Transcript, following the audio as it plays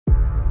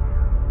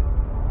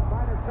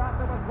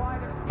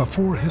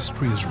Before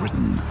history is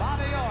written,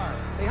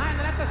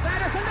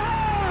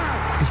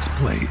 it's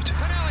played.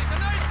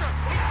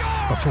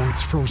 Before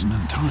it's frozen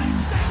in time,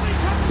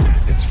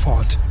 it's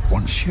fought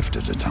one shift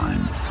at a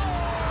time.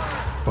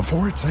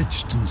 Before it's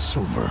etched in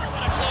silver,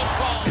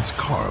 it's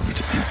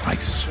carved in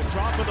ice.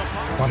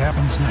 What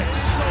happens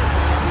next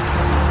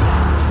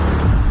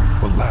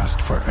will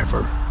last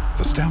forever.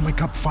 The Stanley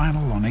Cup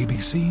Final on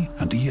ABC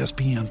and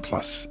ESPN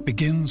Plus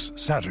begins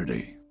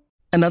Saturday.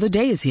 Another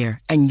day is here,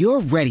 and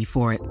you're ready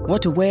for it.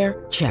 What to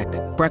wear? Check.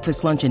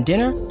 Breakfast, lunch, and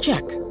dinner?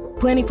 Check.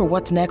 Planning for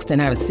what's next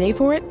and how to save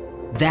for it?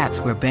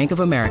 That's where Bank of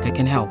America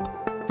can help.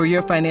 For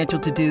your financial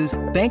to-dos,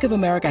 Bank of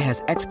America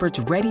has experts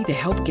ready to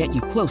help get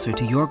you closer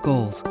to your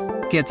goals.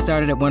 Get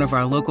started at one of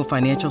our local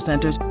financial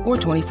centers or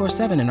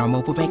 24/7 in our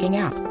mobile banking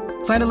app.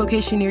 Find a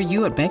location near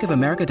you at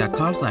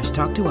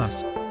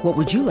bankofamerica.com/talktous. What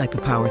would you like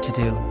the power to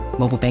do?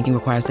 Mobile banking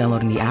requires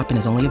downloading the app and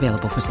is only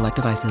available for select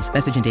devices.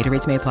 Message and data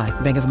rates may apply.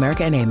 Bank of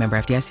America N.A., member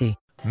FDIC.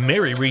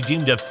 Mary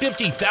redeemed a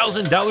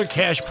 $50,000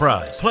 cash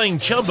prize playing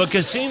Chumba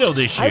Casino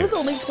this year. I was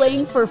only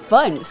playing for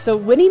fun, so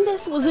winning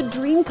this was a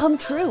dream come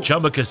true.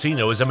 Chumba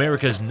Casino is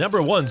America's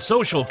 #1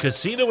 social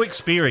casino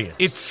experience.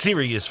 It's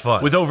serious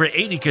fun. With over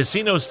 80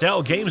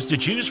 casino-style games to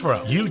choose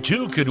from, you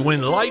too could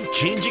win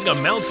life-changing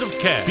amounts of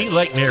cash. Be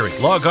like Mary.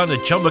 Log on to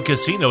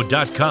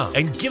ChumbaCasino.com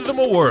and give them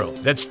a whirl.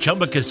 That's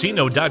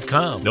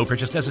ChumbaCasino.com. No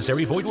purchase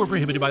necessary. Void or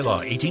prohibited by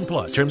law.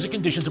 18+. Terms and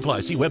conditions apply.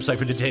 See website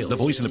for details. The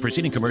voice in the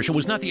preceding commercial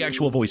was not the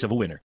actual voice of a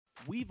winner.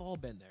 We've all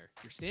been there.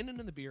 You're standing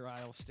in the beer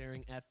aisle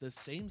staring at the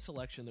same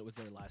selection that was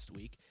there last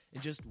week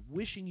and just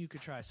wishing you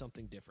could try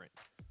something different.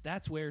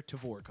 That's where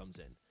Tavour comes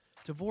in.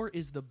 Tavour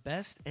is the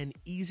best and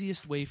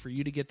easiest way for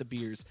you to get the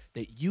beers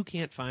that you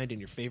can't find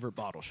in your favorite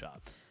bottle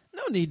shop.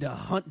 No need to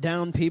hunt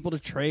down people to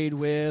trade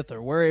with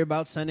or worry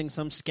about sending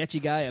some sketchy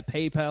guy a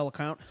PayPal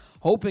account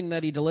hoping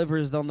that he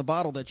delivers on the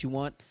bottle that you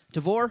want.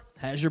 Tavour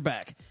has your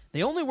back.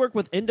 They only work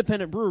with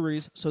independent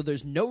breweries, so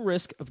there's no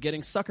risk of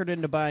getting suckered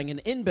into buying an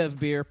InBev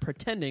beer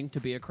pretending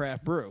to be a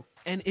craft brew.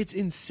 And it's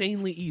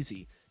insanely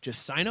easy.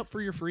 Just sign up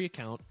for your free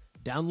account,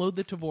 download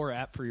the Tavour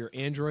app for your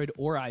Android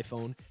or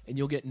iPhone, and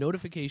you'll get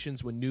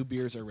notifications when new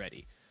beers are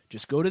ready.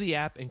 Just go to the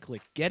app and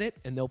click Get It,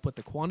 and they'll put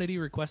the quantity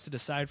requested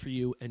aside for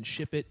you and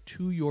ship it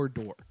to your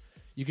door.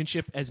 You can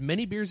ship as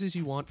many beers as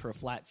you want for a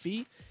flat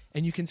fee,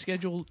 and you can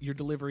schedule your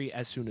delivery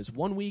as soon as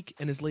 1 week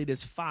and as late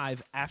as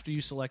 5 after you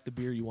select the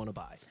beer you want to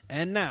buy.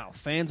 And now,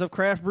 fans of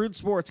Craft Brewed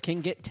Sports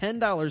can get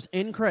 $10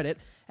 in credit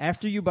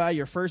after you buy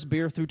your first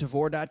beer through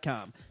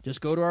Tavour.com. Just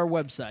go to our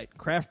website,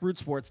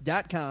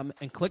 craftbrewedsports.com,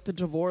 and click the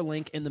Tavour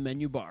link in the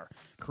menu bar.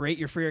 Create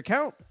your free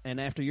account, and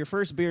after your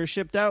first beer is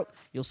shipped out,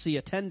 you'll see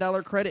a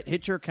 $10 credit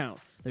hit your account.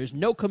 There's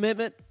no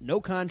commitment,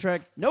 no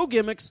contract, no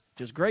gimmicks,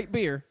 just great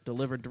beer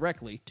delivered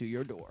directly to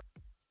your door.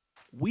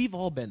 We've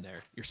all been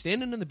there. You're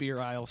standing in the beer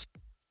aisle.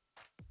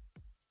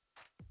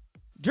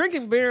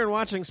 Drinking beer and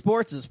watching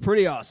sports is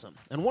pretty awesome,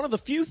 and one of the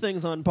few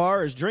things on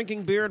par is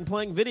drinking beer and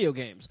playing video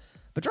games.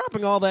 But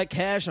dropping all that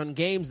cash on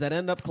games that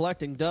end up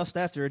collecting dust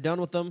after you're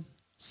done with them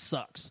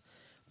sucks.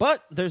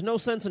 But there's no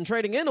sense in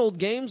trading in old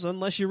games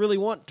unless you really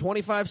want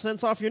 25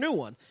 cents off your new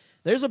one.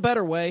 There's a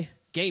better way,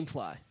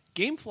 GameFly.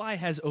 GameFly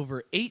has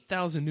over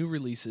 8,000 new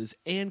releases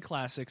and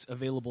classics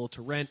available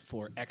to rent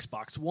for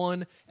Xbox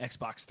One,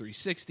 Xbox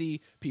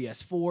 360,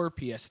 PS4,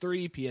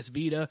 PS3, PS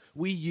Vita,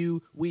 Wii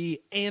U, Wii,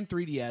 and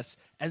 3DS,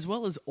 as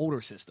well as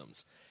older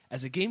systems.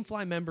 As a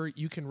GameFly member,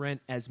 you can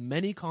rent as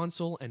many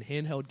console and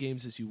handheld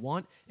games as you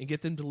want and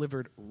get them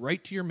delivered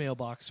right to your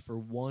mailbox for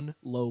one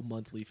low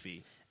monthly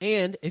fee.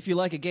 And if you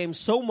like a game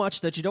so much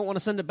that you don't want to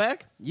send it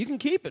back, you can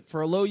keep it for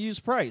a low use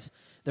price.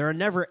 There are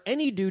never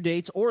any due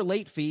dates or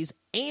late fees,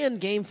 and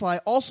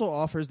GameFly also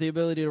offers the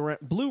ability to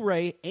rent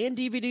Blu-ray and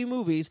DVD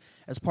movies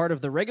as part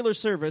of the regular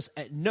service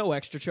at no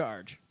extra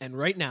charge. And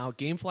right now,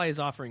 GameFly is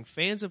offering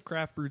fans of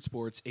Craft Brewed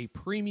Sports a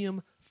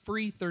premium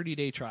free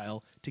 30-day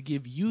trial to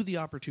give you the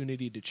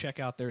opportunity to check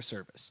out their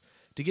service.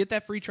 To get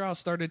that free trial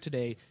started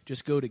today,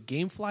 just go to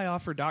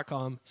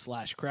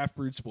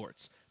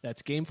GameFlyOffer.com/craftbrewedsports.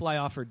 That's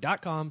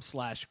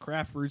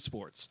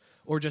GameFlyOffer.com/craftbrewedsports.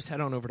 Or just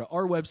head on over to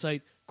our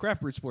website,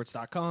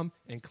 craftbrewedsports.com,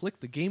 and click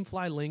the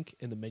GameFly link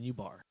in the menu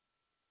bar.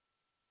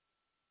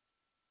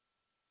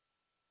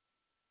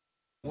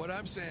 What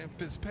I'm saying,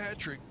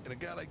 Fitzpatrick and a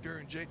guy like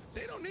Derwin James,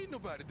 they don't need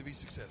nobody to be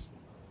successful.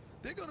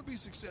 They're going to be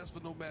successful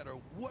no matter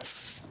what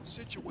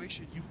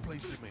situation you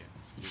place them in.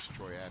 Here's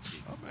Troy Apke.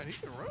 Oh, man, he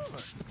can run.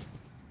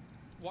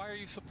 Why are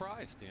you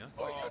surprised, Dan?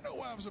 Oh, you know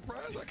why I'm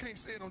surprised? I can't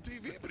say it on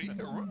TV, but he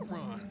can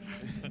run.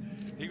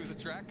 He was a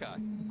track guy.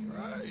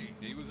 Right.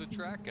 He was a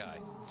track guy.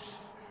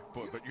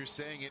 But you're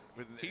saying it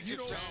with you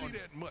don't see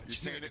that much. You're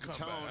saying it in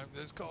tone.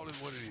 Let's call it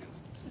what it is.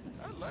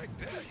 I like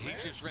that, man.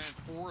 He just ran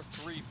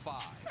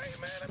 4.35. Hey,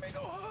 man, let me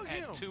go hug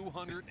him. At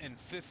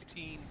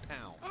 215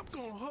 pounds. I'm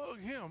going to hug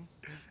him.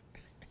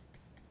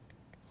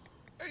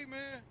 Hey,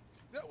 man,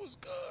 that was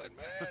good,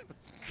 man.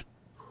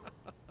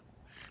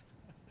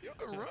 You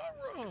can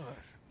run.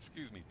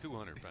 Excuse me,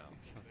 200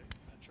 pounds. I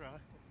try.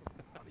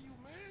 How do you,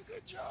 man?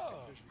 Good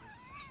job.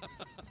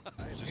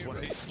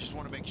 Just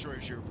want to make sure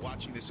as you're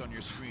watching this on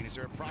your screen, is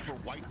there a proper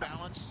white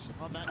balance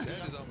on that?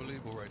 That is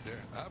unbelievable right there.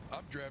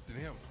 I'm drafting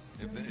him.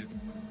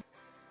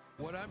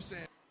 What I'm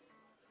saying.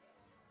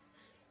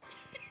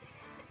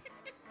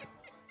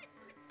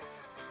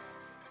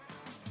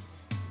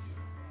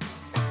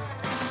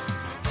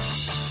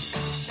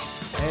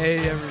 Hey,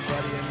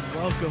 everybody, and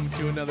welcome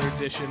to another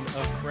edition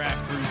of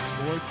Craft Brewed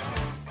Sports.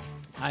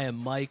 I am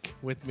Mike.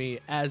 With me,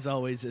 as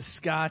always, is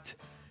Scott.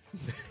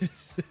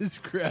 This is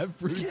Craft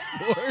Brewed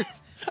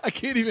Sports. I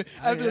can't even,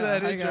 after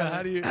that intro,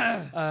 how do you...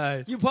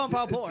 You pump,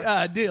 I'll pour.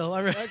 Deal.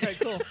 All right. Okay,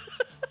 cool.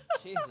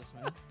 Jesus,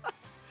 man.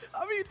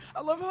 I mean,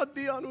 I love how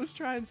Dion was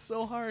trying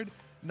so hard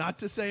not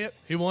to say it.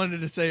 He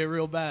wanted to say it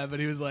real bad, but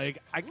he was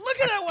like, Look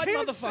at that white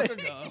can't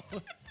motherfucker say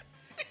go.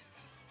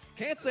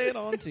 Can't say it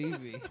on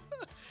TV.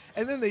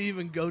 And then they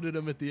even goaded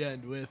him at the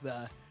end with,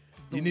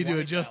 you need to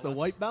white adjust balance. the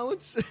white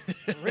balance.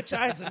 Rich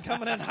Eisen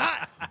coming in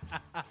hot.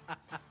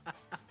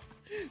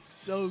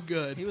 So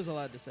good. He was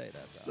allowed to say that, though.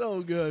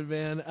 So good,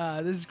 man.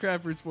 This is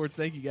Craft Brewed Sports.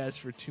 Thank you guys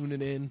for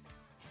tuning in.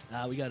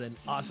 We got an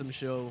awesome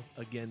show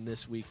again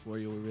this week for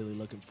you. We're really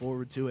looking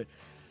forward to it.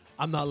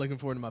 I'm not looking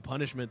forward to my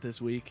punishment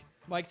this week.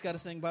 Mike's got to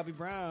sing Bobby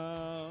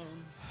Brown.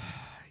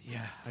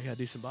 Yeah, I got to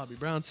do some Bobby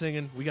Brown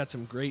singing. We got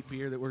some great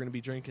beer that we're going to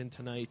be drinking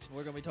tonight.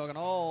 We're going to be talking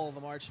all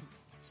the March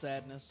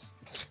sadness.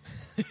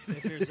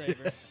 If you're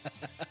Xavier.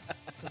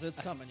 Because it's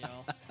coming,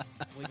 y'all.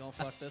 We going to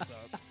fuck this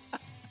up.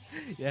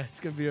 Yeah, it's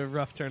going to be a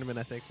rough tournament,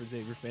 I think, for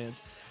Xavier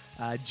fans.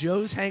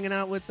 Joe's hanging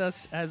out with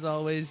us, as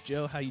always.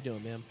 Joe, how you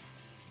doing, man?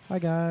 Hi,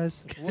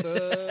 guys. What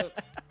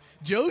up?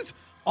 Joe's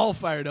all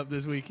fired up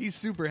this week. He's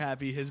super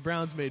happy. His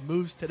Browns made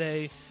moves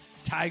today.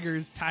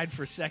 Tigers tied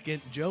for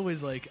second. Joe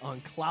is like on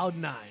cloud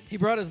 9. He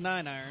brought his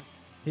 9-iron.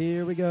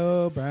 Here we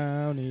go,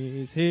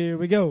 Brownies. Here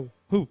we go.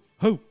 Hoo,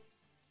 hoo.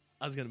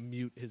 I was going to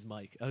mute his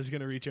mic. I was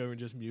going to reach over and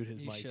just mute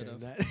his You mic during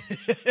should've.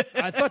 that.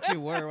 I thought you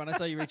were. When I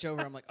saw you reach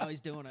over, I'm like, oh,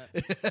 he's doing it.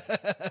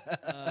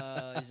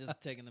 He's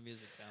just taking the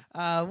music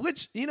down.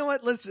 Which, you know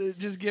what? Let's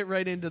just get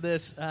right into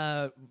this.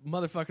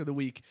 Motherfucker of the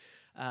week.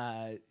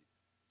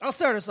 I'll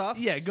start us off.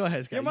 Yeah, go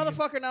ahead, Scott. Your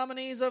motherfucker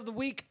nominees of the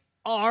week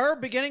are,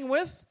 beginning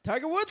with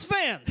Tiger Woods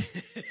fans.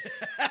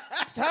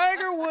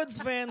 Tiger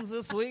Woods fans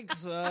this week,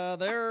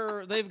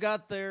 they've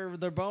got their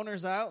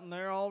boners out and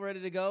they're all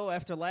ready to go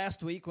after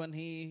last week when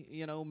he,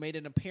 made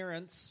an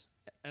appearance.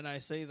 And I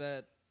say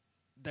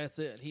that's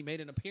it. He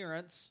made an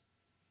appearance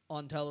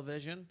on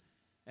television,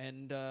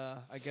 and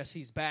I guess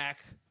he's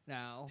back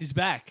now. He's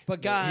back.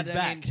 But God, he's I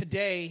back. mean,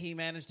 today he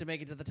managed to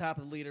make it to the top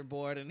of the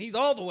leaderboard, and he's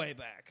all the way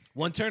back.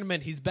 One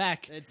tournament, he's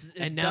back. It's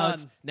and now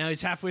done. now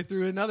he's halfway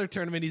through another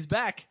tournament. He's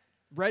back.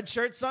 Red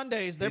Shirt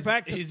Sundays, they're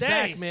back to he's stay.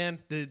 back, man.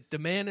 The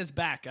man is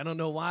back. I don't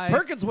know why.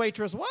 Perkins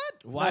waitress, what?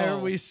 Why Whoa. are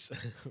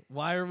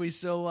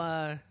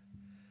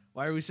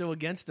we so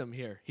against him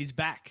here? He's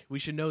back. We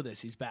should know this.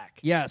 He's back.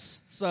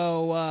 Yes.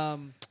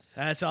 So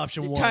That's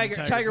option one.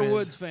 Tiger fans.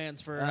 Woods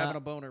fans for having a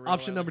boner.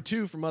 Option number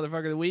 2 for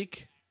Motherfucker of the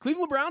Week.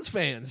 Cleveland Browns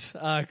fans.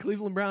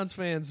 Cleveland Browns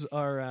fans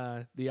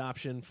are the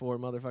option for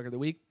Motherfucker of the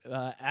Week.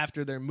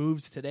 After their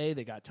moves today,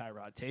 they got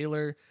Tyrod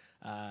Taylor.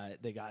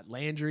 They got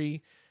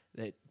Landry.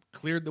 That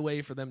cleared the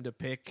way for them to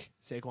pick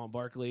Saquon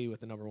Barkley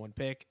with the number 1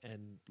 pick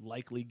and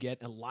likely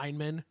get a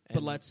lineman.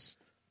 But let's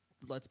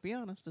be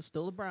honest, it's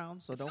still the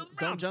Browns, so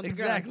don't jump the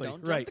exactly. gun.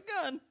 Don't right. jump the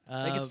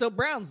gun. They can still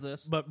Browns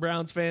this. But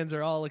Browns fans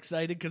are all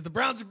excited because the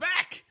Browns are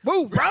back.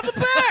 Woo, Browns are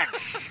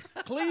back!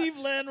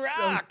 Cleveland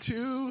rocks.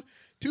 So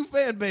two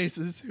fan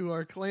bases who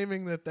are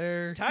claiming that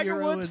they're Tiger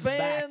hero Woods is back.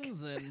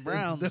 fans and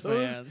Browns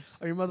Those fans.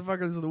 are your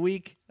motherfuckers of the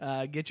week.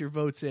 Get your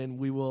votes in.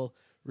 We will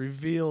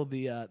reveal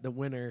the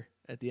winner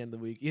at the end of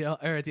the week.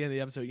 Or at the end of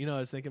the episode. I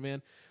was thinking,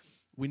 man,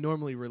 we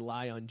normally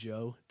rely on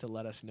Joe to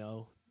let us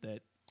know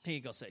that he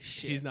ain't gonna say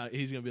shit. he's not.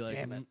 He's gonna be like,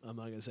 Damn it. I'm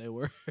not gonna say a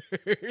word.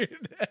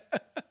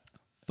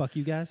 Fuck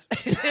you guys.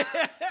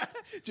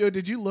 Joe,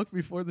 did you look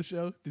before the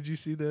show? Did you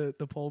see the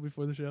poll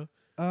before the show?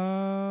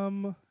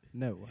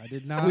 No, I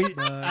did not.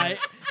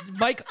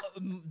 Mike,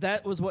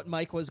 that was what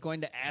Mike was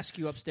going to ask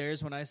you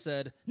upstairs when I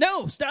said,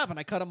 no, stop. And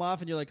I cut him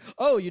off and you're like,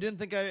 oh, you didn't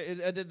think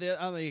I did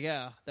that? I'm like,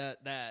 yeah,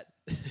 that.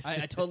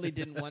 I totally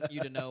didn't want you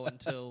to know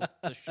until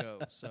the show.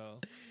 So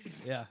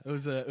Yeah, it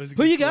was a who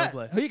good you slow got?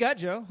 play. Who you got,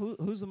 Joe?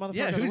 Who's the motherfucker?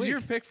 Yeah, of the who's week? your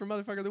pick for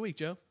Motherfucker of the Week,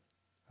 Joe?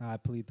 I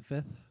plead the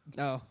fifth.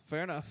 Oh,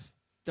 fair enough.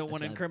 Don't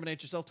want to fine.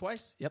 incriminate yourself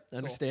twice. Yep,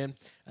 understand.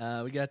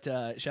 We got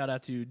shout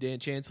out to Dan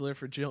Chancellor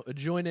for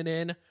joining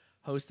in,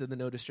 host of the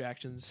No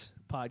Distractions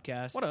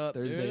podcast. What up,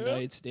 Thursday dude?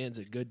 nights. Dan's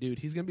a good dude.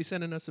 He's going to be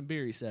sending us some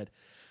beer, he said.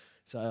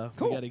 So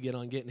Cool. we got to get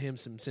on getting him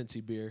some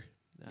Cincy beer.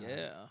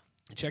 Yeah.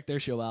 Check their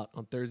show out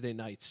on Thursday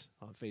nights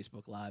on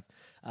Facebook Live.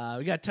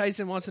 We got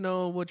Tyson wants to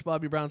know which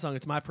Bobby Brown song.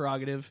 It's my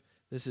prerogative.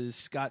 This is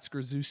Scott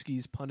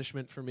Skrzycki's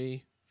punishment for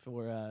me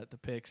for the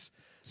picks.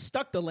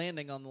 Stuck the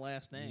landing on the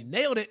last name.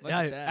 Nailed it. Look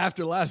at that.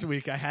 After last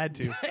week, I had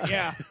to.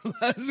 Yeah.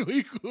 Last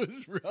week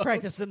was rough.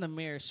 Practice in the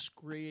mirror.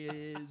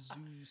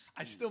 Skrizuski.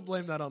 I still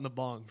blame that on the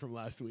bong from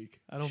last week.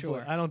 I don't.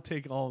 Sure. I don't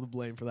take all the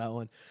blame for that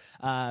one.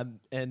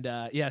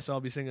 So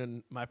I'll be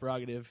singing My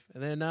Prerogative,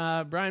 and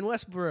then Brian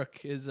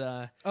Westbrook is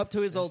up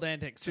to his old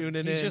antics.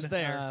 tuning He's in. just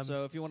there.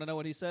 So if you want to know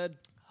what he said,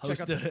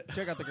 check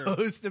out the group.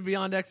 Host of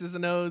Beyond X's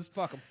and O's.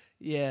 Fuck him.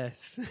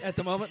 Yes. At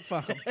the moment,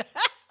 fuck him.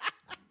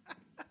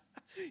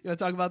 You want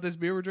to talk about this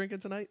beer we're drinking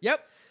tonight?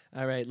 Yep.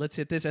 All right, let's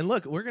hit this. And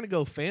look, we're going to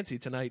go fancy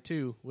tonight,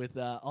 too, with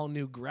all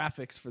new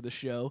graphics for the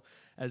show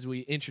as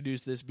we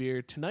introduce this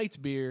beer. Tonight's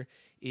beer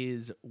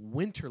is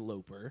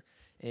Winterloper,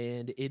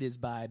 and it is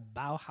by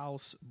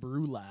Bauhaus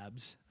Brew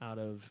Labs out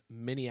of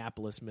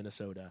Minneapolis,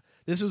 Minnesota.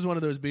 This was one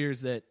of those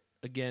beers that,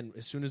 again,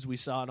 as soon as we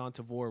saw it on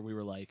Tavour, we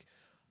were like,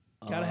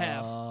 Gotta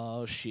have.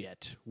 Oh,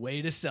 shit.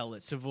 Way to sell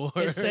it, Tavour.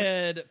 It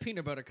said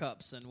peanut butter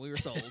cups, and we were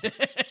sold.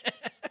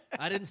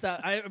 I didn't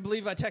stop. I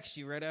believe I texted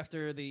you right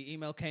after the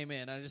email came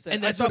in. I just said,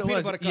 and that's I saw what it peanut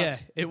was. butter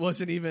cups. Yeah, it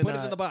wasn't even... Put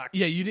it in the box.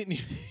 Yeah, you didn't...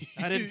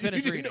 I didn't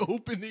finish you reading. Didn't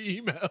open the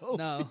email.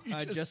 No, You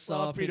I just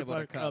saw peanut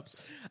butter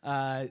cups.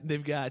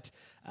 They've got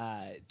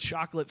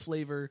chocolate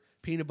flavor,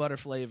 peanut butter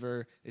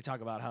flavor. They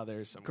talk about how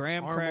there's some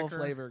Graham caramel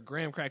cracker. flavor,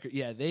 graham cracker.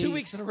 Yeah, 2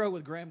 weeks in a row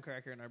with graham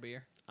cracker in our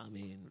beer. I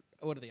mean,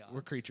 what are the odds?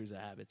 We're creatures of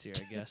habits here,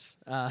 I guess.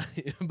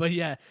 But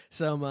yeah,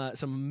 some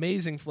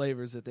amazing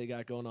flavors that they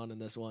got going on in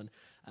this one.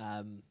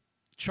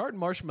 Charred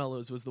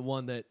marshmallows was the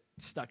one that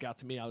stuck out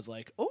to me. I was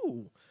like,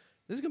 oh,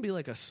 this is going to be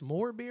like a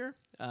s'more beer.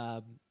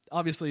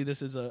 Obviously,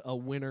 this is a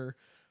winter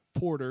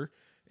porter,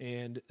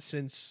 and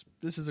since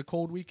this is a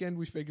cold weekend,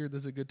 we figured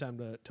this is a good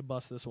time to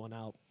bust this one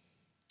out.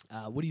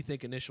 What do you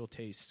think initial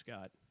taste,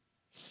 Scott?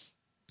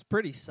 It's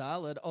pretty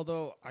solid,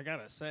 although I got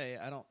to say,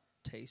 I don't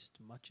taste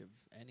much of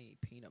any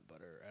peanut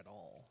butter at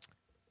all.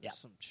 Yeah.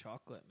 Some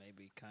chocolate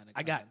maybe kind of.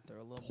 I got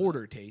a little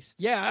porter taste.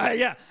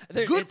 Yeah.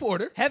 Good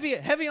porter.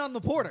 Heavy on the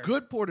porter.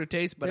 Good porter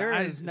taste, but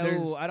I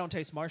don't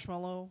taste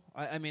marshmallow.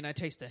 I mean, I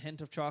taste a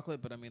hint of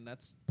chocolate, but I mean,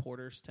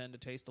 porters tend to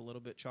taste a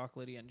little bit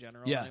chocolatey in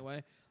general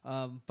anyway.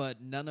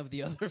 But none of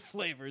the other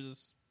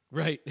flavors.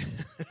 Right.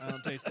 I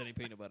don't taste any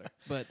peanut butter,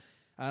 but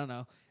I don't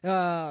know.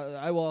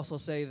 I will also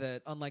say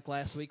that unlike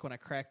last week when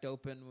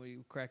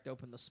we cracked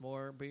open the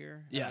s'more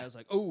beer. Yeah. And I was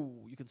like, oh,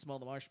 you can smell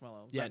the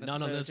marshmallow. Yeah, Not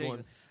none on this necessarily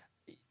one.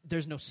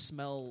 There's no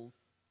smell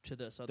to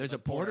this. Other There's than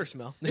a porter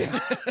smell.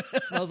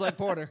 It smells like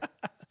porter.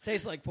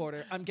 Tastes like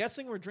porter. I'm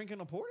guessing we're drinking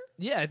a porter?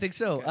 Yeah, I think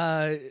so.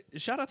 Okay.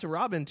 Shout out to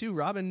Robin, too.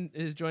 Robin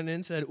is joining in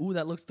and said, ooh,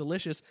 that looks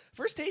delicious.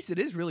 First taste, it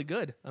is really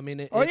good. I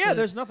mean,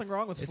 there's nothing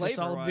wrong with flavor. It's a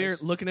solid beer.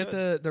 Looking at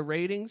the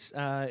ratings,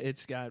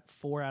 it's got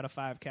 4 out of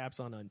 5 caps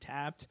on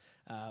Untapped.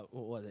 What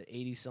was it,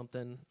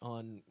 80-something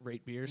on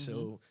Rate Beer. Mm-hmm.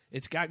 So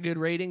it's got good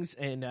ratings,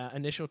 and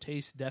initial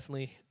taste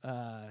definitely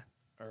are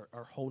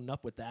holding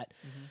up with that.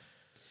 Mm-hmm.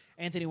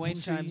 Anthony Wayne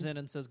chimes in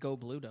and says, "Go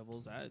Blue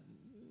Devils."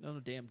 No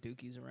damn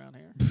Dookies around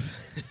here.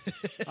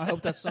 I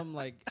hope that's some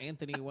like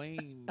Anthony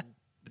Wayne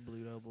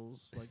Blue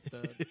Devils, like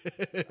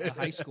the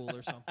high school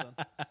or something.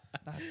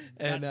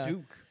 Not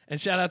Duke. And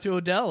shout out to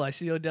Odell. I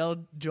see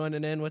Odell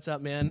joining in. What's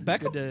up, man?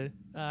 Beckham? Good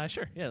to,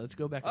 sure. Yeah, let's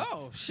go back.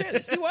 Oh shit!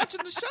 Is he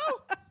watching the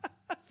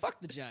show? Fuck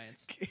the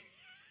Giants.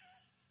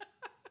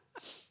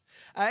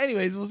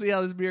 Anyways, we'll see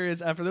how this beer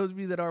is. For those of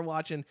you that are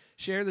watching,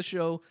 share the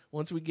show.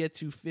 Once we get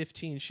to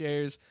 15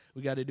 shares,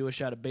 we got to do a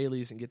shot of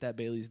Bailey's and get that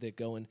Bailey's dick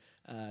going.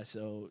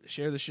 So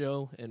share the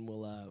show, and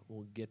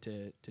we'll get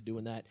to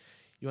doing that.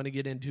 You want to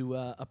get into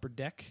Upper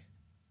Deck?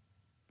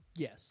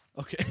 Yes.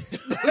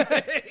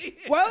 Okay.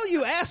 Well,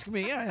 you asked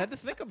me. I had to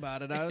think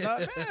about it. I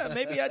thought,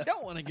 maybe I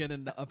don't want to get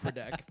into Upper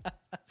Deck.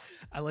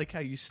 I like how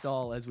you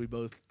stall as we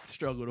both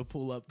struggle to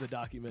pull up the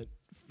document.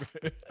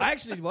 I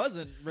actually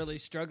wasn't really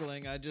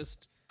struggling. I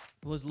just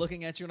was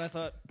looking at you and I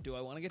thought, do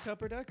I want to get to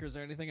Upper Deck, or is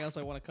there anything else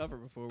I want to cover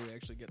before we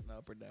actually get into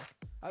Upper Deck?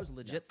 I was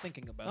legit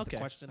thinking about the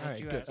question that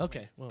you asked Okay,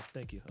 me. well,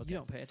 thank you. Okay. You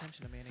don't pay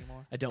attention to me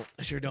anymore. I don't.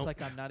 I sure don't. It's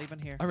like I'm not even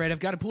here. All right, I've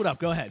got to pull it up.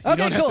 Go ahead. Okay, you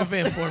don't cool. have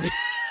to fan for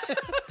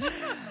me.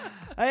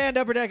 And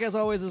Upper Deck, as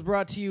always, is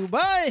brought to you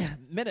by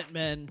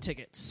Minutemen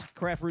Tickets.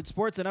 Craft Root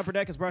Sports and Upper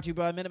Deck is brought to you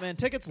by Minutemen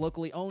Tickets,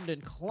 locally owned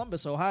in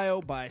Columbus,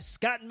 Ohio, by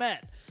Scott and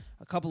Matt,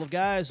 a couple of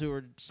guys who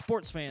are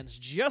sports fans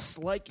just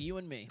like you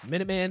and me.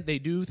 Minuteman, they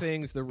do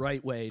things the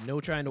right way.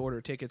 No trying to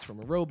order tickets from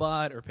a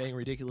robot or paying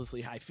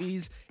ridiculously high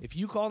fees. If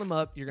you call them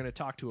up, you're going to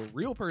talk to a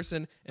real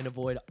person and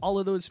avoid all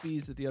of those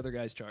fees that the other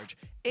guys charge.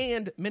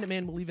 And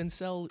Minuteman will even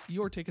sell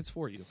your tickets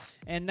for you.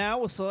 And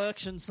now with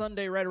Selection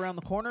Sunday right around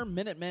the corner,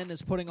 Minutemen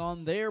is putting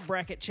on their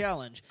bracket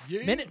challenge.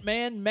 Yeah.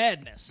 Minuteman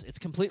Madness. It's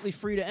completely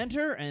free to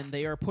enter, and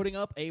they are putting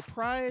up a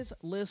prize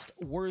list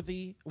worth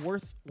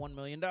 $1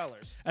 million.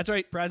 That's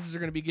right. Prizes are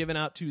going to be given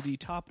giving out to the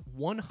top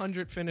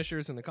 100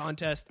 finishers in the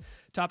contest.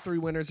 Top 3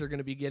 winners are going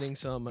to be getting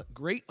some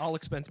great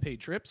all-expense-paid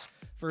trips.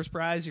 First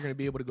prize, you're going to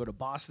be able to go to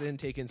Boston,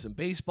 take in some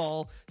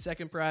baseball.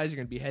 Second prize, you're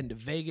going to be heading to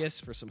Vegas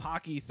for some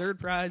hockey. Third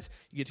prize,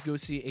 you get to go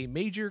see a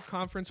major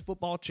conference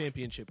football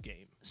championship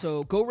game.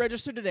 So go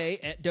register today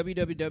at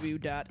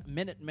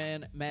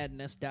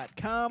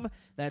www.minutemanmadness.com.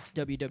 That's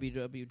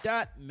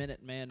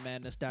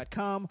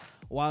www.minutemanmadness.com.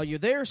 While you're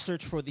there,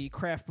 search for the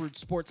Craft Brewed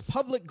Sports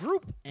public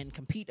group and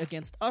compete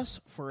against us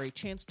for a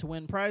chance to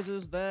win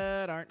prizes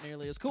that aren't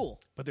nearly as cool.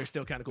 But they're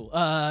still kind of cool.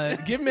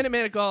 Give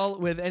Minuteman a call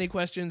with any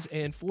questions,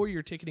 and for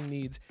your ticketing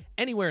needs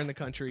anywhere in the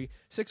country,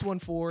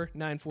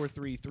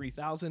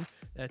 614-943-3000.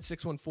 That's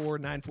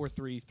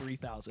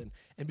 614-943-3000.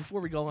 And before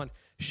we go on,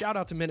 shout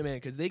out to Minuteman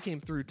because they came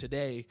through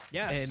today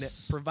and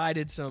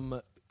provided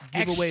some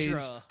giveaways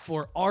Extra.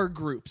 for our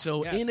group.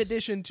 So Yes. in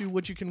addition to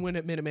what you can win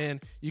at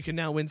Minuteman, you can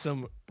now win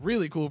some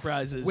really cool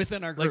prizes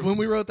Within our group. Like when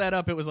we wrote that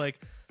up, it was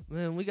like,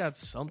 man, we got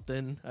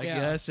something, I Yeah,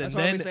 guess. And that's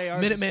why then we say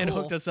ours is Minuteman cool.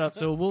 hooked us up.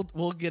 So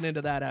we'll get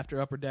into that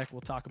after Upper Deck.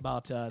 We'll talk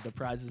about the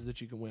prizes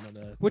that you can win on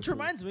the Which the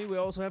reminds me, we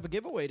also have a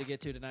giveaway to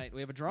get to tonight. We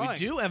have a drawing. We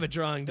do have a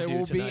drawing to There do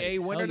will tonight. be a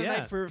winner Hell tonight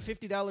yeah. for a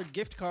 $50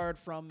 gift card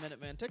from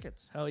Minuteman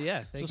Tickets. Hell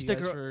yeah. Thank So you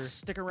guys for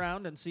stick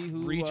around and see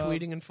who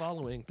retweeting and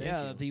following.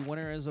 Thank you. the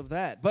winner is of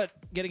that. But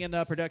getting into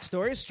Upper Deck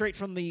stories, straight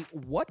from the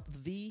What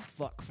the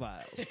Fuck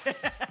files.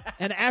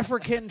 An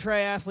African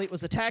triathlete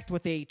was attacked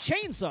with a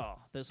chainsaw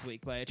this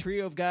week by a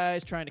trio of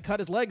guys trying to cut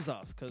his legs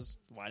off, because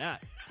why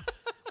not?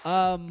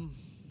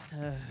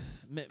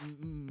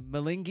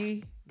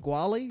 Malingi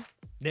Gwali?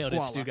 Nailed it,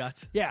 Gwala.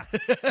 Stugatz. Yeah.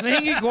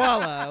 Malingi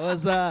Gwala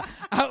was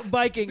out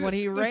biking when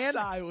he The ran.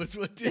 sigh was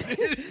what did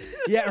it.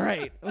 Yeah,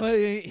 right. Well,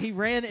 he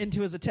ran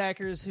into his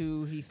attackers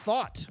who he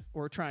thought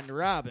were trying to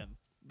rob him.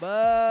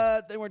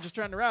 But they weren't just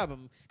trying to rob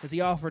him, because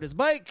he offered his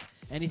bike,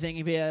 anything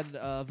if he had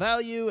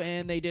value,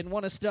 and they didn't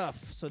want his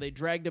stuff. So they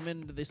dragged him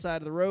into the side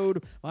of the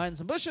road behind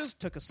some bushes,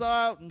 took a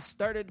saw out, and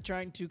started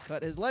trying to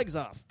cut his legs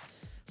off.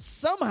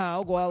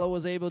 Somehow, Gwala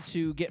was able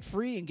to get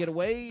free and get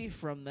away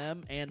from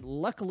them, and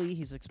luckily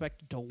he's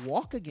expected to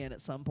walk again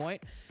at some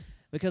point,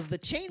 because the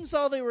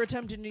chainsaw they were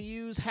attempting to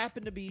use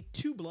happened to be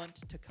too blunt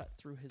to cut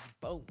through his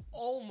bones.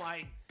 Oh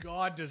my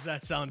God, does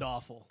that sound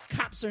awful.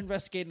 Cops are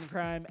investigating the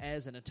crime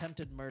as an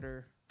attempted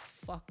murder.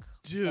 Fuck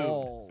Dude.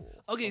 all.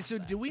 Okay, of so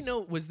that. do we know,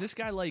 was this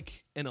guy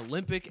like an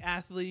Olympic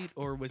athlete,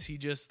 or was he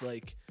just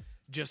like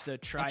just a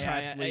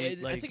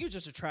triathlete? I think he was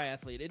just a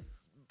triathlete.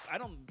 I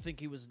don't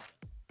think he was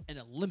an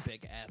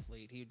Olympic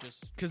athlete. He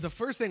just... Because the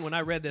first thing when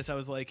I read this, I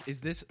was like, is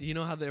this, you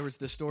know how there was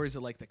the stories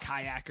of like the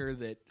kayaker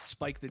that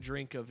spiked the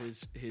drink of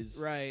his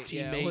Right,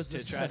 yeah. teammate Was to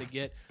this- try to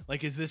get,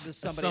 like, is this Is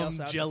somebody some else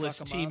out to jealous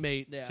fuck him up?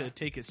 teammate Yeah. to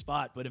take his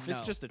spot? But if it's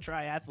No. just a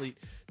triathlete,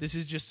 this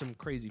is just some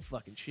crazy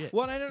fucking shit.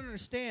 Well, I don't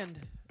understand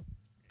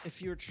if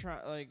you're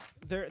trying... Like,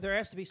 there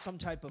has to be some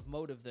type of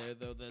motive there,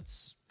 though,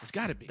 that's It's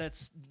got to be.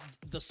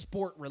 the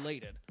sport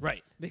related.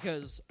 Right.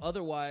 Because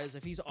otherwise,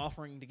 if he's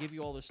offering to give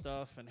you all this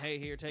stuff and, hey,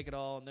 here, take it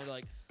all, and they're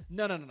like,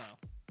 no,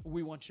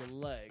 we want your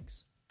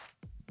legs.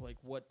 Like,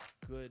 what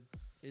good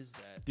is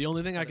that? The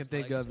only thing I Cut can his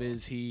think legs of off.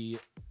 is he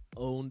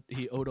owed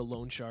a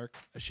loan shark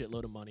a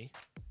shitload of money.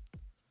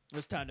 It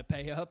was time to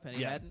pay up, and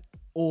he hadn't.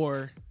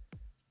 Or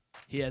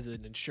he has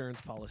an insurance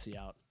policy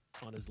out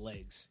on his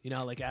legs. You know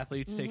how like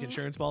athletes take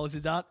insurance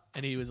policies out?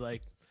 And he was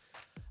like,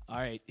 all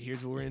right,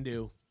 here's what we're going to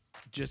do.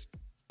 Just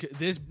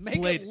this Make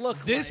it blade look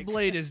this like-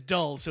 blade is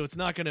dull, so it's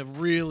not going to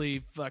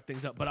really fuck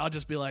things up. But I'll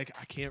just be like,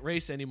 I can't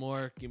race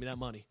anymore. Give me that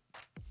money.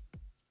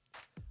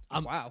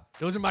 Wow.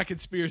 Those are my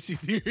conspiracy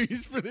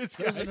theories for this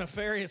guy. Those are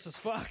nefarious as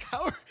fuck.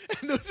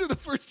 And those are the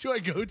first two I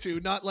go to,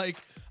 not like,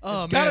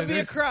 oh, It's gotta man, be a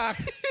there's- crock.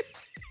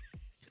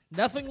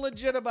 Nothing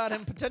legit about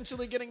him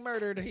potentially getting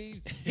murdered.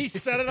 He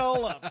set it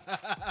all up.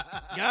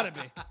 Gotta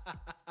be.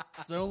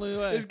 It's the only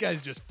way. This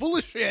guy's just full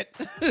of shit.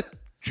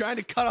 Trying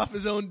to cut off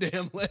his own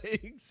damn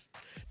legs.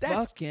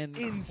 That's fucking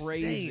insane.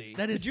 crazy.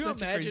 That is Could you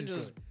such a imagine crazy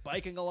just story.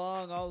 biking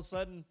along, all of a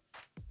sudden,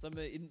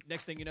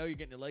 next thing you know, you're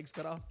getting your legs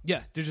cut off?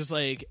 Yeah, they're just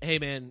like, hey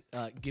man,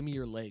 give me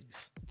your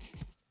legs.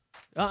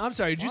 I'm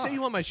sorry, did you say Fuck.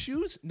 you want my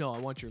shoes? No, I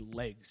want your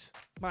legs.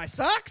 My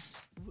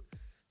socks?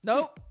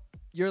 Nope.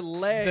 Your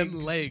legs.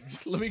 Them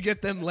legs. Let me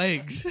get them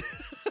legs.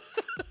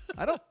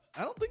 I don't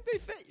think they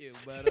fit you,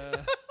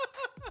 but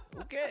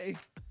okay.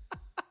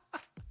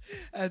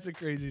 That's a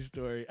crazy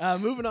story.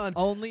 Moving on.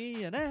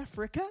 Only in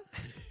Africa.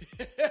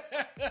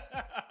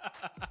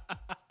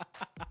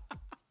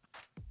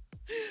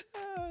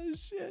 Oh,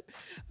 shit.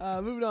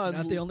 Moving on.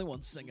 Not the only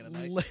one singing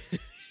tonight.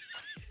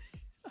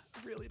 I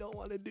really don't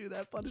want to do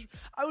that punishment.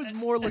 I was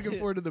more looking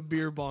forward to the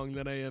beer bong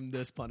than I am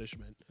this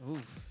punishment.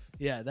 Oof.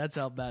 Yeah, that's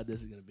how bad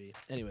this is going to be.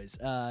 Anyways,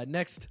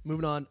 next,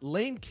 moving on.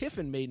 Lane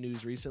Kiffin made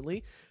news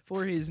recently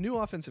for his new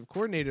offensive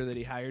coordinator that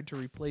he hired to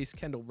replace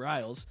Kendall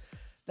Briles.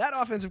 That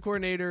offensive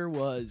coordinator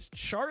was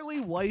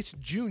Charlie Weiss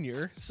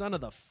Jr., son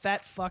of the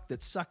fat fuck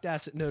that sucked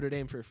ass at Notre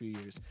Dame for a few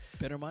years.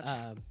 Bitter much?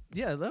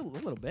 Yeah, a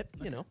little bit,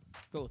 you know.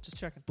 Cool, just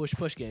checking.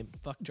 Push game.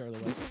 Fuck Charlie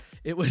Weiss.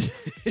 It was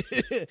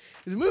it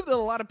was a move that a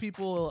lot of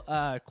people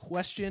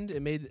questioned.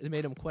 It made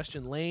him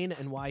question Lane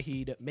and why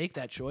he'd make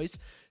that choice,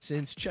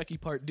 since Chucky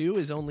Pardue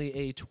is only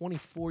a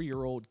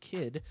 24-year-old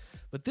kid.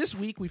 But this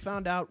week we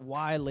found out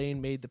why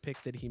Lane made the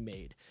pick that he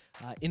made.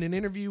 In an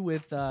interview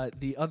with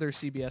the other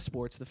CBS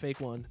Sports, the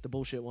fake one, the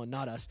bullshit one,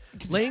 not us,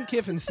 Lane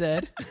Kiffin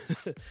said,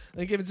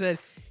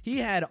 he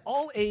had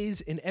all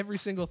A's in every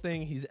single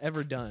thing he's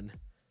ever done.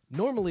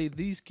 Normally,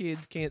 these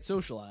kids can't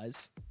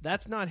socialize.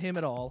 That's not him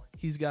at all.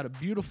 He's got a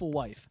beautiful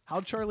wife.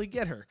 How'd Charlie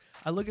get her?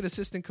 I look at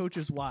assistant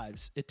coaches'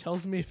 wives. It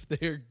tells me if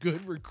they're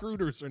good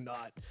recruiters or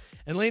not.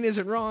 And Lane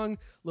isn't wrong.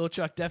 Lil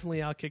Chuck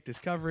definitely outkicked his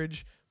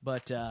coverage,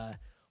 but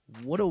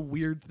what a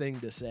weird thing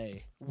to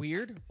say.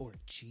 Weird or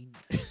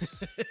genius?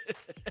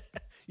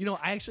 You know,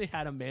 I actually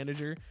had a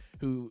manager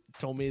who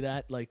told me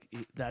that, like,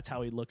 that's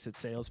how he looks at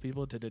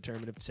salespeople to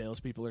determine if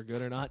salespeople are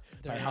good or not,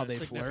 by how they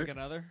flirt.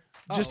 Other?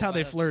 Just how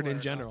they flirt in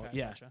flirt. general. Okay,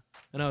 yeah. gotcha.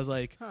 And I was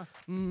like,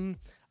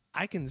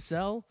 I can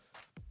sell,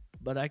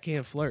 but I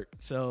can't flirt.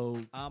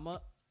 So I'm a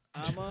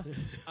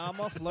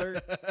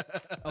flirt.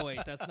 Oh wait,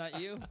 that's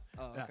not you.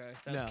 Oh, okay,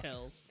 that's no.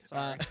 Kells.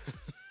 Sorry.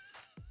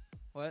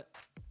 What?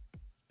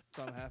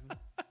 Something happened.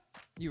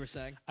 You were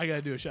saying? I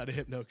gotta do a shot of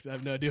Hypno because I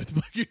have no idea what the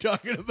fuck you're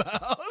talking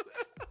about.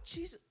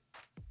 Jesus,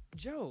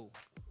 Joe,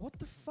 what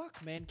the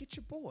fuck, man? Get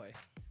your boy.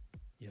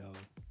 Yo,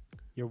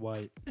 you're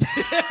white.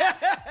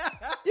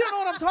 You don't know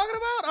what I'm talking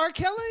about? R.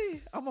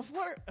 Kelly? I'm a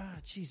flirt.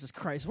 Jesus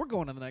Christ. We're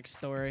going to the next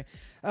story.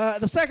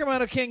 The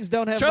Sacramento Kings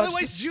don't have Charlie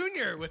much Weiss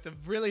Jr. with a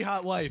really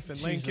hot wife,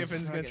 and Lane Jesus,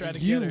 Kiffin's gonna try to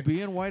you get her.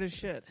 being white as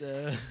shit.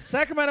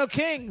 Sacramento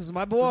Kings,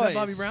 my boys. Was that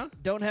Bobby Brown?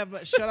 Don't have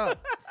much. Shut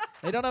up.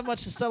 They don't have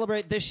much to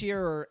celebrate this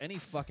year or any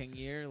fucking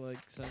year, like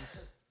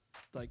since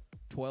like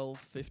 12,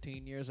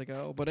 15 years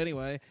ago. But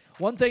anyway,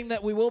 one thing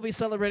that we will be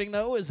celebrating,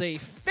 though, is a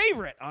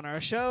favorite on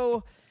our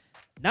show,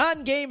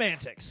 non-game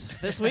antics.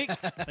 This week,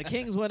 the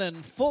Kings went in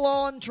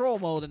full-on troll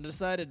mode and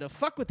decided to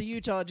fuck with the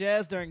Utah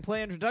Jazz during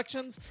play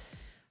introductions.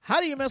 How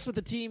do you mess with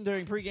the team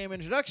during pregame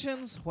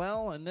introductions?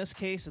 Well, in this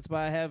case, it's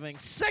by having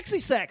Sexy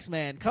Sax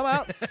Man come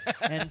out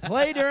and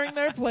play during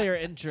their player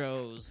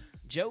intros.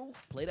 Joe,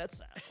 play that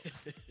sound.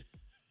 Starting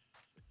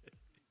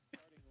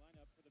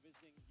lineup for the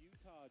visiting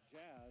Utah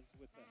Jazz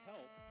with the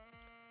help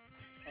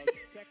of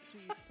Sexy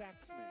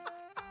Sax Man.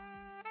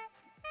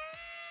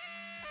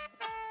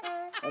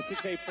 A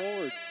 6'8"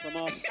 forward from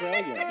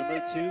Australia,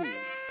 number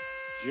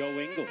 2, Joe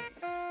Ingles.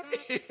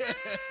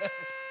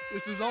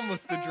 This is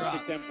almost the drop. A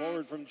 6'10"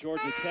 forward from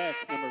Georgia Tech,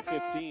 number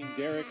 15,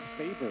 Derek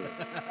Faber.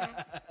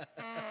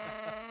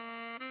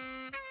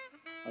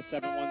 A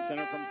 7'1"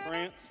 center from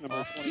France,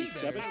 number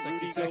 27,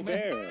 Rudy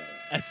Gobert.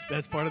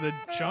 That's part of the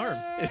charm.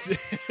 It's A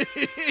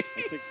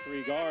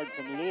 6'3" guard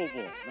from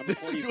Louisville, number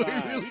This is what he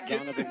 45, really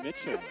gets Donovan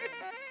Mitchell.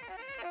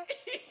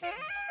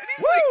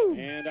 Woo!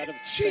 And out of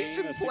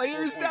chasing Spain, a 6'4"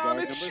 players point down guard,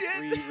 and number shit.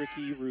 3,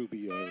 Ricky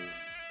Rubio.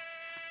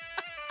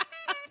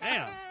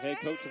 Damn. Head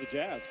coach of the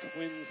Jazz,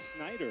 Quinn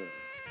Snyder.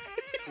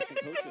 Assistant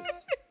coaches,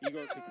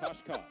 Igor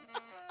Kokoshkov,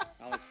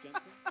 Alex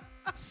Jensen.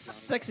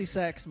 Sexy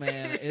Sax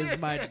Man is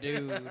my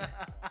dude.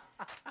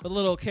 With a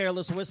little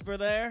careless whisper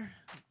there.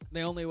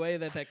 The only way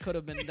that could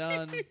have been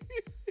done.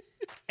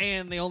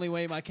 And the only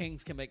way my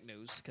Kings can make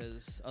news,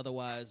 because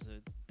otherwise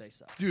they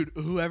suck. Dude,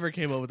 whoever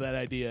came up with that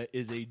idea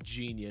is a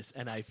genius,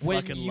 and I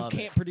When fucking you love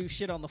can't it. produce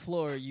shit on the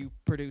floor, you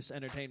produce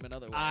entertainment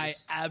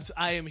otherwise.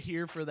 I am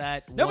here for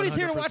that. Nobody's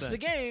here to watch 100%. the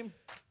game.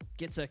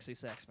 Get Sexy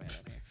Sax Man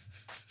in here.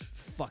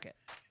 Fuck it.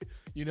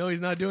 You know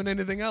he's not doing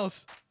anything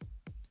else.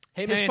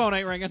 Hey, His man, phone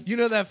ain't ringing. You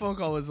know that phone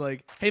call was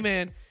like, hey,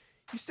 man,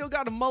 you still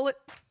got a mullet?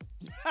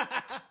 All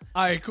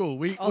right, cool.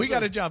 We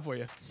got a job for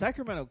you.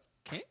 Sacramento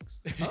Kings?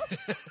 Huh?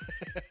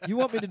 You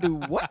want me to do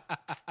what?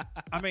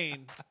 I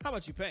mean, how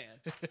much you paying?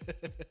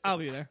 I'll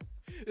be there.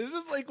 This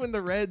is like when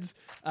the Reds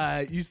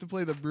used to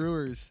play the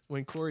Brewers,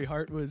 when Corey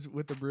Hart was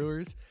with the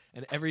Brewers,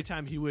 and every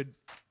time he would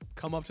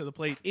come up to the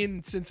plate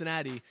in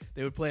Cincinnati,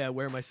 they would play I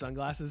Wear My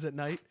Sunglasses at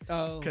Night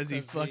because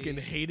he fucking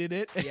hated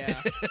it. Yeah.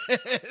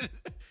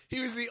 He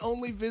was the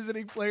only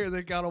visiting player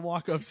that got a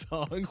walk-up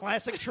song.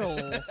 Classic troll.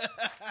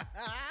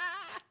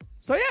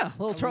 So, yeah, a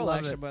little troll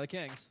love action it. by the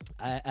Kings.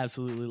 I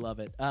absolutely love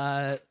it.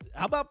 How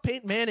about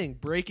Peyton Manning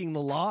breaking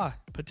the law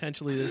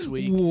potentially this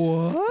week?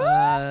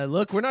 What?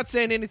 Look, we're not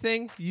saying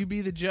anything. You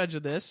be the judge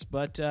of this,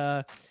 but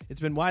it's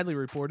been widely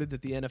reported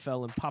that the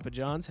NFL and Papa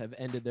John's have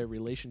ended their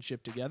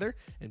relationship together,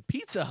 and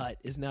Pizza Hut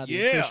is now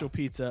the official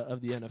pizza of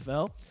the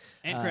NFL.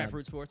 And Craft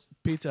Root Sports.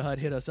 Pizza Hut,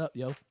 hit us up,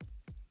 yo.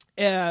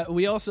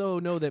 We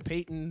also know that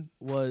Peyton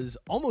was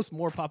almost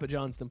more Papa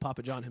John's than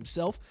Papa John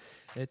himself.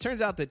 And it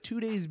turns out that 2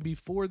 days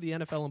before the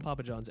NFL and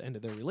Papa John's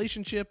ended their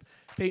relationship,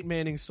 Peyton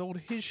Manning sold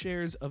his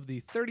shares of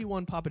the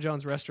 31 Papa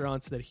John's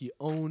restaurants that he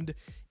owned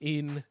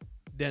in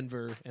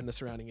Denver and the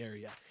surrounding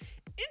area.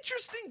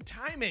 Interesting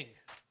timing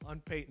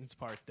on Peyton's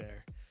part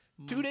there.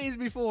 2 days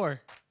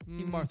before.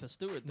 He Martha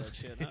Stewart that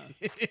shit, huh?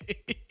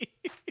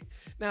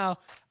 Now,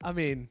 I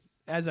mean,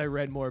 as I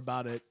read more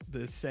about it,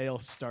 the sale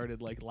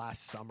started like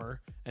last summer,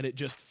 and it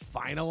just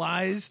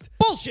finalized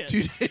Bullshit.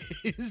 2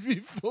 days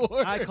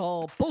before. I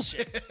call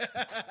bullshit.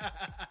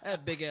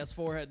 That big ass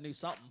forehead knew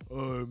something.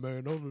 Oh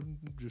man, I'm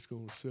just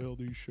gonna sell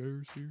these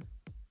shares here.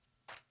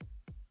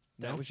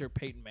 That was your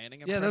Peyton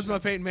Manning impression? Yeah, that's my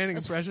Peyton Manning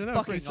That's impression. That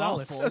was pretty fucking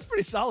solid. awful. That's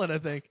pretty solid, I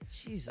think.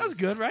 Jesus. That was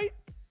good, right?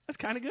 That's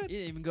kind of good. You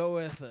didn't even go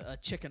with a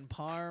chicken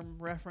parm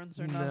reference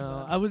or nothing?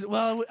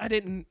 No, I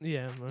didn't.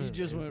 Yeah, You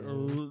just went.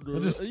 I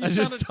just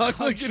sounded talked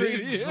like an country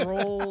idiot.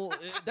 droll.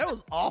 That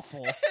was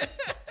awful.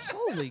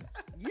 Holy,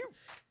 you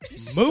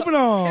Moving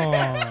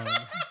on.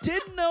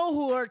 didn't know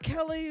who R.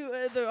 Kelly,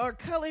 the R.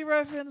 Kelly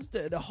reference,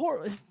 the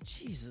horror.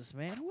 Jesus,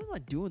 man, who am I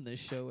doing this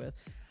show with?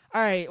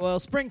 All right, well,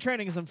 spring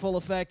training is in full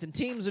effect, and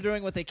teams are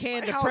doing what they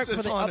can My to house prep for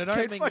is the haunted, all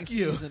right? upcoming Fuck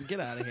you. season. Get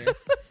out of here.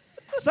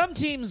 Some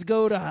teams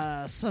go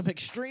to some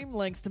extreme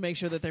lengths to make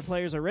sure that their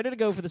players are ready to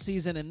go for the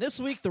season, and this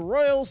week the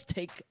Royals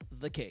take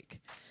the cake.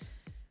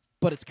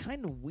 But it's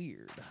kind of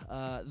weird.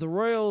 The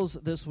Royals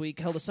this week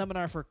held a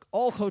seminar for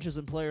all coaches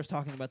and players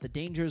talking about the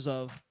dangers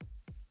of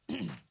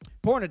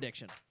porn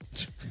addiction.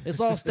 This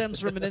all stems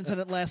from an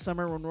incident last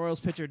summer when Royals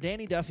pitcher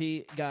Danny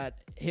Duffy got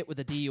hit with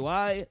a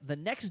DUI. The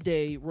next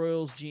day,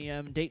 Royals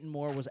GM Dayton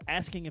Moore was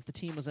asking if the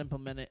team was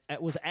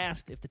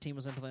asked if the team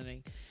was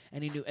implementing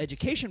any new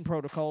education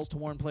protocols to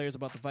warn players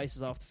about the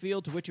vices off the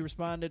field, to which he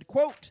responded,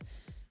 quote,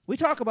 "We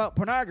talk about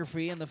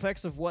pornography and the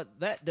effects of what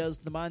that does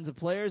to the minds of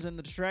players and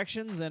the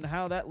distractions and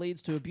how that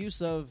leads to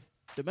abuse of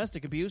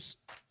domestic abuse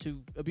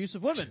to abuse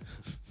of women."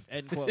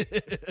 End quote.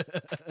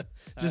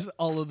 Just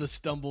all of the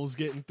stumbles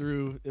getting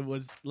through. It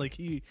was like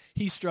he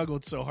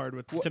struggled so hard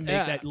to make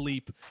that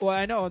leap. Well,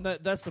 I know, and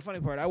that's the funny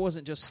part. I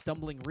wasn't just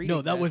stumbling reading.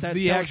 No, that was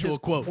the actual his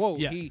quote.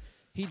 Yeah.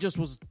 He just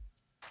was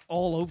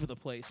all over the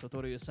place with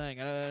what he was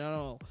saying. I don't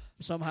know.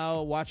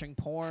 Somehow watching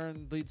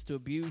porn leads to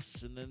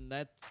abuse, and then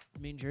that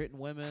means you're hitting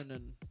women.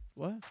 And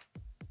what?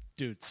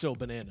 Dude, so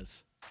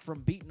bananas. From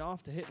beating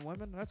off to hitting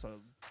women? That's a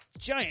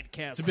giant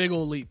chasm. It's a big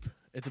old leap.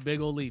 It's a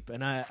big old leap.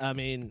 And I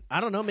mean,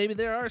 I don't know. Maybe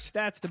there are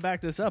stats to back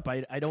this up.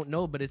 I don't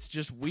know, but it's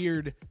just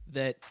weird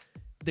that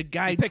the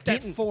guy picked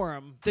didn't. that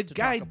forum. The to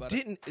guy talk about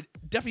didn't.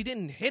 Duffy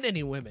didn't hit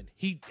any women.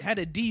 He had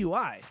a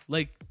DUI.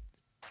 Like,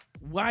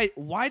 why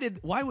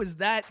was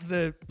that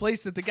the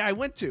place that the guy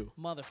went to?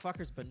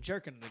 Motherfucker's been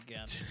jerking it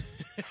again.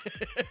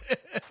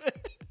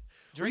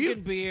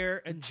 Drinking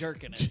beer and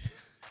jerking it.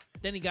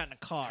 Then he got in a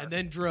car and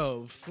then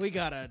drove. We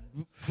gotta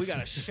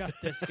shut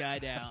this guy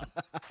down.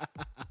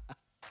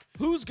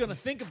 Who's gonna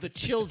think of the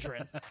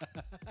children?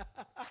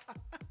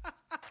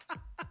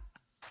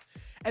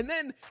 And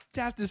then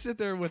to have to sit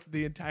there with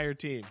the entire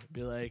team,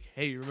 be like,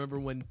 "Hey, you remember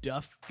when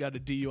Duff got a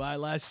DUI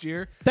last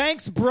year?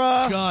 Thanks,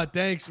 bruh. God,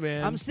 thanks,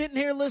 man. I'm sitting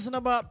here listening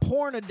about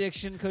porn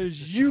addiction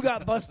because you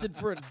got busted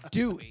for a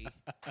Dewey.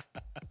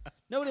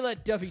 Nobody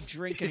let Duffy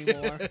drink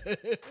anymore.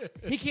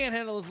 He can't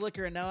handle his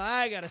liquor, and now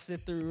I got to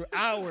sit through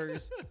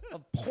hours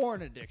of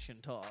porn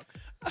addiction talk.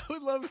 I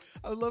would love it.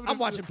 I'm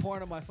watching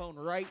porn on my phone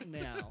right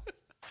now.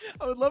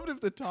 I would love it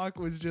if the talk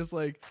was just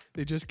like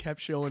they just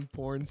kept showing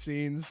porn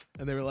scenes,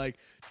 and they were like,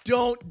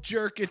 "Don't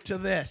jerk it to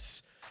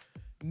this."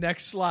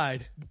 Next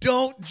slide.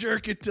 Don't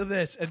jerk it to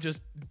this, and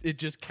it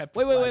just kept.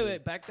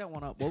 Wait. Back that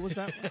one up. What was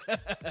that?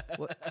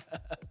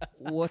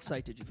 What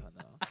site did you find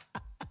that on?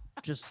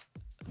 Just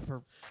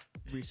for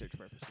research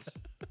purposes.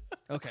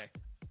 Okay,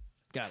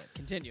 got it.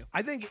 Continue.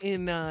 I think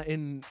in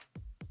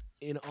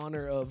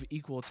honor of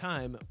equal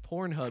time,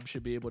 Pornhub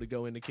should be able to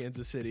go into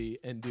Kansas City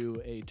and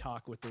do a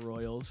talk with the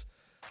Royals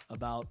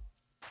about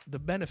the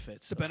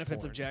benefits.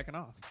 Of jacking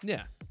off.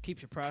 Yeah,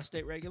 keeps your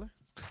prostate regular.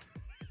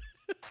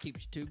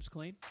 Keeps your tubes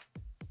clean.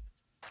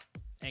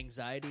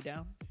 Anxiety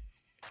down.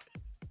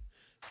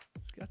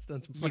 Scott's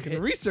done some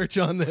fucking research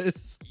on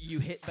this. You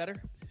hit better.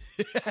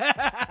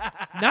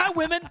 Not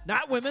women.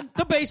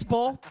 The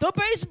baseball.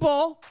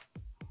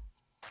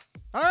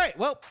 All right,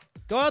 well,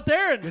 go out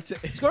there and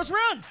score some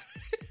runs.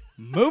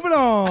 Moving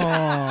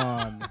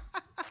on.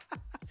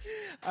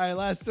 All right,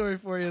 last story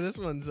for you. This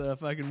one's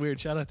fucking weird.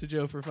 Shout out to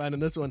Joe for finding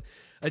this one.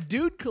 A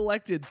dude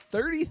collected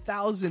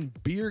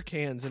 30,000 beer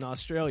cans in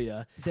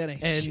Australia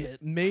and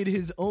shit. Made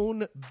his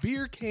own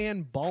beer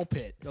can ball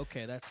pit.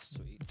 Okay, that's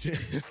sweet.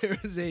 There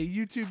was a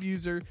YouTube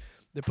user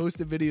that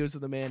posted videos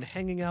of the man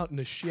hanging out in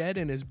a shed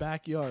in his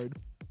backyard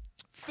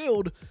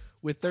filled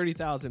with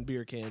 30,000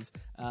 beer cans,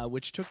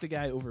 which took the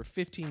guy over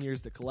 15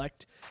 years to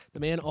collect. The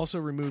man also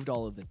removed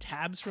all of the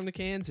tabs from the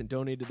cans and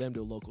donated them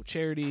to a local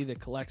charity that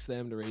collects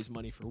them to raise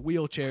money for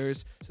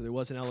wheelchairs. So there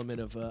was an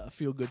element of a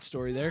feel-good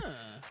story there.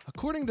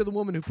 According to the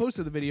woman who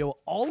posted the video,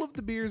 all of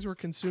the beers were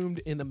consumed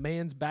in the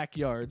man's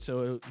backyard,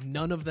 so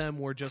none of them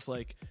were just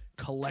like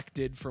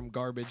collected from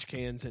garbage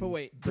cans. And but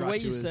wait, the brought way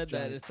to you his said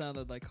giant... that, it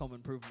sounded like Home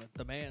Improvement.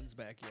 The man's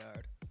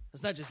backyard.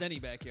 It's not just any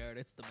backyard;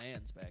 it's the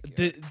man's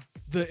backyard.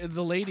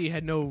 The lady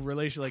had no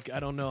relation. Like, I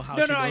don't know how.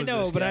 No, she knows I know,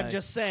 this but guy. I'm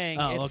just saying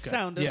Oh, it okay.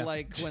 sounded Yeah.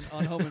 like when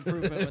on Home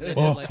Improvement when they did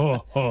like.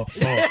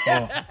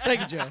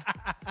 Thank you, Joe.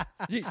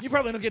 You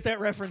probably don't get that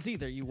reference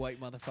either, you white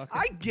motherfucker.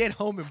 I get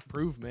Home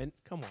Improvement.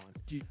 Come on.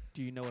 Do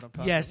you know what I'm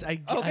talking Yes, about?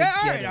 I Okay, get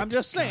all right. it. I'm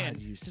just saying.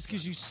 God, you just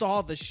because you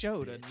saw the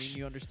show doesn't mean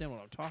you understand what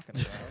I'm talking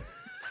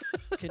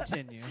about.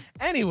 Continue.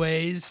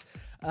 Anyways,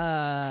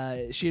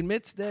 she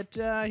admits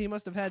that he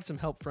must have had some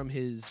help from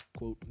his,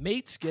 quote,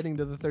 mates getting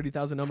to the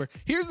 30,000 number.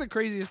 Here's the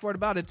craziest part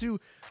about it, too.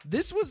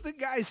 This was the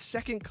guy's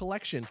second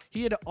collection.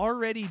 He had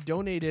already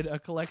donated a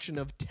collection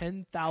of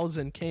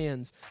 10,000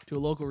 cans to a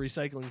local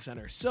recycling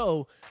center.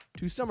 So,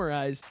 to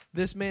summarize,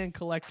 this man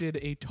collected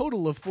a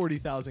total of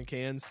 40,000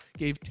 cans,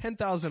 gave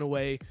 10,000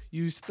 away,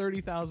 used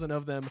 30,000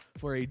 of them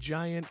for a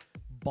giant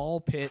ball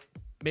pit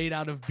made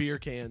out of beer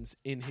cans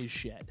in his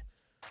shed.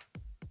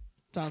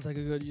 Sounds like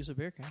a good use of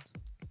beer cans.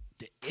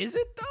 Is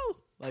it though?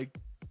 Like,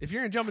 if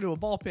you're gonna jump into a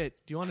ball pit,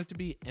 do you want it to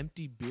be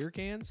empty beer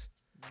cans?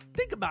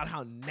 Think about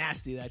how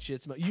nasty that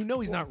shit smells. You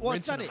know he's not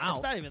rinsing them out.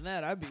 It's not even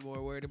that. I'd be more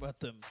worried about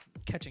them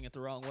catching it the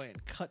wrong way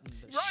and cutting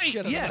the Right? shit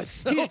out of Yeah.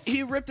 myself.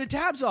 He ripped the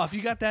tabs off.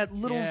 You got that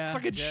little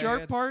fucking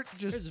sharp part.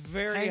 Just there's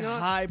very hang on.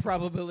 high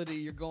probability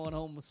you're going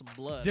home with some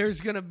blood.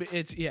 There's gonna be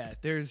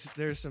there's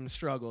some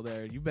struggle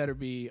there. You better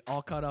be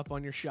all caught up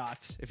on your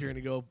shots if you're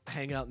gonna go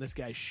hang out in this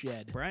guy's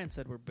shed. Brian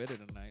said we're bitter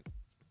tonight.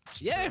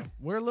 Yeah, true.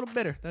 we're a little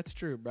bitter. That's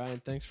true, Brian.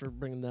 Thanks for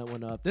bringing that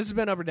one up. This has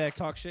been Upper Deck.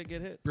 Talk shit,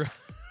 get hit. Brought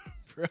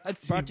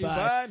to you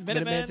by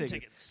Minuteman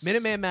Tickets.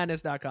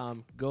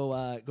 MinutemanMadness.com.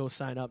 Go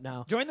sign up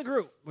now. Join the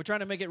group. We're trying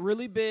to make it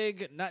really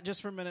big, not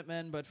just for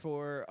Minutemen, but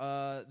for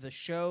the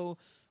show.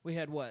 We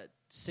had,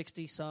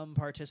 60-some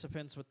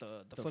participants with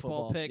the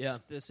football picks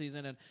this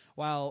season. And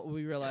while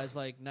we realized,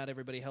 not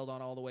everybody held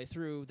on all the way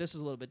through, this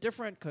is a little bit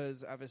different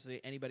because,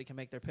 obviously, anybody can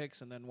make their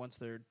picks. And then once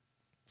they're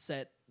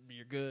set,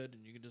 you're good,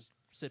 and you can just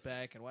sit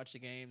back and watch the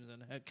games.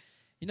 And heck,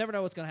 you never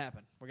know what's going to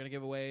happen. We're going to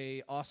give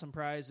away awesome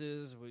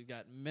prizes. We've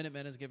got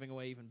Minutemen is giving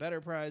away even better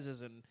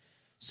prizes and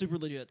super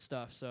legit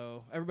stuff.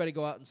 So everybody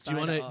go out and sign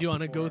up. Do you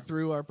want to go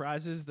through our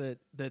prizes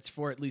that's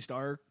for at least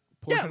our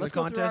portion of the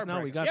contest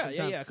now? We got some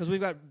time. Yeah, because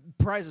we've got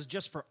prizes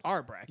just for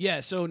our bracket.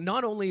 Yeah, so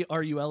not only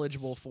are you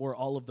eligible for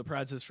all of the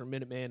prizes from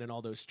Minuteman and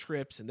all those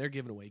trips, and they're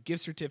giving away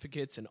gift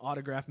certificates and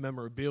autographed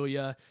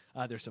memorabilia.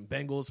 There's some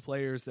Bengals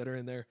players that are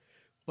in there.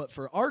 But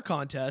for our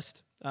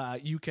contest,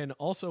 you can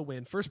also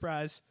win first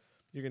prize.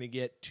 You're going to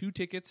get 2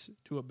 tickets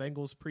to a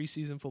Bengals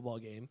preseason football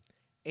game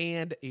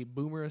and a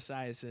Boomer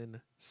Esiason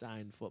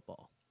signed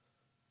football.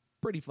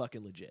 Pretty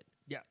fucking legit.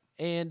 Yeah.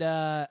 And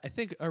I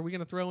think, are we going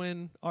to throw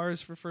in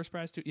ours for first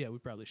prize too? Yeah, we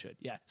probably should.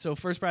 Yeah. So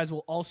first prize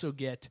will also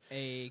get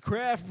a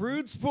Craft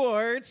Brewed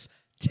Sports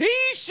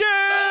T-shirt.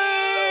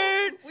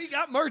 We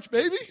got merch,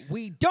 baby.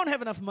 We don't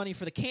have enough money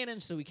for the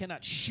cannon, so we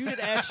cannot shoot it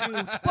at you,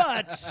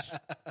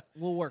 but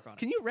we'll work on it.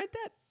 Can you rent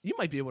that? You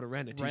might be able to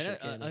rent a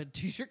T-shirt cannon. A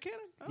T-shirt cannon?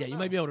 Yeah, you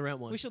might be able to rent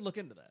one. We should look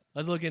into that.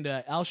 Let's look into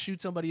it. I'll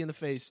shoot somebody in the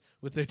face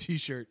with their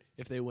T-shirt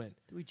if they win.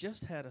 We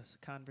just had a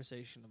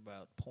conversation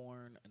about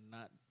porn and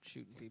not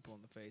shooting people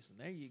in the face, and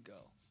there you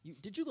go.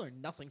 Did you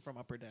learn nothing from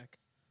Upper Deck?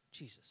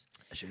 Jesus.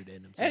 I sure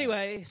did.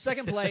 Anyway,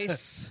 second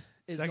place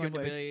is Second going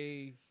place. to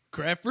be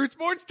Craft Brewed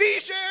Sports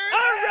T-shirt. All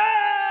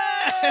right.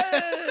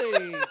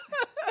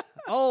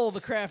 Oh,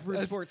 the Craft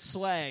Brewed Sports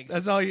swag.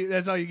 That's all you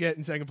get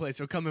in second place.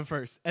 So come in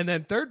first, and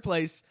then third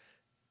place,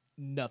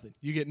 nothing.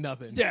 You get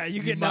nothing. Yeah,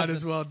 you get might nothing.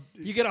 as well.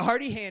 You get a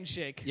hearty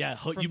handshake. Yeah,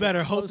 from you the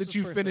better hope that closest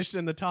you person. finished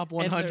in the top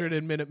 100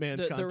 in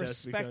Minuteman's the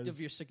contest. respect because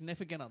of your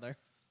significant other.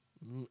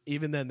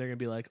 even then, they're gonna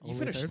be like, You only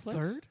finished third place?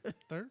 third?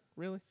 Third?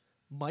 Really?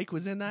 Mike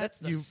was in that. That's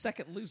the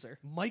second loser.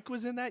 Mike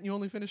was in that. And you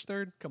only finished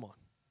third. Come on.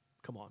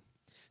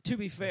 To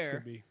be That's fair,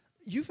 gonna be-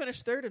 you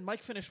finished third and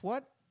Mike finished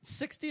what?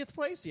 60th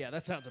place? Yeah,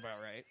 that sounds about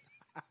right.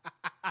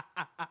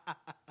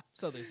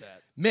 So there's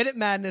that.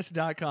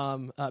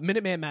 MinuteMadness.com,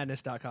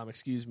 MinutemanMadness.com,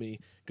 excuse me.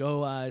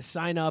 Go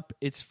sign up.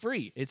 It's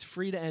free. It's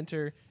free to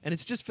enter, and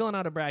it's just filling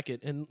out a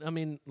bracket. And, I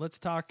mean, let's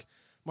talk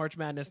March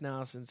Madness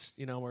now since,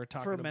 we're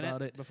talking For a minute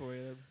about it. before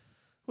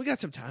We got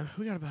some time.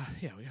 We got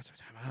some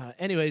time.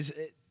 Anyways,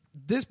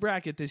 this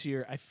bracket this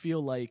year, I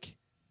feel like,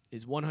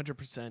 is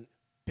 100%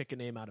 pick a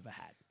name out of a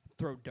hat.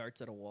 throw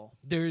darts at a wall.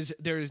 There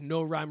is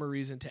no rhyme or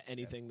reason to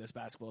anything this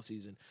basketball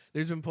season.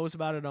 There's been posts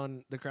about it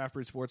on the Craft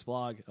Brewed Sports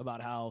blog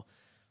about how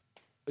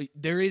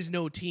there is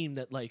no team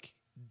that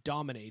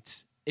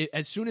dominates.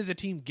 As soon as a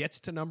team gets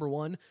to number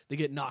one, they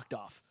get knocked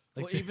off.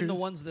 Well, even the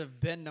ones that have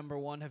been number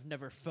one have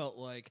never felt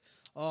like,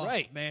 oh,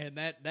 right. man,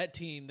 that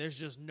team, there's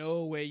just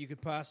no way you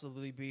could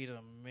possibly beat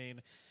them. I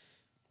mean,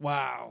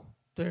 wow.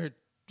 They're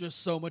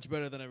just so much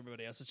better than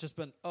everybody else. It's just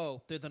been,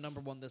 oh, they're the number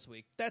one this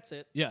week. That's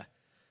it. Yeah.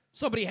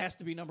 Somebody has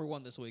to be number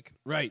one this week.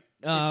 Right.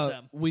 It's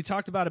them. We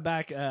talked about it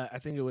back, I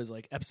think it was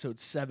episode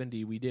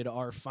 70. We did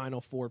our Final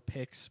Four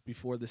picks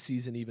before the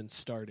season even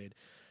started.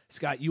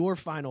 Scott, your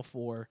Final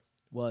Four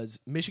was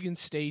Michigan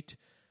State,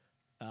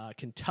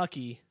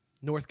 Kentucky,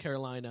 North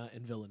Carolina,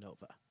 and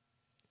Villanova.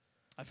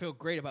 I feel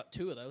great about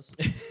 2 of those.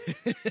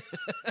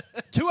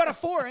 2 out of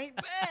 4 ain't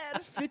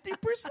bad.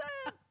 50%.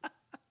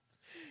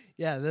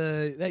 Yeah,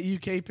 that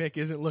UK pick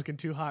isn't looking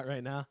too hot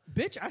right now.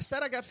 Bitch, I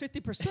said I got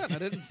 50%. I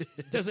didn't.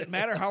 Does it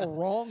matter how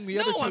wrong the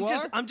other 2 are?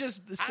 I'm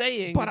just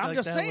saying. I'm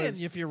just saying,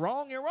 if you're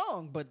wrong, you're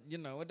wrong. But,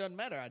 it doesn't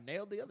matter. I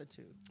nailed the other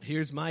 2.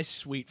 Here's my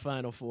sweet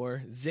Final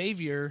Four.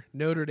 Xavier,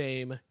 Notre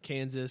Dame,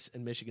 Kansas,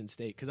 and Michigan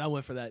State, because I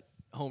went for that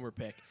homer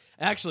pick.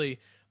 Actually,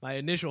 my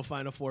initial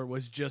Final Four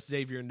was just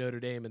Xavier and Notre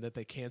Dame, and that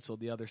they canceled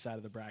the other side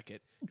of the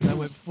bracket. I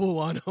went full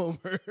on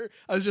homer.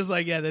 I was just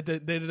like, yeah,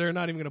 they're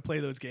not even going to play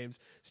those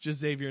games. It's just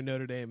Xavier and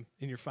Notre Dame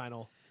in your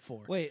Final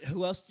Four. Wait,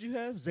 who else did you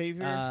have?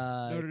 Xavier,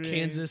 Notre Dame,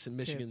 Kansas, and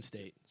Michigan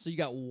State. So you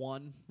got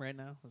 1 right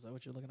now? Is that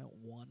what you're looking at?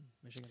 1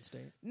 Michigan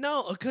State?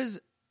 No, because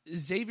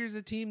Xavier's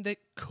a team that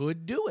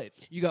could do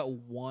it. You got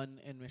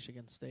 1 in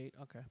Michigan State?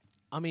 Okay.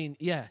 I mean,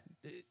 yeah,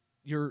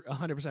 you're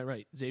 100%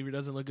 right. Xavier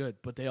doesn't look good,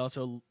 but they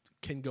also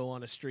can go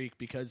on a streak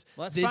because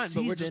that's this fine.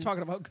 season, but we're just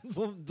talking about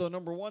the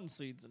number 1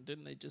 seeds, and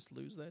didn't they just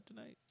lose that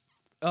tonight?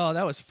 Oh,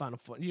 that was Final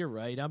Four. You're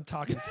right. I'm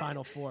talking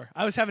Final Four.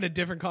 I was having a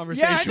different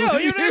conversation. Yeah, I know.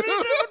 With You're you. having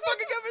a different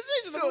fucking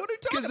conversation. So, what are you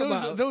talking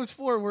about?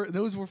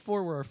 Those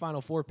 4 were our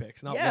Final Four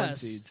picks, not 1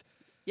 seeds.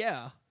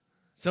 Yeah.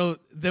 So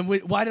then,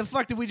 why the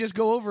fuck did we just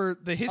go over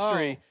the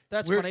history? Oh,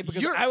 that's funny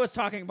because I was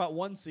talking about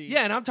 1 seed.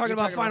 Yeah, and I'm talking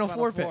about Final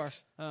Four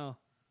picks. Oh.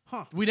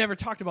 Huh. We never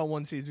talked about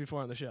 1 seeds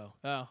before on the show.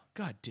 Oh.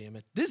 God damn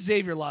it. This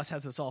Xavier loss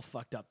has us all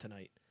fucked up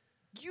tonight.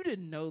 You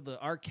didn't know the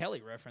R.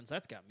 Kelly reference.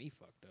 That's got me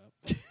fucked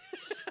up.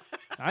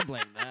 I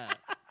blame that.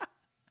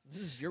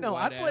 This is your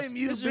white ass.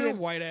 This is your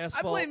white ass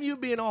fault. I blame you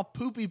being all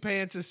poopy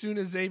pants as soon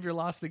as Xavier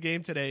lost the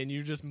game today, and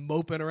you just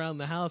moping around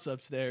the house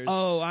upstairs.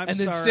 Oh, I'm sorry. And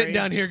then sitting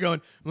down here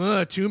going,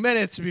 2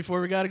 minutes before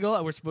we got to go.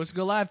 We're supposed to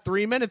go live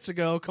 3 minutes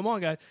ago. Come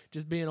on, guys.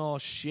 Just being all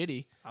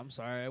shitty. I'm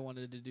sorry. I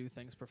wanted to do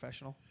things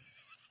professional.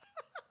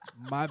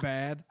 My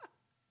bad.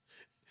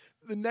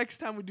 The next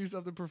time we do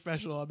something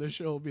professional on this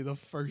show will be the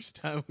first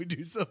time we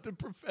do something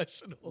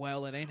professional.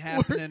 Well, it ain't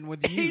happening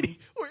with you.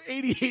 We're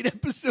 88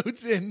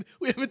 episodes in.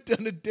 We haven't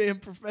done a damn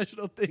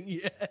professional thing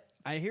yet.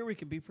 I hear we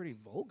can be pretty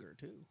vulgar,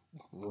 too.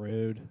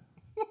 Rude.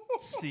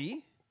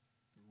 See?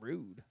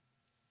 Rude.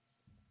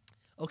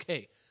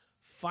 Okay.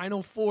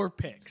 Final Four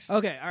picks.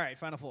 Okay, all right,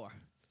 Final Four.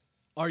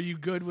 Are you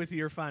good with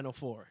your Final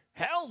Four?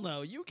 Hell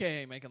no. UK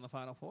ain't making the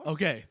Final Four.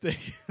 Okay.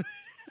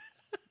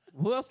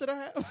 Who else did I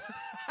have?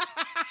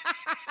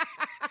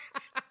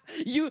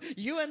 UNC,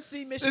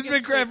 Michigan This has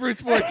been Craft Root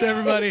Sports,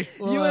 everybody.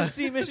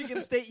 UNC,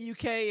 Michigan State,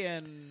 UK,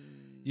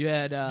 and you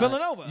had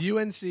Villanova.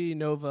 UNC,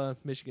 Nova,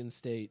 Michigan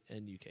State,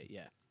 and UK,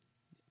 yeah.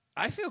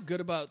 I feel good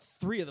about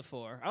 3 of the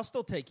 4. I'll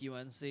still take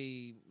UNC,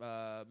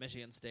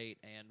 Michigan State,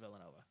 and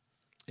Villanova.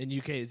 And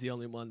UK is the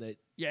only one that...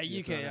 Yeah,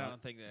 UK, I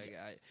don't think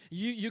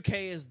that... UK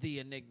is the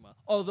enigma.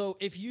 Although,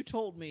 if you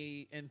told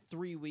me in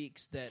 3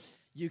 weeks that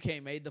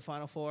UK made the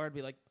Final Four, I'd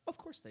be like, of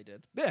course they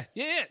did.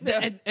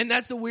 Yeah. And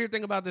that's the weird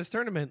thing about this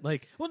tournament.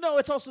 Like, well, no,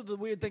 it's also the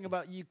weird thing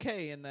about UK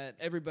in that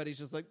everybody's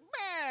just like,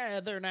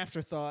 they're an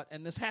afterthought.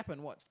 And this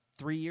happened,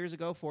 4 years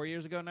ago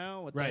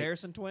now with the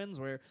Harrison twins,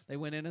 where they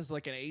went in as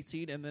like an 8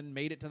 seed and then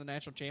made it to the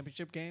national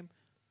championship game.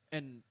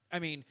 And, I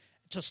mean,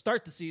 to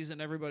start the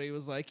season, everybody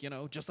was like,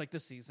 just like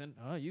this season,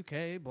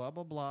 UK, blah,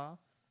 blah, blah.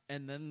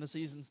 And then the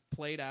season's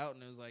played out,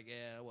 and it was like,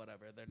 yeah,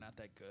 whatever, they're not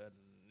that good.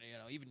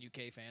 And, even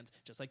UK fans,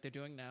 just like they're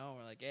doing now,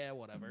 are like, yeah,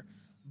 whatever.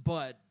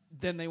 But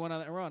then they went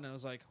on that run, and it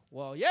was like,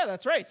 well, yeah,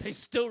 that's right. They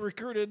still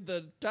recruited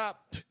the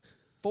top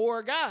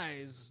 4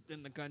 guys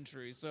in the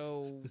country,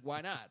 so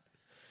why not?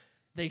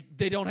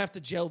 They don't have to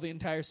gel the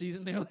entire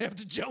season. They only have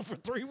to gel for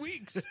 3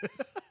 weeks.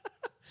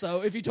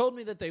 So if you told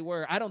me that they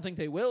were, I don't think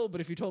they will,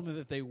 but if you told me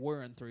that they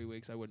were in 3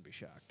 weeks, I wouldn't be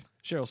shocked.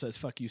 Cheryl says,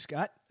 fuck you,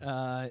 Scott.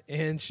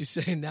 And she's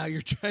saying, now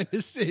you're trying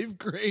to save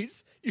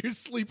grace. You're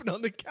sleeping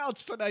on the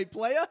couch tonight,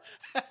 playa.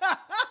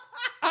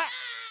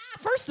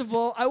 First of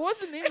all, I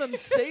wasn't even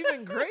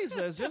saving grace.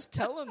 I was just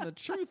telling the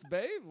truth,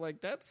 babe.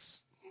 Like,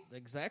 that's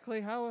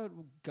exactly how it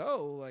would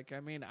go. Like, I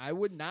mean, I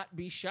would not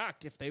be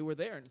shocked if they were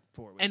there in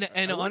 4 weeks.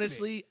 And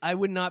honestly, I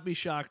would not be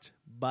shocked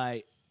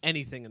by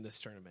anything in this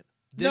tournament.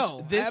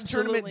 This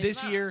tournament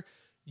this year,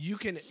 you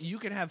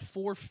can have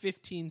 4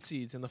 15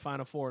 seeds in the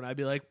Final Four, and I'd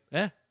be like,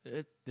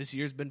 this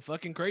year's been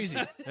fucking crazy.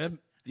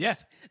 Yeah,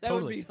 that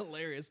totally. would be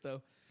hilarious,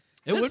 though.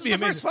 It would be the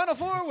amazing. First Final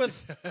Four with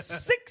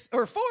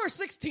 4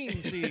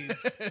 16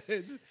 seeds.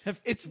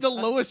 It's the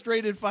lowest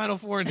rated Final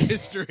Four in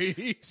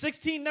history.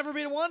 16 never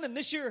beat 1, and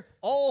this year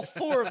all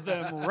 4 of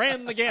them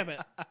ran the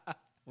gamut.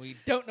 We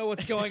don't know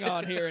what's going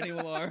on here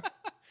anymore.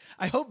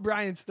 I hope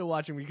Brian's still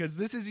watching, because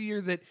this is a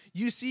year that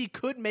UC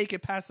could make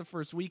it past the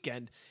first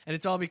weekend, and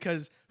it's all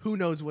because who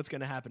knows what's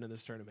going to happen in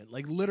this tournament.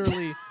 Like,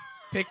 literally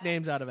pick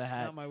names out of a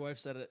hat. Now my wife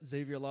said it.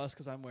 Xavier lost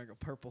because I'm wearing a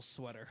purple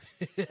sweater.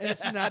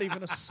 It's not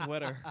even a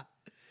sweater.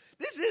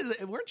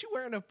 Weren't you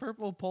wearing a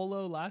purple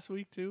polo last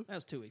week, too? That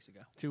was 2 weeks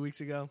ago. 2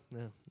 weeks ago?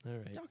 No. All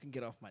right. Y'all can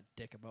get off my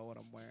dick about what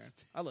I'm wearing.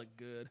 I look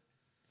good.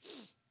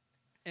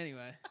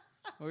 Anyway,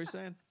 what were you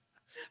saying?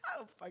 I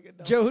don't fucking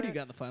know. Joe, who do you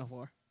got in the Final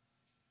Four?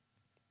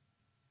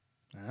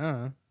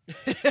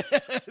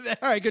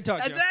 All right, good talk.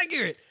 That's Joe.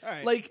 accurate. All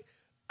right. Like,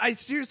 I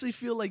seriously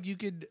feel like you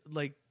could,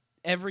 like,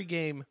 every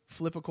game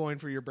flip a coin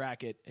for your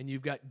bracket, and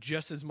you've got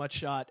just as much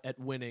shot at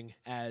winning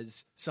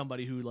as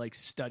somebody who, like,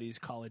 studies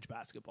college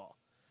basketball.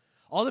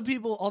 All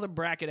the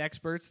bracket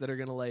experts that are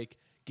going to, like,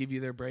 give you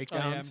their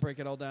breakdowns. and break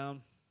it all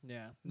down.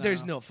 Yeah.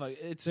 There's no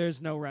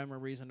there's no rhyme or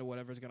reason to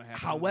whatever's going to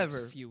happen in the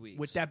However, next few weeks.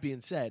 with that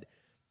being said,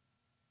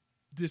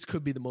 this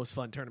could be the most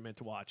fun tournament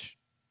to watch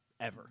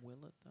ever. Will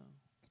it, though?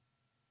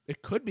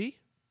 It could be.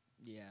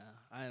 Yeah,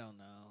 I don't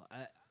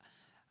know.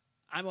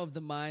 I'm of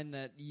the mind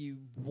that you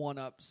one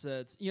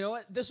upsets. You know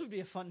what? This would be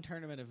a fun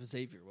tournament if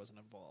Xavier wasn't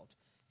involved.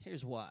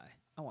 Here's why.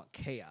 I want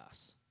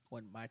chaos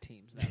when my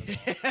team's not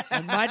involved.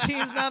 When my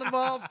team's not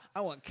involved,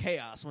 I want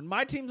chaos. When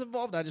my team's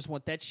involved, I just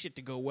want that shit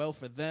to go well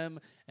for them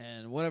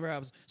and whatever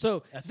happens.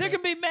 So there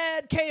can be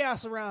mad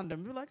chaos around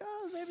them. Be like,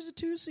 oh, Xavier's a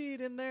 2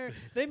 seed in there.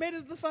 They made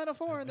it to the Final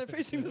Four and they're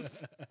facing this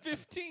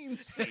 15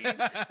 seed.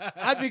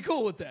 I'd be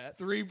cool with that.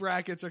 3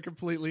 brackets are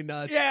completely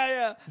nuts.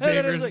 Yeah.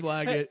 Xavier's like,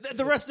 bracket.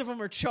 The rest of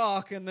them are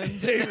chalk, and then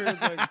Xavier's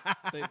like,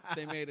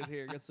 they made it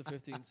here against the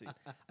 15 seed.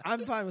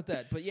 I'm fine with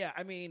that. But yeah,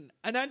 I mean,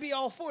 and I'd be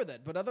all for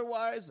that. But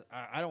otherwise,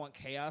 I don't want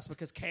chaos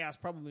because chaos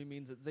probably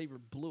means that Xavier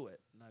blew it,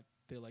 and I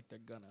feel like they're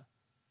gonna.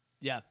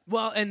 Yeah.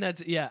 Well, and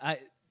that's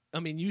I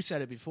mean, you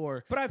said it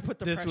before. But I put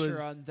the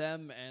pressure on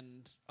them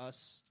and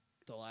us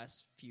the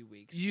last few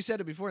weeks. You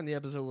said it before in the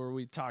episode where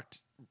we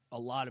talked a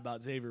lot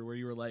about Xavier, where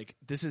you were like,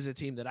 this is a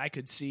team that I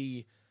could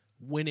see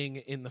winning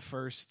in the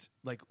first,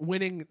 like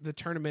winning the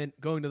tournament,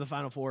 going to the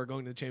Final Four,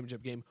 going to the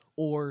championship game,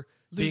 or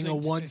being a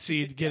 1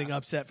 seed, getting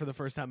upset for the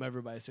first time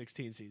ever by a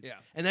 16 seed. Yeah.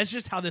 And that's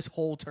just how this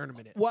whole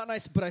tournament is. Well,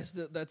 that's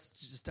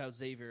just how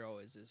Xavier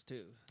always is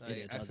too. It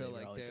is. I How feel Xavier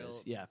like always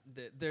is. Yeah.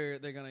 they're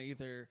gonna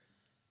either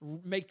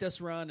make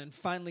this run and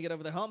finally get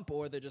over the hump,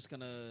 or they're just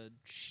gonna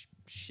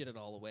shit it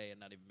all away and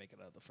not even make it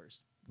out of the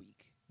first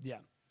week. Yeah.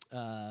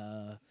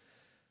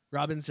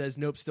 Robin says,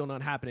 nope, still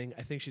not happening.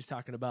 I think she's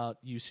talking about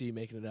UC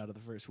making it out of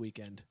the first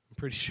weekend. I'm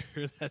pretty sure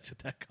that's what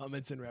that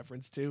comment's in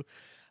reference to.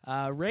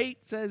 Ray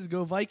says,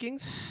 go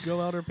Vikings,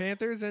 go Elder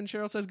Panthers, and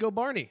Cheryl says, go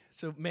Barney.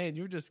 So, man,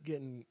 you're just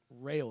getting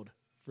railed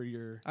for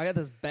your... I got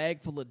this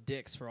bag full of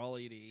dicks for all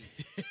of you to eat.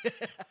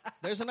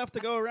 There's enough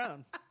to go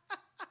around.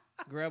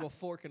 Grab a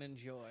fork and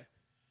enjoy.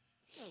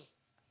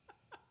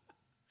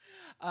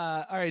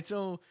 All right,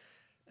 so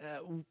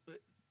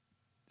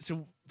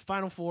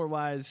Final Four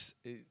wise,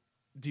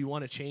 do you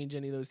want to change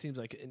any of those teams?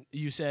 Like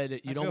you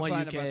said, you don't want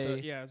UK.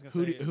 I was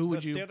gonna say who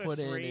would you the other put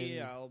three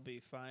in? I'll be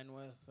fine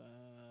with. Then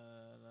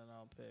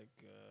I'll pick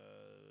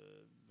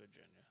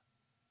Virginia.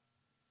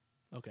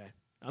 Okay,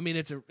 I mean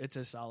it's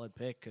a solid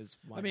pick because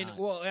when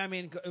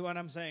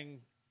I'm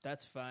saying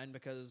that's fine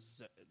because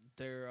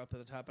they're up at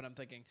the top, and I'm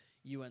thinking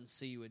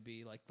UNC would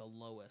be like the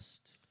lowest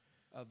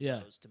of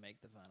those to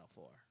make the Final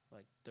Four.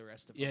 Like the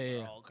rest of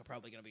them are all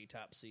probably going to be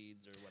top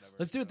seeds or whatever.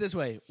 Let's do it this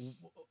way: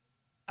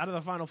 out of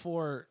the Final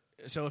Four,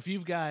 so if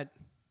you've got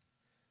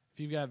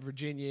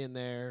Virginia in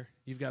there,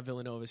 you've got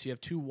Villanova, so you have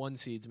 2 1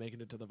 seeds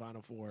making it to the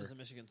Final Four. Isn't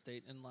Michigan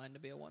State in line to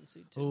be a 1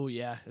 seed too? Oh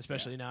yeah,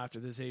 especially now after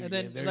this Xavier and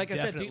then, game. like I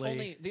said,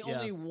 the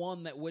only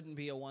one that wouldn't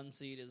be a 1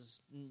 seed is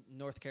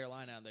North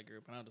Carolina in that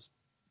group, and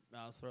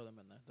I'll throw them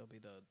in there. They'll be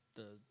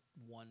the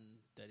one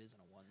that isn't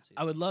a 1 seed.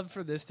 I would love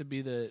for this to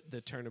be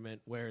the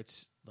tournament where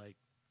it's like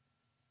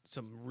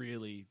some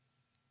really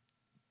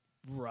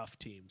rough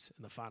teams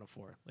in the Final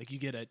Four. Like you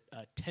get a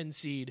 10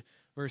 seed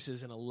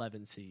versus an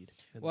 11 seed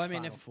in the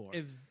Final Four.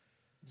 If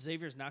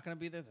Xavier's not going to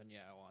be there, then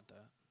yeah, I want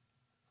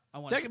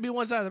that. That could be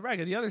one side of the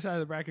bracket. The other side of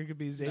the bracket could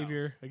be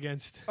Xavier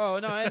against... Oh,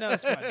 no, I know,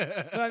 it's fine.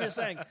 But I'm just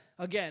saying,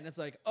 again, it's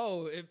like,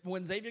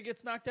 when Xavier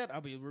gets knocked out, I'll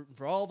be rooting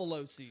for all the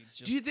low seeds.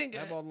 Do you think...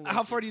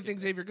 How far do you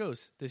think Xavier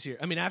goes this year?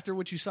 I mean, after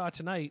what you saw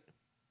tonight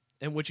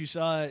and what you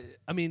saw...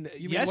 I mean,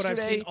 you yesterday... mean what I've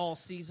seen all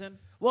season?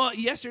 Well,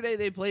 yesterday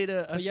they played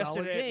a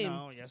solid game.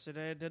 No,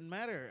 yesterday it didn't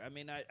matter. I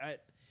mean,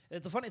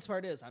 the funniest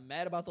part is I'm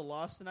mad about the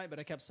loss tonight, but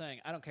I kept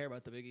saying, I don't care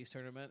about the Big East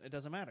tournament. It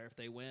doesn't matter if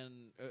they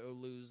win or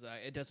lose.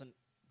 It doesn't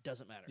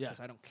matter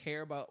because I don't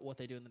care about what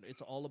they do.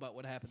 It's all about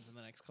what happens in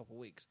the next couple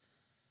weeks.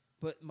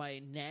 But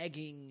my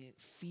nagging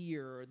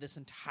fear this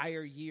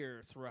entire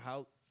year through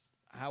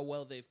how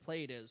well they've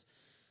played is,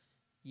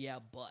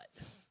 but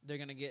they're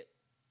going to get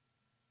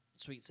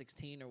Sweet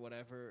 16 or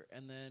whatever,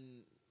 and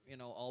then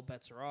all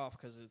bets are off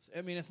because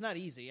it's not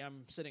easy.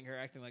 I'm sitting here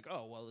acting like,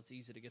 it's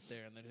easy to get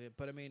there,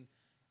 but I mean,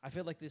 I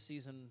feel like this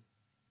season,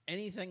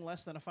 anything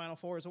less than a Final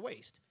Four is a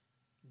waste.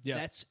 Yeah.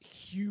 That's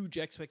huge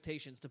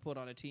expectations to put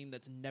on a team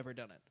that's never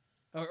done it.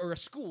 Or a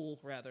school,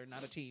 rather,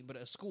 not a team, but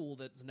a school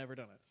that's never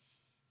done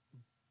it.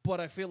 But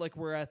I feel like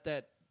we're at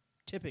that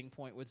tipping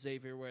point with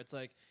Xavier where it's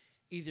like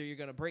either you're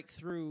going to break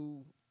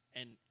through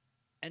and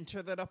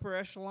enter that upper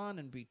echelon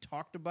and be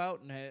talked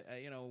about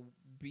and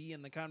be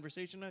in the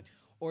conversation,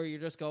 or you're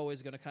just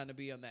always going to kind of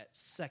be on that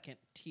second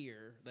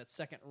tier, that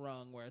second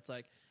rung where it's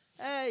like,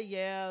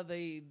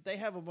 they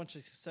have a bunch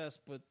of success,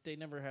 but they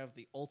never have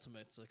the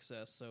ultimate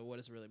success. So what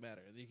does it really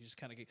matter? You can just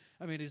kind of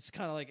it's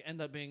kind of like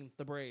end up being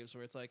the Braves,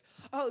 where it's like,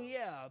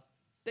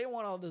 they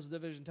won all those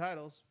division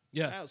titles.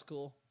 Yeah, that was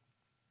cool.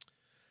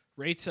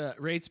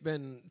 Rate's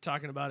been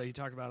talking about it. He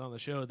talked about it on the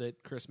show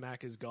that Chris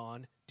Mack is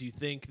gone. Do you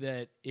think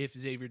that if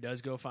Xavier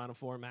does go Final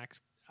Four,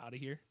 Mack's out of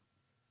here?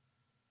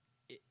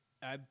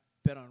 I've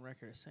been on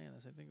record as saying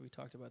this. I think we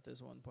talked about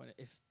this at one point.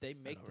 If they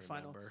make the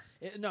final,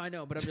 no, I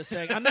know, but I'm just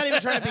saying. I'm not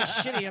even trying to be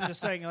shitty. I'm just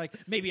saying, like,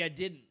 maybe I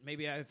didn't.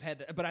 Maybe I've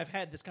had, but I've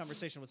had this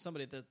conversation with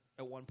somebody that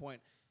at one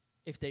point,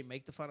 if they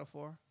make the Final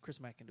Four,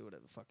 Chris Mack can do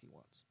whatever the fuck he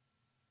wants.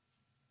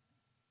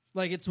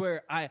 Like, it's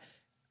where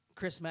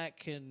Chris Mack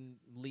can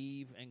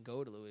leave and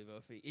go to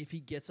Louisville if he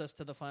gets us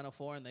to the Final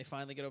Four and they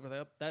finally get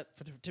over that.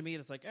 To me,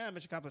 it's like, mission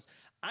accomplished.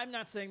 I'm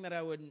not saying that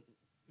I wouldn't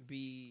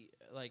be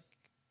like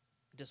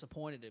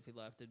disappointed if he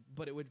left it,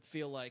 but it would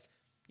feel like,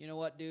 you know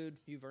what, dude,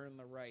 you've earned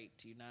the right.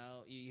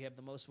 You have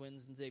the most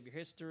wins in Xavier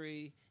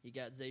history. You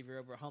got Xavier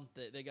over a hump.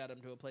 They got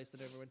him to a place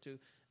that never went to.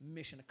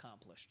 Mission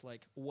accomplished.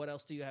 Like, what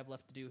else do you have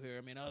left to do here?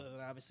 I mean, other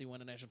than obviously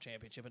win a national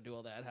championship and do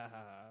all that. Ha ha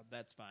ha.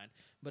 That's fine.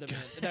 But I mean,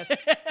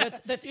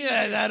 that's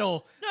yeah,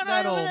 that'll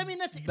I mean,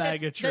 that's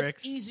bag of tricks.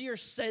 That's easier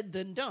said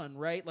than done,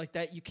 right? Like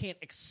that, you can't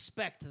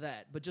expect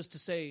that. But just to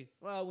say,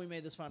 well, we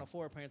made this Final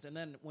Four appearance, and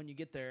then when you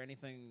get there,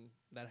 anything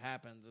that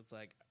happens, it's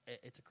like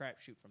it's a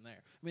crapshoot from there.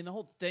 I mean, the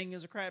whole thing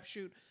is a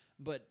crapshoot.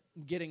 But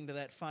getting to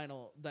that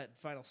final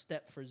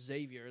step for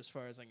Xavier, as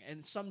far as like,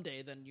 and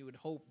someday then you would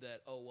hope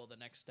that the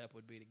next step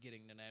would be to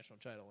getting the national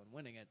title and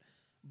winning it.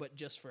 But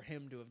just for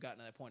him to have gotten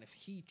to that point, if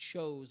he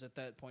chose at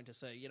that point to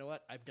say, you know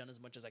what, I've done as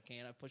much as I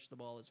can, I've pushed the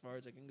ball as far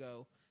as I can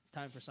go, it's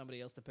time for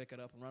somebody else to pick it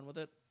up and run with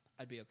it,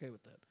 I'd be okay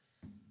with that.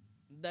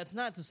 That's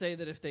not to say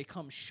that if they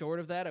come short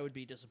of that, I would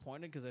be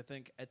disappointed, because I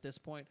think at this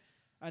point,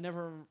 I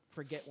never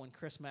forget when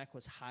Chris Mack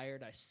was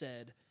hired, I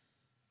said,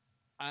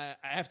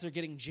 after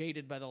getting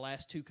jaded by the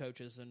last two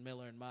coaches in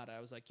Miller and Mata, I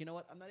was like, you know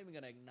what? I'm not even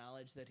going to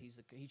acknowledge that he's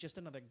just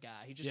another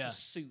guy. He's just a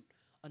suit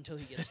until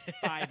he gets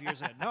 5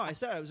 years in. No, I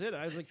said I was it.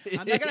 I was like, I'm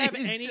not going to have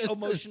any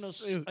emotional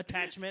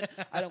attachment.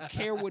 I don't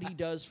care what he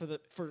does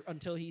for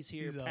until he's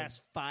here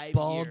past 5 years.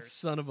 Bald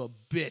son of a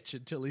bitch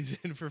until he's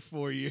in for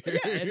 4 years. Yeah,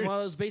 and it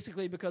was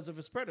basically because of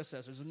his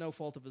predecessors, no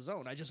fault of his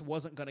own. I just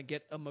wasn't going to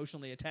get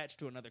emotionally attached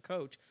to another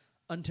coach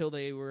until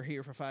they were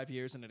here for 5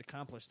 years and it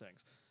accomplished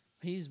things.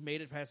 He's made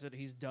it past it.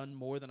 He's done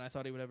more than I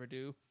thought he would ever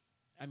do.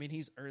 I mean,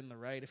 he's earned the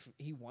right if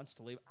he wants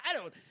to leave.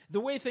 The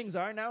way things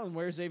are now and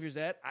where Xavier's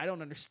at, I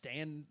don't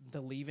understand the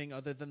leaving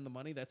other than the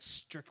money. That's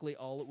strictly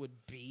all it would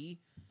be.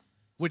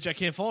 Which I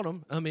can't fault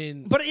him. I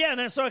mean, but yeah,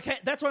 that's what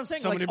I'm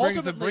saying. Somebody like,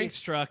 brings the Brinks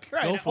truck.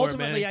 Right, go for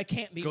ultimately, it, man. I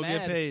can't be go mad.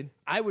 Get paid.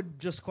 I would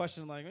just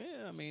question, like,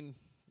 I mean,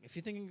 if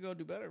you think you can go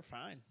do better,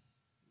 fine.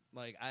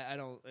 Like,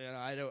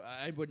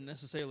 I wouldn't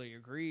necessarily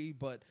agree,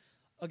 but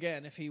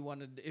again, if you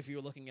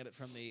were looking at it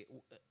from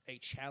a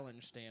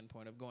challenge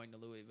standpoint of going to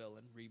Louisville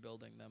and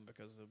rebuilding them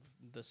because of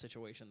the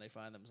situation they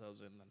find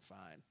themselves in, then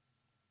fine.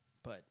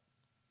 But,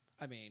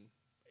 I mean,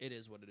 it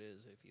is what it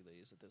is if he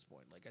leaves at this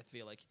point. Like, I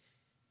feel like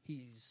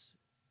he's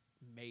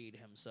made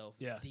himself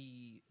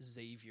the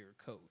Xavier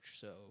coach.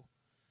 So,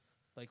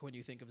 like, when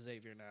you think of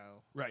Xavier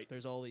now, right,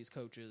 there's all these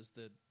coaches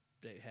that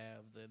they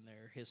have in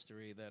their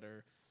history that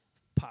are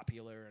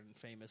popular and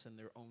famous in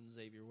their own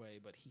Xavier way,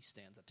 but he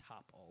stands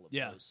atop all of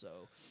those.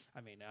 So, I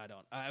mean,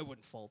 I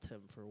wouldn't fault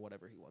him for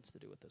whatever he wants to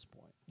do at this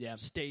point. Yeah,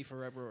 stay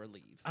forever or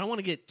leave. I don't want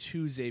to get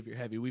too Xavier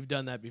heavy. We've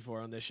done that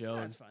before on this show.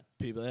 That's fine.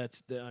 People,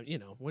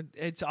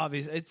 it's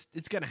obvious.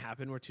 It's gonna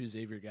happen. We're two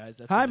Xavier guys.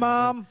 That's hi,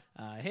 Mom.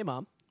 Hey,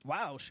 Mom.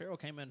 Wow, Cheryl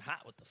came in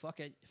hot with the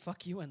fuck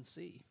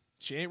UNC.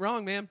 She ain't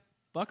wrong, man.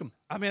 Fuck them.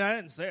 I mean, I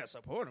didn't say I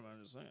support him.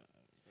 I'm just saying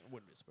I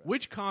wouldn't be surprised.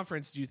 Which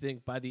conference do you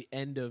think by the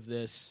end of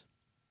this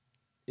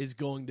is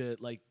going to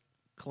like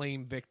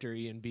claim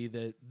victory and be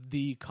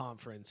the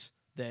conference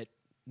that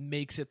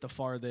makes it the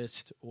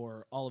farthest,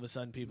 or all of a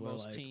sudden people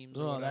most are like, teams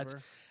or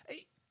whatever?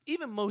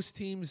 Even most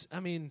teams. I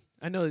mean,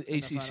 I know that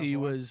ACC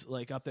was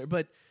like up there,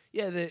 but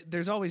yeah,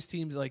 there's always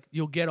teams like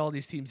you'll get all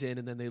these teams in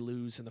and then they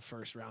lose in the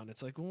first round.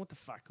 It's like, well, what the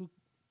fuck? All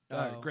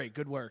right, great,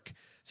 good work.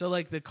 So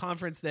like the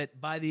conference that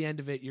by the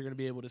end of it you're going to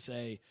be able to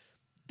say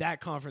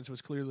that conference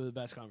was clearly the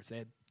best conference. They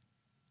had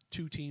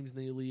 2 teams in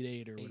the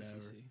Elite 8 or whatever.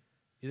 ACC.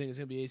 You think it's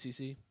going to be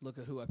ACC? Look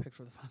at who I picked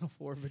for the Final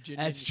Four.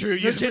 Virginia. That's true.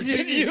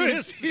 Virginia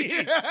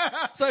USC.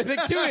 So I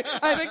picked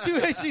two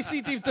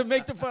ACC teams to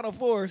make the Final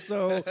Four.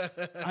 So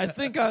I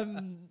think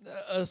I'm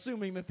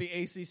assuming that the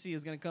ACC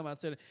is going to come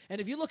out. And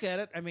if you look at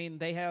it, I mean,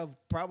 they have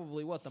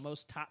probably the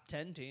most top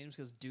 10 teams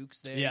because Duke's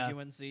there,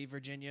 UNC,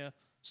 Virginia.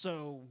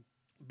 So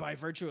by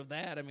virtue of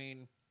that, I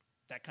mean,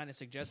 that kind of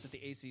suggests that the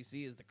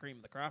ACC is the cream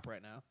of the crop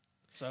right now.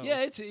 So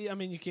yeah, it's. I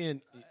mean, you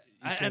can't.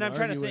 And I'm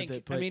trying to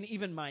think. I mean,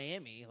 even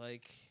Miami,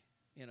 like.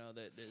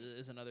 That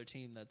is another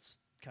team that's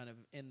kind of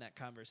in that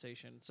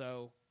conversation.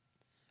 So,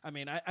 I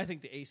mean, I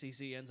think the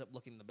ACC ends up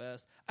looking the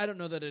best. I don't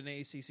know that an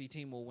ACC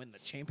team will win the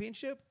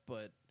championship,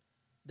 but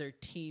their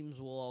teams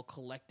will all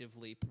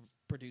collectively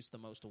produce the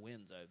most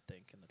wins, I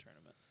think, in the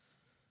tournament.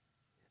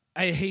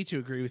 I hate to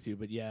agree with you,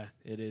 but yeah,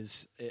 it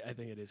is. I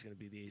think it is going to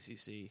be the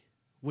ACC,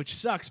 which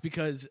sucks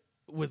because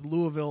with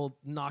Louisville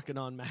knocking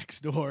on Mac's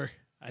door,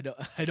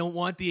 I don't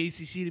want the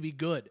ACC to be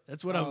good.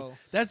 That's what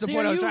That's the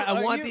point I was trying.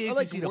 I want the ACC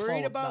to fall. Are you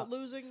worried about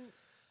losing?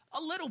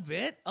 A little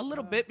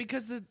bit,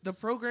 because the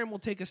program will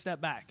take a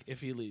step back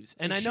if he leaves.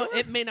 And I know sure?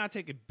 it may not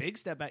take a big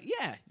step back.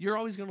 Yeah, you're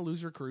always going to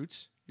lose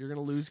recruits. You're going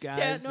to lose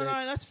guys. Yeah, no,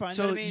 that's fine.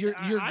 So I mean, you're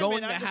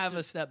going to I'm have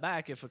a step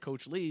back if a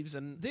coach leaves.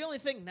 And the only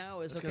thing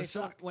now is, gonna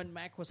suck. when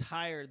Mac was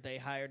hired, they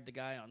hired the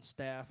guy on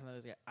staff.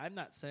 And I'm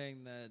not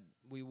saying that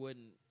we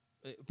wouldn't.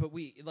 But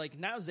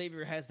now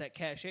Xavier has that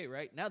cachet,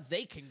 right? Now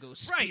they can go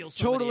steal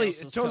somebody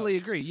else's totally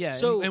coach. agree. Yeah,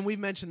 so and we've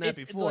mentioned that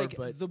before.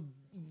 But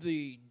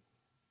the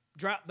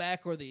drop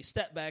back or the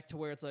step back to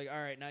where it's like, all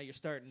right, now you're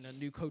starting a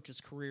new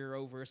coach's career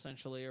over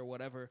essentially or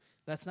whatever.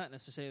 That's not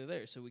necessarily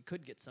there. So we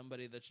could get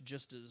somebody that's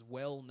just as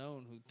well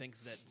known who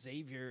thinks that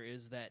Xavier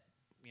is that,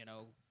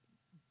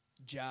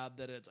 job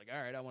that it's like,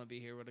 all right, I want to be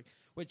here.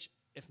 Which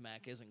if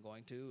Mac isn't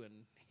going to,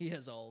 and he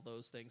has all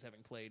those things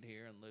having played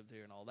here and lived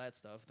here and all that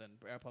stuff, then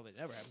probably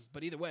never happens.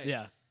 But either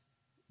way,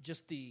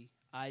 just the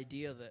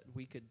idea that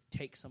we could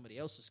take somebody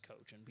else's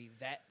coach and be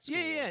that school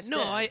instead.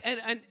 No,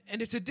 and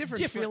it's a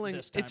different feeling.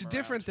 It's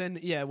different than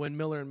when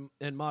Miller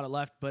and Mata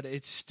left, but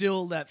it's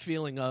still that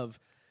feeling of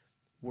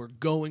we're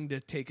going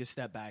to take a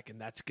step back, and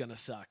that's gonna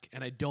suck.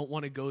 And I don't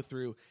want to go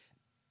through.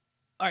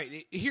 All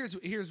right, here's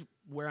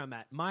where I'm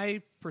at.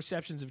 My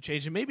perceptions have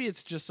changed, and maybe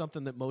it's just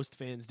something that most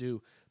fans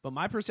do, but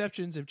my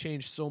perceptions have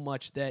changed so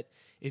much that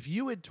if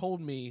you had told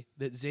me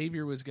that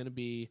Xavier was going to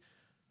be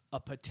a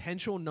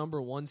potential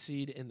number 1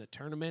 seed in the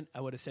tournament,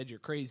 I would have said you're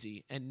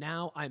crazy. And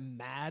now I'm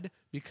mad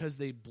because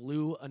they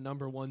blew a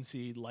number 1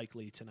 seed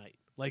likely tonight.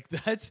 Like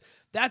that's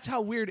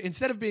how weird.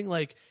 Instead of being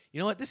like, you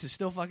know what, this is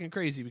still fucking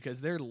crazy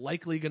because they're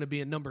likely going to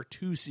be a number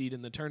 2 seed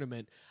in the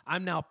tournament,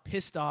 I'm now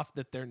pissed off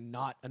that they're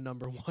not a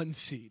number 1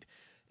 seed.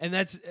 And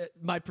that's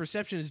my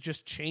perception has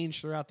just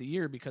changed throughout the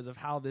year because of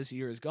how this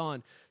year has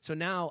gone. So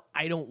now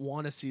I don't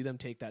want to see them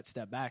take that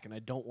step back, and I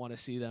don't want to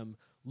see them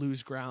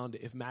lose ground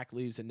if Mac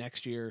leaves, and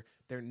next year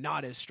they're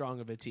not as strong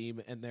of a team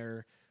and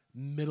they're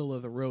middle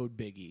of the road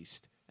Big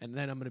East. And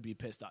then I'm going to be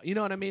pissed off. You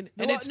know what I mean?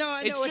 And it's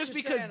just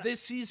because this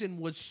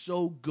season was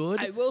so good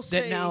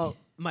that now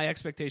my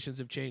expectations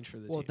have changed for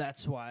the team. Well,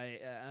 that's why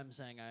I'm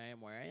saying I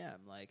am where I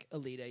am. Like,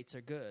 Elite Eights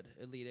are good.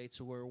 Elite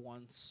Eights were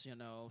once,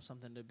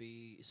 something to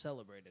be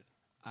celebrated.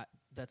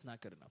 That's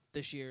not good enough.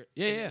 This year,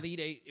 Elite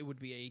Eight, it would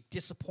be a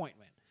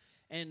disappointment.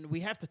 And we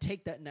have to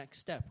take that next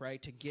step,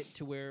 right, to get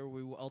to where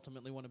we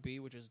ultimately want to be,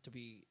 which is to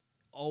be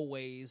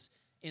always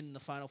in the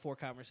Final Four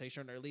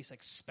conversation, or at least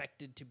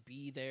expected to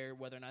be there.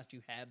 Whether or not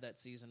you have that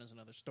season is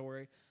another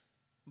story.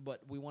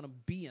 But we want to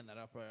be in that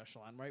upper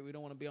echelon, right? We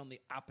don't want to be on the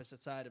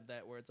opposite side of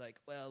that where it's like,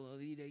 well,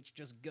 Elite Eight's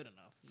just good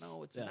enough.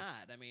 No, it's not.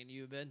 I mean,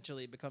 you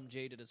eventually become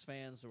jaded as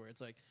fans where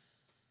it's like,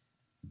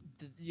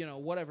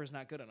 whatever's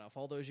not good enough.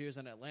 All those years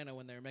in Atlanta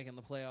when they were making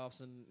the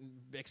playoffs and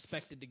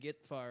expected to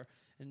get far,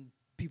 and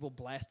people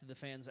blasted the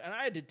fans, and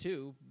I did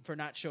too, for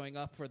not showing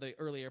up for the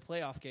earlier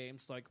playoff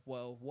games. Like,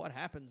 well, what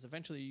happens?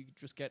 Eventually you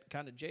just get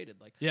kind of jaded.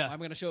 Like, I'm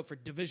going to show up for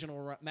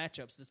divisional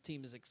matchups. This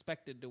team is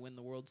expected to win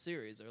the World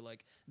Series, or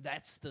like,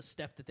 that's the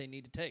step that they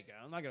need to take.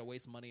 I'm not going to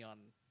waste money on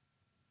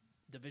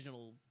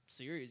divisional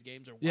series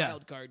games or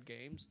wild card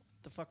games.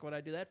 The fuck would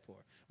I do that for?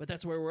 But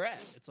that's where we're at.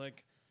 It's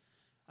like,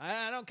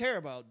 I don't care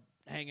about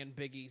hanging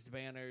Big East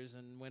banners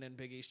and winning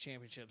Big East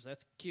championships.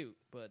 That's cute,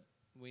 but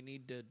we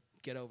need to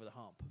get over the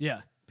hump.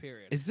 Yeah.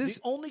 Period. Is this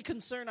the only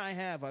concern I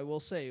have, I will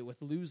say,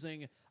 with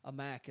losing a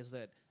Mac is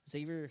that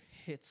Xavier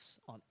has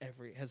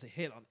a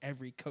hit on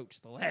every coach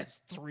the last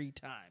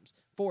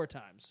 4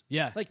 times.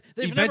 Yeah. Like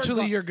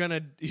eventually you're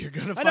gonna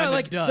find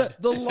a dud.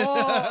 The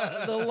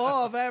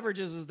law of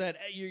averages is that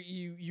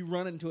you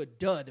run into a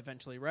dud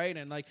eventually, right?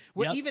 And like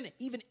even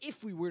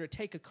if we were to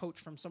take a coach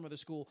from some other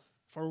school,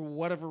 for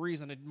whatever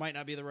reason, it might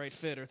not be the right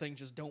fit or things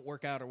just don't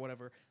work out or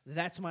whatever.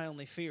 That's my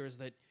only fear, is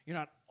that you're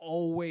not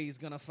always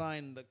going to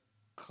find the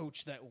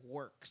coach that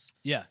works.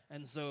 Yeah.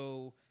 And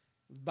so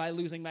by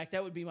losing Mac,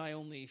 that would be my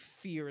only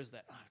fear, is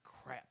that,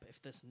 crap,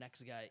 if this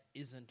next guy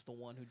isn't the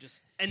one who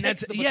just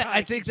takes the baton,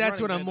 I think that's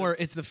what I'm more,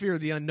 it's the fear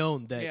of the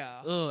unknown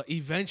that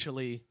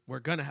eventually we're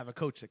going to have a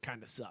coach that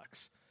kind of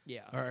sucks.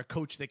 Yeah. Or a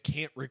coach that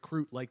can't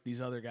recruit like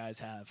these other guys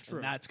have. True.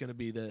 And that's going to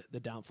be the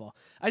downfall.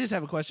 I just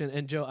have a question,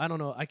 and Joe, I don't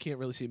know, I can't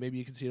really see it. Maybe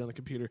you can see it on the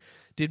computer.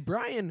 Did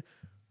Brian,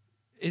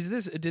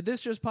 did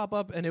this just pop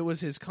up and it was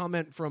his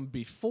comment from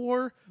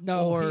before?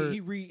 No, or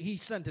he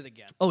sent it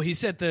again. Oh, he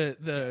sent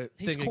the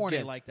he's thing corny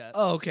again. like that.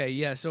 Oh, okay,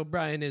 yeah. So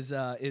Brian is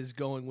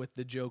going with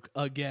the joke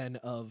again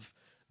of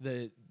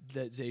that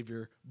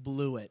Xavier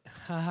blew it.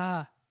 Ha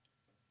ha.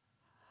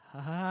 Ha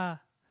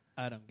ha.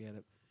 I don't get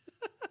it.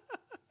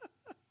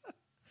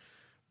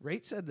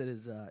 Rate said that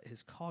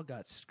his call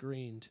got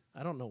screened.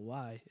 I don't know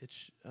why.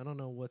 I don't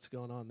know what's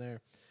going on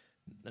there.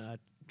 Tried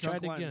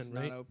Drunk again, line's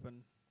right? not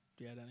open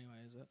yet anyway,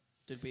 is it?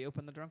 Did we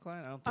open the drunk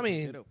line? I don't think I mean,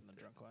 we did open the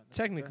drunk line.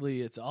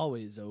 Technically, it's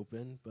always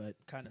open, but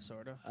kind of,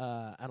 sort of.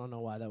 I don't know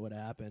why that would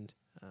have happened.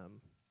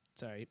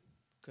 Sorry.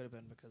 Could have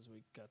been because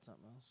we got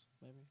something else,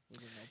 maybe. We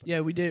didn't open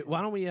Yeah, we did.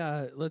 Why don't we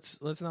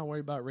let's not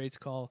worry about Rate's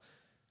call.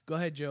 Go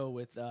ahead, Joe,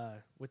 with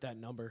that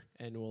number,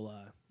 and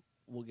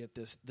we'll get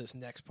this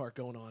next part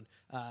going on.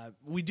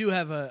 We do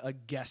have a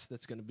guest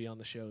that's going to be on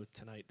the show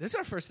tonight. This is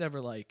our first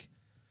ever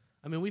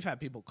I mean, we've had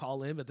people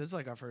call in, but this is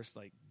like our first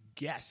like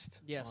guest.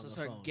 Yes, on this is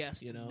the our phone,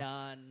 guest, you know?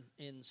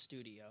 non-in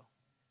studio.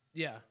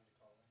 Yeah.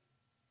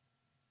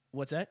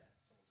 What's that?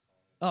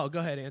 Oh, go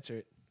ahead, answer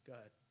it. Go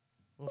ahead.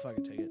 We'll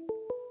fucking take it.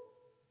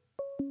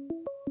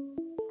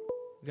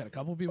 We got a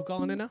couple people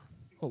calling in now?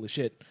 Holy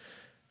shit.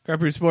 Craft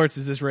Brew Sports,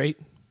 is this right?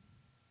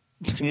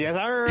 Yes,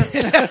 sir.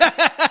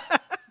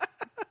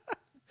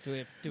 Do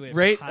we have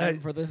Right, time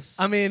for this?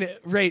 I mean,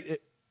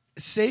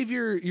 save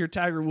your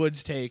Tiger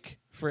Woods take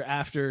for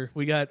after.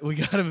 We got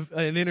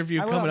an interview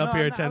coming up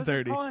here at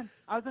 10:30.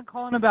 I wasn't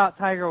calling about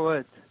Tiger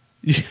Woods.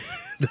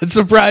 That's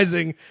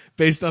surprising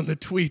based on the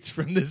tweets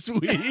from this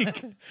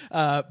week.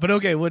 But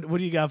okay, what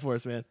do you got for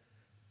us, man?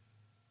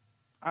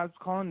 I was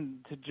calling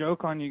to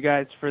joke on you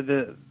guys for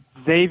the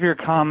Xavier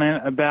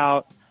comment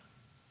about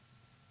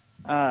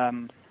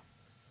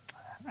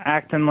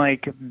acting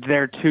like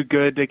they're too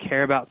good to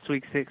care about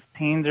Sweet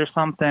 16s or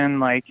something.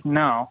 Like,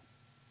 no,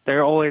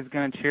 they're always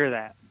going to cheer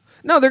that.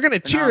 No, they're going to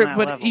cheer not it, on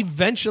but that level.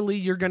 eventually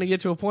you're going to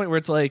get to a point where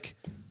it's like,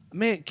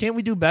 man, can't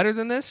we do better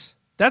than this?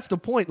 That's the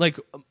point. Like,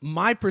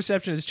 my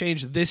perception has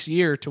changed this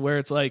year to where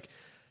it's like,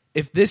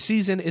 if this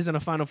season isn't a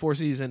Final Four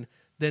season,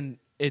 then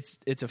it's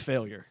a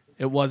failure.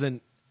 It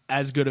wasn't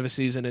as good of a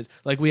season. It's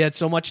like we had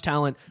so much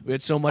talent, we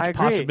had so I much agree.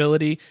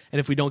 possibility, and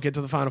if we don't get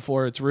to the Final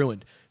Four, it's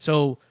ruined.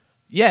 So,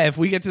 yeah, if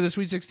we get to the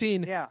Sweet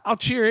 16, I'll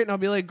cheer it and I'll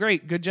be like,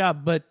 great, good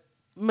job, but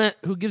meh,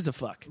 who gives a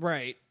fuck?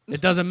 Right.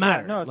 It doesn't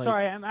matter. No, Like,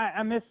 sorry,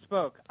 I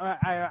misspoke.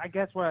 I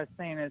guess what I was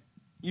saying is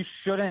you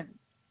shouldn't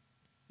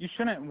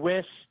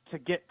wish to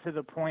get to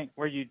the point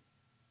where you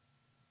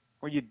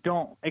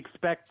don't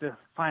expect the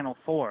Final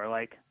Four.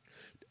 Like,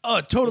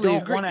 oh, totally you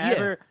don't agree. wanna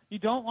Yeah. you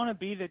don't want to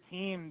be the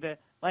team that,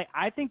 like,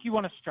 I think you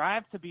want to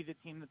strive to be the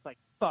team that's like,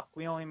 fuck,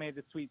 we only made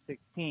the Sweet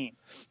 16.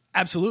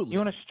 Absolutely. You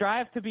want to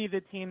strive to be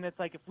the team that's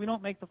like, if we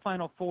don't make the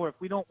Final Four, if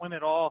we don't win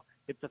it all,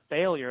 it's a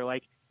failure.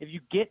 Like, if you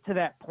get to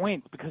that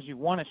point, it's because you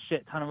won a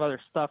shit ton of other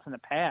stuff in the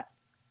past.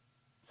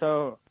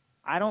 So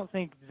I don't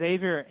think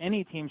Xavier or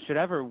any team should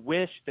ever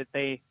wish that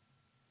they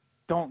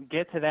don't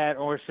get to that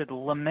or should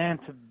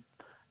lament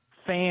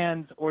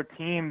fans or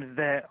teams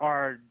that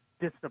are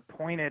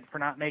disappointed for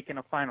not making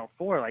a Final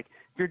Four. Like,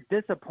 if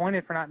you're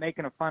disappointed for not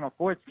making a Final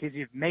Four, it's because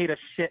you've made a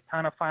shit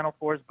ton of Final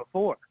Fours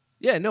before.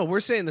 Yeah, no, we're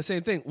saying the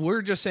same thing.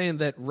 We're just saying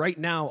that right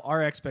now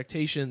our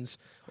expectations,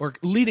 or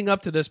leading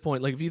up to this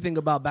point, like if you think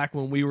about back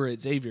when we were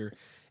at Xavier,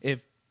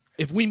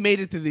 if we made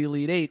it to the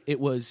Elite Eight, it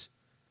was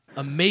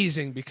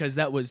amazing because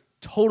that was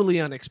totally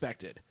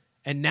unexpected.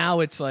 And now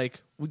it's like,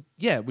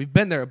 we've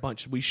been there a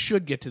bunch. We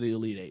should get to the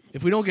Elite Eight.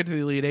 If we don't get to the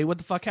Elite Eight, what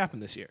the fuck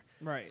happened this year?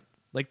 Right.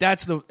 Like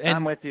that's the. And,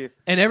 I'm with you.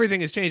 And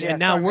everything has changed. Yeah, and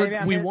now sorry,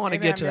 we want to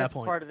get to I that missed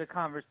point. Part of the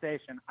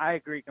conversation. I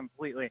agree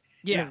completely.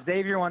 Yeah. If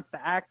Xavier wants to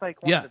act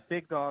like one Yeah. of the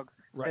big dogs,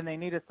 Right. then they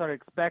need to start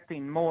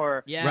expecting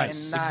more. Yes. Right,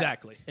 and not,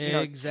 exactly. You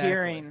know, Exactly.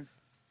 cheering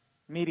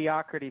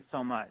mediocrity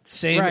so much.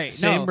 Same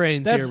No,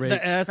 brains that's here, Ray.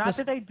 that's Not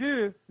the-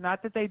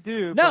 that they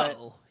do.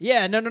 No.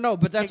 Yeah, no.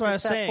 But that's take what I a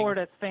was step saying. forward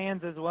as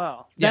fans as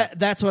well.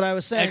 That's what I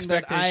was saying.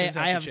 That Expectations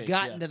I have have to change,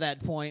 gotten yeah. to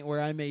that point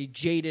where I'm a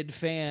jaded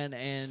fan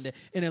and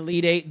an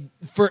Elite Eight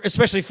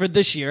especially for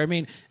this year. I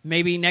mean,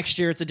 maybe next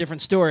year it's a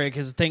different story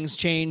because things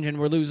change and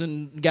we're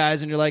losing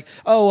guys, and you're like,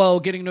 oh well,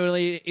 getting to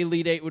an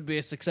Elite Eight would be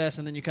a success,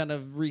 and then you kind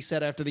of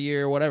reset after the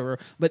year or whatever.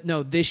 But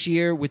no, this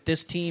year with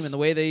this team and the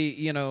way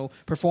they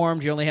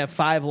performed, you only have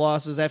 5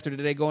 losses after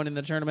today going in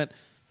the tournament.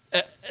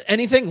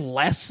 Anything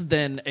less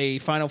than a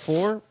Final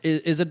Four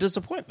is a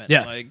disappointment.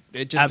 Yeah, like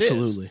it just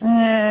absolutely.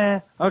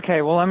 is.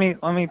 Okay, well let me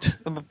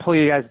pull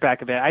you guys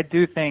back a bit. I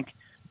do think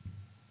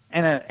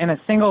in a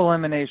single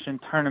elimination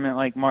tournament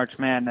like March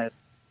Madness,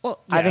 Well,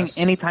 I think yes.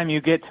 anytime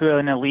you get to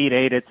an Elite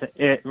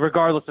Eight,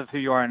 regardless of who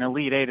you are, an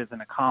Elite Eight is an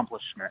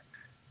accomplishment.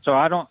 So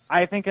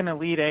I think an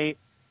Elite Eight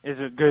is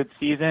a good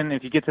season.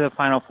 If you get to the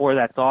Final Four,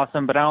 that's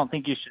awesome. But I don't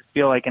think you should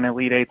feel like an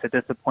Elite Eight's a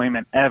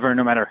disappointment ever,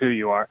 no matter who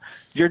you are.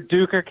 If you're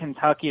Duke or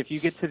Kentucky, if you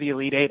get to the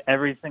Elite Eight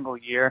every single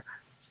year,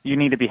 you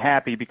need to be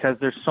happy because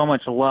there's so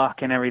much luck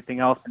and everything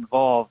else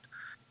involved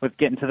with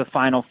getting to the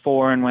Final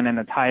Four and winning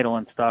a title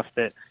and stuff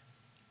that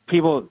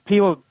people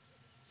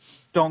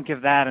don't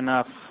give that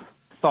enough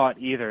thought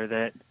either,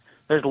 that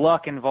there's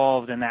luck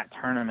involved in that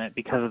tournament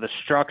because of the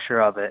structure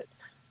of it.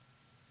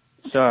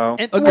 So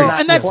And- I'm well, not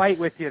and that's- quite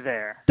with you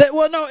there.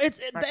 Not Not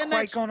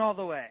quite going all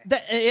the way.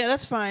 Yeah,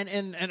 that's fine,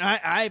 and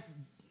I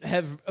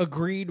have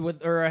agreed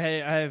with, or I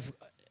have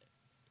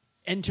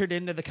entered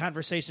into the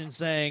conversation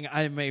saying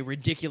I'm a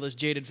ridiculous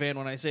jaded fan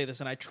when I say this,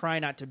 and I try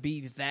not to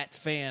be that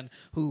fan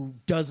who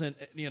doesn't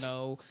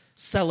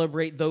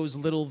celebrate those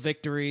little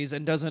victories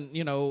and doesn't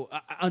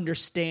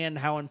understand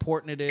how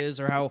important it is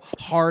or how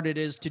hard it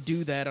is to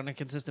do that on a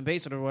consistent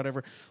basis or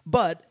whatever.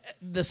 But at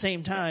the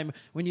same time,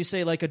 when you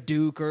say like a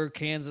Duke or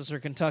Kansas or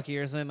Kentucky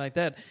or something like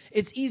that,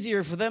 it's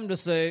easier for them to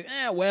say,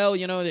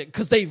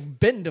 because they've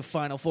been to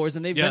Final Fours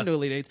and they've been to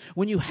Elite Eights.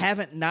 When you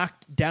haven't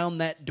knocked down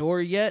that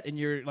door yet and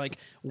you're like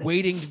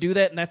waiting to do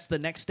that and that's the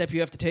next step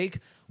you have to take,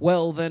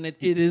 well, then it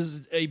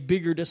is a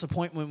bigger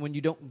disappointment when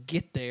you don't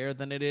get there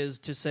than it is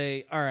to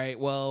say, all right,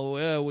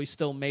 well, we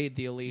still made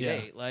the Elite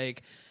Eight.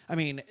 Like, I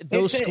mean,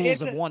 those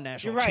schools have won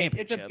national you're right.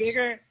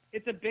 championships.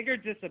 It's a bigger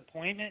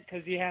disappointment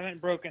because you haven't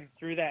broken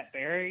through that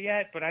barrier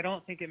yet, but I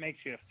don't think it makes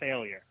you a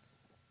failure.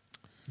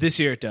 This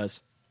year it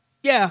does.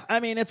 Yeah, I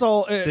mean, it's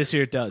all... this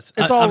year it does.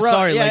 It's all I'm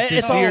sorry, yeah, like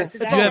this year,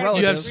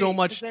 you have so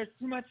much... There's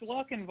too much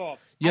luck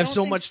involved. You have I don't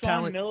so think much Sean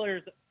talent.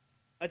 Miller's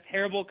a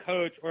terrible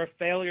coach or a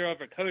failure of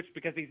a coach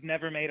because he's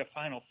never made a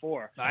Final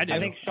Four. I do. I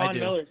think Sean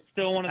Miller's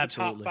still one of the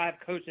Absolutely. top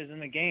 5 coaches in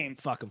the game.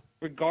 Fuck him.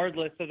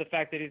 Regardless of the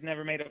fact that he's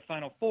never made a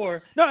Final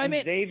Four. No, I and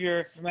mean-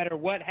 Xavier, no matter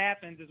what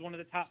happens, is one of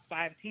the top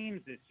 5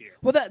 teams this year.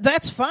 Well,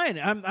 that's fine.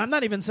 I'm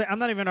not even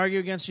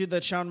arguing against you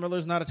that Sean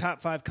Miller's not a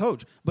top 5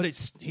 coach, but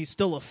he's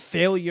still a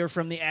failure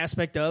from the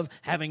aspect of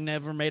having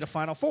never made a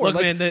Final Four.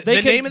 Look, man, the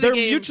name of the they're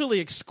game, mutually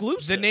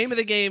exclusive. The name of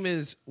the game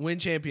is win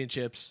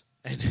championships.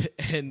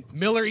 And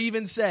Miller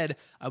even said,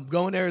 I'm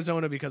going to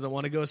Arizona because I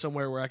want to go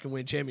somewhere where I can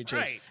win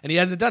championships. Right. And he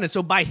hasn't done it.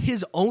 So by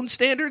his own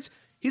standards,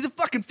 he's a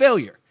fucking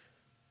failure.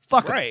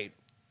 Fuck him. Right.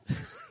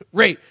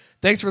 Ray,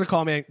 thanks for the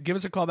call, man. Give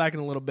us a call back in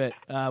a little bit.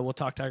 We'll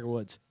talk Tiger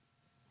Woods.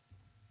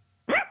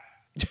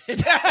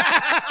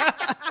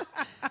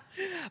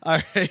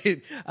 All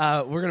right.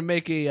 We're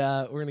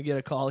gonna get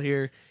a call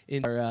here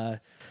in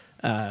our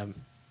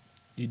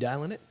you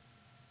dialing it?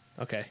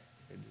 Okay.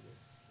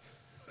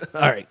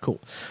 All right,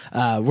 cool.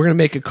 We're going to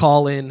make a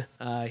call in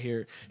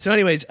here. So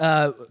anyways,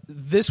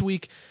 this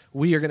week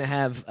we are going to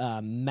have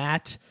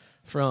Matt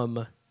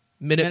from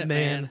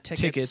Minuteman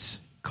Tickets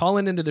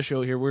calling into the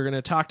show here. We're going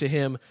to talk to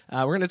him.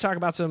 We're going to talk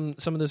about some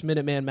of this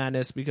Minuteman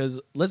madness because,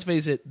 let's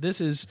face it, this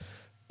is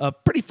a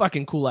pretty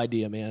fucking cool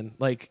idea, man.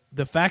 Like,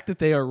 the fact that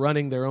they are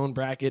running their own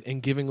bracket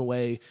and giving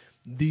away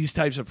these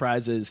types of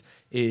prizes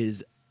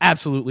is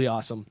absolutely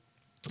awesome.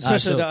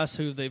 Especially to us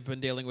who they've been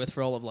dealing with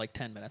for all of like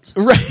 10 minutes.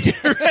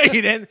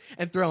 Right,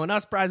 and throwing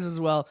us prizes as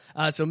well.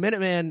 So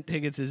Minuteman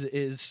Tickets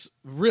is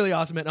really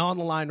awesome. And on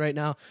the line right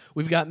now,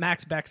 we've got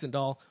Max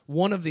Baxendahl,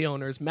 one of the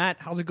owners.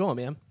 Matt, how's it going,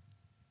 man?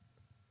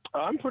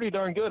 I'm pretty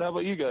darn good. How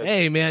about you guys?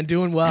 Hey, man,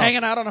 doing well.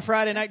 Hanging out on a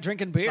Friday night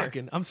drinking beer.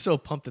 I'm so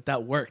pumped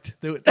that worked.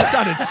 That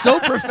sounded so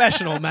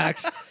professional,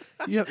 Max.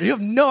 You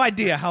have no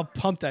idea how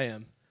pumped I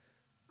am.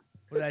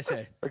 What did I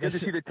say? I get to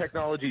see the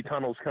technology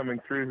tunnels coming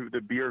through the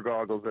beer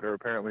goggles that are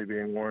apparently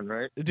being worn,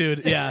 right?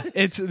 Dude, yeah.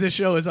 The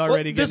show is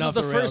already getting off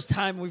the rails. This is the first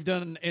time we've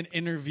done an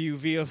interview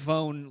via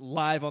phone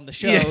live on the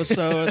show,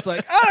 so it's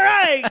like, all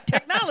right,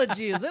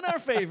 technology is in our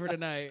favor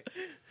tonight.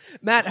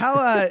 Matt,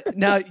 how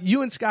now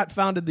you and Scott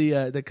founded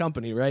the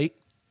company, right?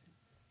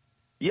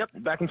 Yep,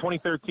 back in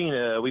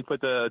 2013, we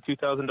put the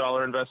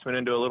 $2,000 investment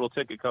into a little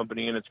ticket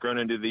company, and it's grown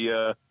into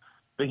the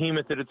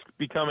behemoth that it's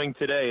becoming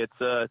today.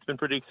 It's been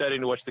pretty exciting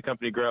to watch the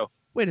company grow.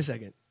 Wait a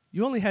second.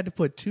 You only had to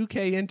put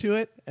 $2,000 into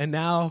it, and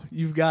now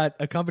you've got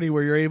a company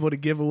where you're able to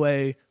give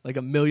away like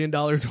 $1 million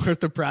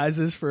worth of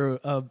prizes for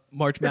a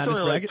March Madness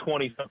bracket? It's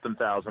only like 20-something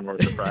thousand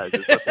worth of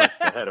prizes. Let's not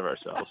get ahead of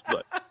ourselves,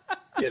 but,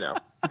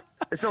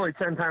 it's only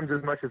 10 times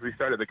as much as we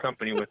started the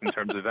company with in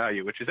terms of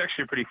value, which is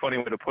actually a pretty funny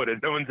way to put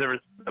it. No one's ever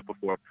said that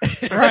before.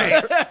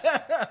 Right.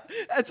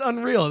 That's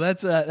unreal.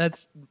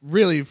 That's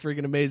really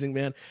freaking amazing,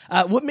 man.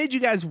 What made you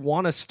guys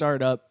want to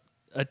start up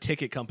a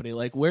ticket company?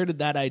 Like, where did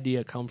that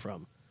idea come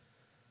from?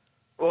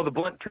 Well, the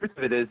blunt truth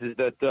of it is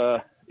that,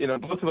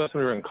 both of us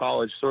when we were in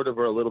college sort of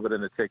were a little bit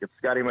into tickets.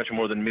 Scotty much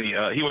more than me.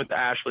 He went to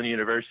Ashland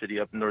University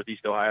up in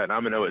Northeast Ohio, and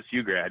I'm an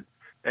OSU grad.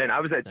 And I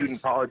was at Newton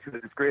College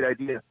with this great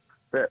idea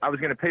that I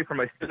was going to pay for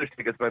my Steelers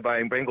tickets by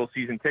buying Bengals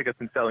season tickets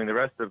and selling the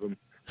rest of them.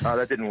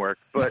 That didn't work.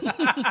 But,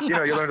 you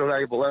learned a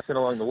valuable lesson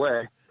along the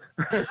way.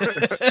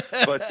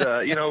 But,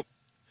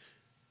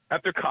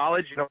 after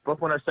college,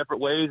 both went our separate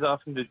ways off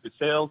into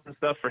sales and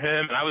stuff for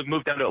him. And I was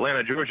moved down to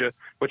Atlanta, Georgia,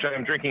 which I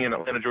am drinking an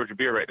Atlanta, Georgia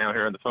beer right now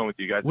here on the phone with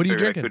you guys. What are you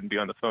drinking? I couldn't be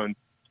on the phone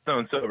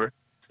stone sober.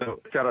 So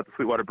shout out to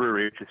Sweetwater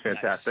Brewery, which is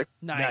fantastic.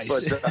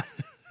 Nice. But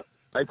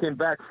I came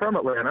back from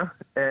Atlanta,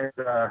 and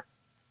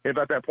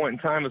about that point in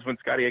time was when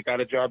Scotty got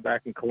a job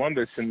back in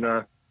Columbus. And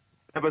that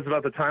was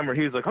about the time where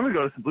he was like, I'm going to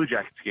go to some Blue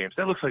Jackets games.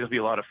 That looks like it'll be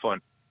a lot of fun.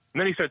 And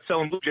then he started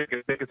selling Blue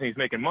Jackets tickets, and he's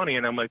making money.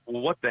 And I'm like,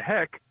 well, what the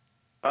heck?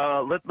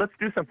 Let's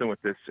do something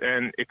with this.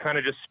 And it kind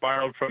of just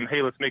spiraled from,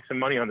 hey, let's make some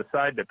money on the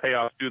side to pay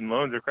off student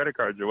loans or credit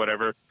cards or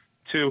whatever,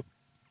 to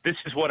this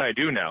is what I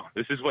do now.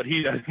 This is what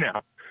he does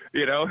now,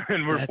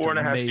 and we're That's 4.5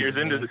 amazing, years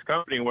into man. this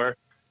company where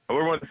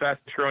we're one of the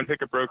fastest growing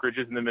ticket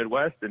brokerages in the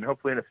Midwest. And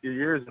hopefully in a few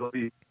years, it'll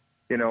be,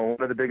 one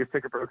of the biggest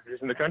ticket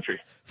brokerages in the country.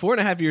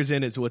 4.5 years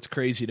in is what's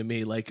crazy to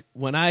me. Like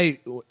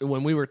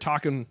when we were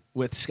talking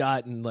with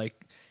Scott and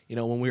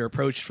when we were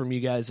approached from you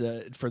guys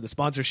for the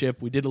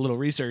sponsorship, we did a little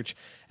research,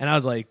 and I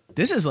was like,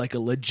 this is like a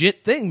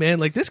legit thing, man.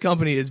 Like, this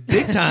company is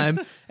big time.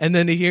 And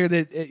then to hear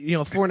that,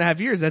 4.5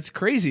 years, that's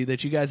crazy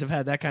that you guys have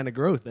had that kind of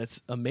growth.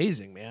 That's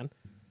amazing, man.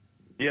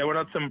 Yeah, we're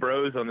not some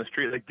bros on the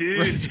street like,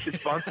 dude, you should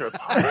sponsor a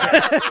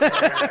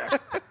podcast.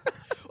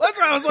 That's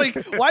why I was like,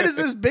 why does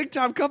this big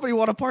time company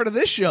want a part of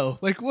this show?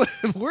 Like,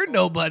 we're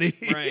nobody.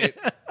 Right.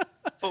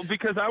 Well,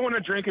 because I want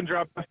to drink and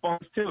drop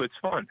F-bombs too. It's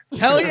fun.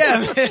 Hell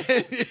yeah,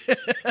 man.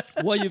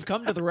 Well, you've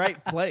come to the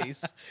right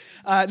place.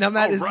 Now,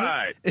 Matt, All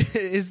right.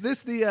 is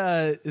this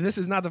this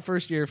is not the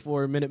first year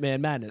for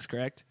Minuteman Madness,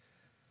 correct?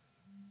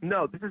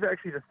 No, this is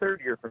actually the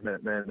third year for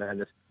Minute Man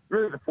Madness.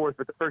 Really the fourth,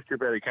 but the first year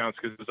barely counts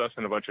because it was us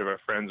and a bunch of our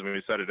friends, and we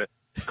decided to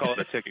call it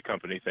a ticket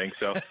company thing.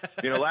 So,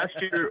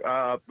 last year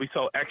we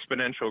saw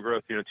exponential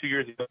growth. 2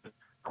 years ago,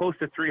 close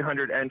to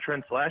 300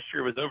 entrants. Last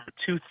year was over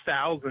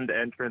 2,000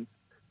 entrants,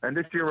 and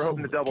this year we're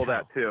hoping to double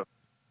that too.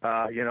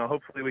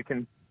 Hopefully we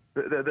can.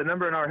 The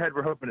number in our head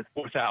we're hoping is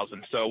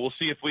 4,000. So we'll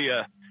see if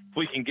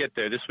we can get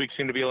there. This week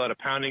seemed to be a lot of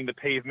pounding the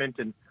pavement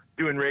and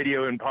doing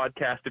radio and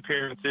podcast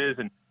appearances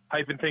and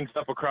hyping things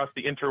up across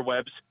the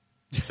interwebs.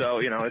 So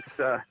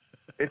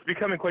it's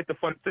becoming quite the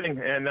fun thing.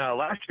 And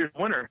last year's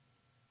winner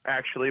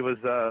actually was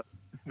the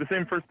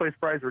same first place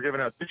prize we're giving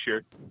out this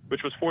year,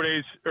 which was 4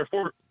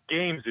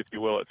 games, if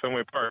you will, at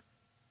Fenway Park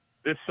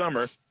this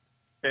summer.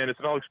 And it's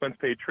an all expense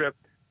paid trip.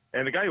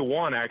 And the guy who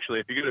won,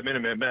 actually, if you go to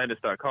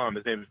MinuteManMadness.com,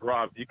 his name is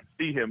Rob. You can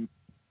see him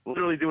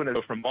literally doing it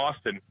from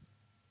Boston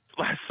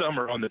last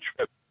summer on the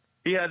trip.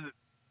 He had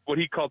what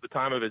he called the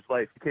time of his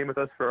life. He came with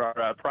us for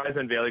our prize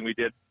unveiling we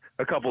did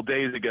a couple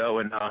days ago.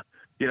 And,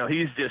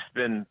 he's just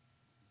been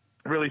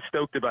really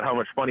stoked about how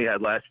much fun he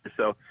had last year.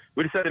 So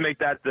we decided to make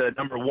that the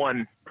number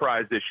one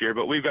prize this year.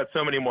 But we've got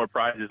so many more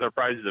prizes. Our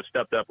prizes have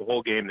stepped up a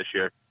whole game this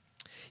year.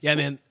 Yeah,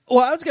 man.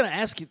 Well, I was going to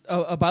ask you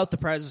about the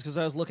prizes because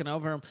I was looking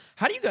over them.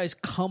 How do you guys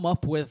come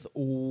up with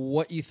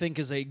what you think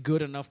is a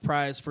good enough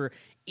prize for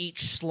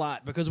each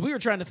slot? Because we were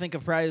trying to think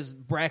of prize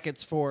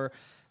brackets for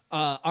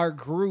our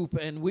group,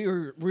 and we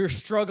were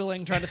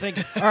struggling trying to think,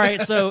 all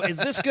right, so is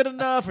this good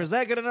enough or is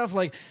that good enough?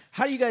 Like,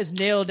 how do you guys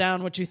nail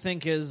down what you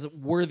think is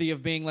worthy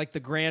of being like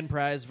the grand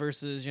prize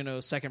versus,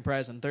 second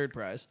prize and third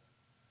prize?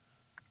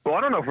 Well,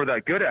 I don't know if we're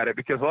that good at it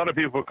because a lot of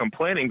people are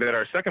complaining that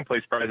our second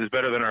place prize is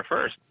better than our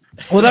first.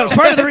 Well, that was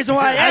part of the reason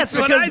why I asked.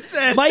 That's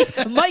because what I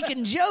said. Mike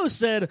and Joe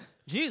said,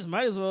 geez,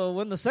 might as well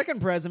win the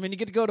second prize. I mean, you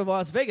get to go to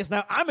Las Vegas.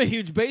 Now, I'm a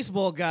huge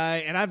baseball guy,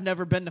 and I've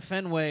never been to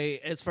Fenway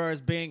as far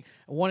as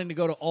wanting to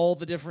go to all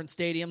the different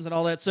stadiums and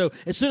all that. So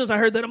as soon as I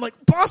heard that, I'm like,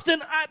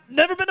 Boston, I've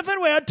never been to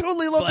Fenway. I'd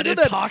totally love to do that.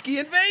 But it's hockey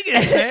in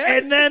Vegas,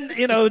 man. And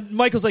then,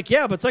 Mike was like,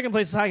 yeah, but second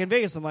place is hockey in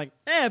Vegas. I'm like,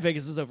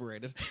 Vegas is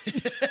overrated.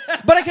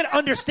 But I can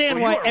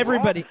understand why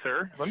everybody... Wrong,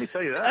 sir. Let me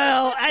tell you that.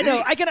 Well, I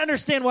know. I can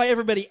understand why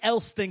everybody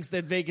else thinks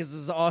that Vegas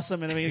is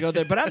awesome and I mean to go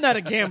there. But I'm not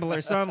a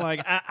gambler, so I'm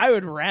like, I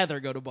would rather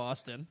go to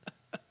Boston.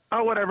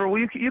 Oh, whatever. Well,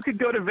 you could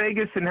go to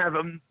Vegas and have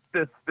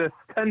the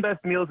 10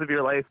 best meals of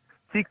your life.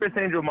 See Chris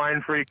Angel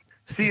Mind Freak.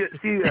 See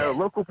a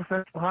local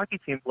professional hockey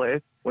team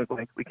play. Wink,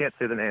 wink. We can't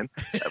say the name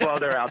while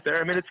they're out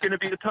there. I mean, it's going to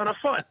be a ton of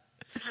fun.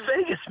 It's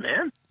Vegas,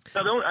 man.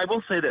 Now, I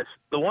will say this.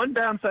 The one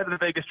downside of the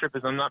Vegas trip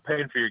is I'm not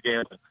paying for your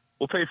gambling.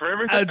 We'll pay for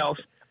everything else.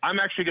 I'm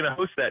actually going to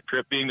host that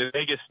trip, being the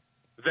Vegas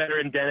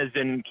veteran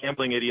denizen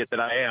gambling idiot that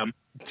I am.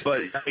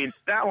 But, I mean,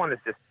 that one is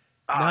just...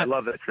 I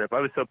love that trip. I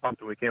was so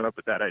pumped when we came up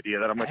with that idea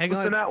that I'm like,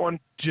 listen, that one.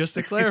 Just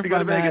to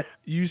clarify, Matt,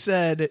 you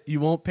said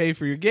you won't pay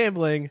for your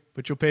gambling,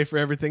 but you'll pay for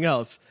everything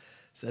else.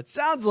 So that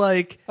sounds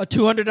like a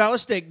 $200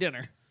 steak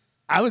dinner.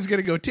 I was going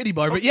to go titty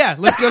bar, but yeah,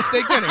 let's go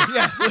steak dinner.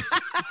 Yeah,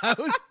 I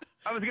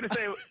was going to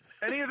say,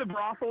 any of the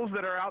brothels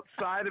that are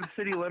outside of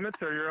city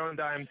limits are your own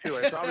dime, too.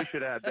 I probably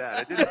should add that.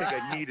 I didn't think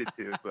I needed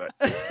to,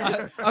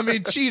 but... I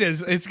mean,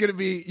 Cheetahs. It's going to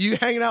be you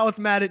hanging out with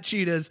Matt at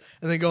Cheetahs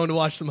and then going to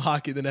watch some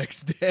hockey the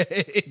next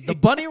day. The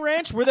Bunny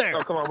Ranch, we're there.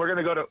 Oh, come on. We're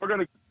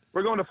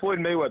going to Floyd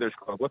Mayweather's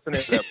club. What's the name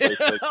of that place?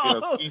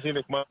 Easy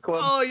McMahon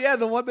Club? Oh, yeah,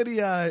 the one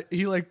that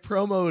he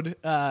promoted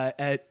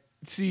at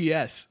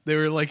CES. They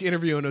were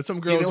interviewing him. Some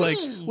girl was like,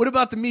 "What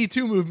about the Me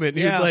Too movement?" And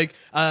he was like,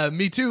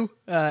 "Me Too."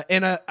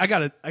 And I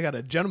got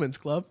a gentleman's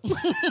club.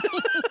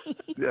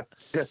 Yeah.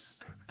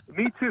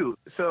 Me too.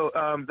 So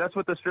that's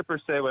what the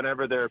strippers say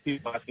whenever there are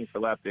people asking for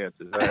lap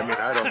dances. I mean,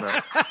 I don't know.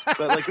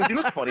 But you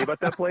know what's funny about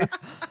that place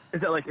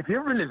is that if you've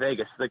ever been to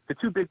Vegas, the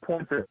two big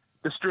points are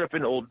the Strip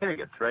and Old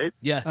Vegas, right?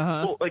 Yeah.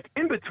 Well,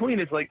 in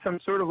between is some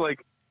sort of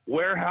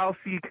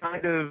warehousey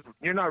kind of,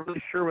 you're not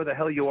really sure where the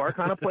hell you are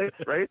kind of place,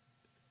 right?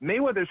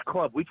 Mayweather's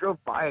Club, we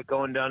drove by it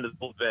going down to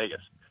Old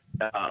Vegas,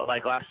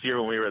 last year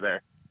when we were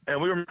there.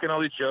 And we were making all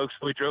these jokes.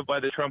 We drove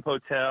by the Trump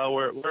Hotel.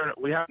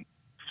 We have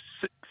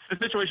the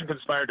situation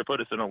conspired to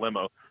put us in a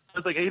limo. So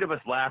it's 8 of us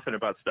laughing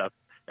about stuff.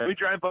 And we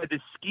drive by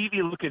this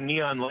skeevy-looking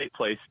neon light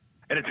place,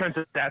 and it turns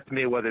out that's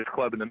Mayweather's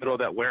Club in the middle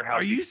of that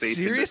warehouse space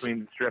serious? in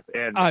between the Strip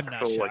and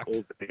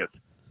Old Vegas.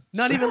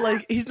 Not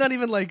even he's not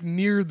even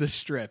near the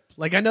Strip.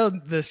 I know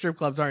the strip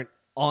clubs aren't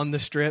on the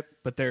Strip,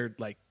 but they're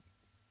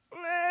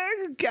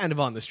kind of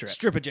on the Strip.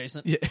 Strip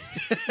adjacent.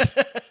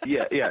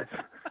 Yeah. Yeah.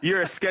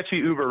 You're a sketchy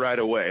Uber right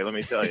away, let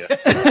me tell you.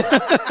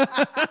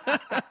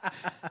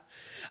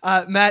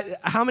 Matt,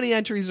 how many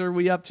entries are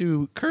we up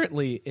to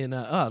currently in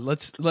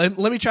let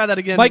me try that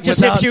again. Mike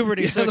just hit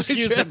puberty, so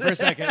excuse him for a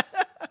second.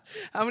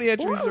 How many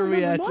entries are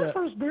we at?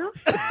 First beer.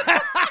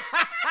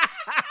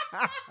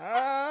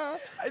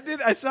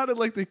 I sounded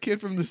like the kid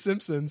from The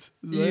Simpsons.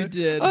 You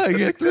did. I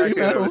get 3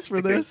 medals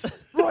for this.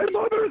 My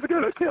mother's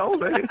gonna kill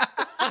me.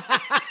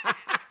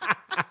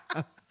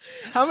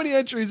 How many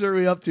entries are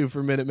we up to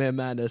for Minute Man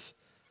Madness?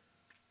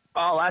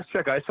 Last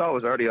check I saw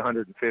was already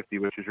 150,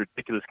 which is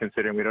ridiculous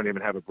considering we don't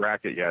even have a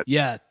bracket yet.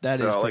 Yeah,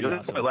 that is pretty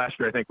awesome. Last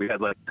year I think we had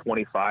like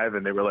 25,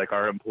 and they were like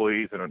our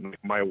employees and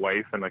my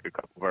wife and like a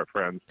couple of our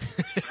friends.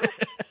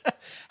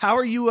 How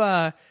are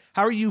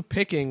you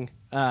picking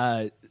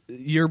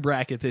your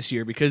bracket this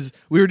year? Because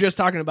we were just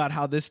talking about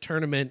how this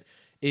tournament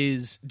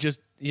is just,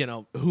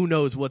 who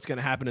knows what's going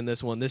to happen in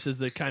this one. This is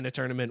the kind of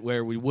tournament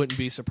where we wouldn't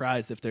be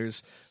surprised if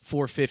there's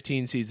 4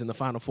 15 seeds in the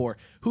Final Four.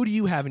 Who do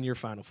you have in your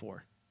Final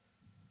Four?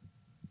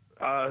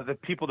 The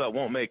people that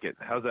won't make it.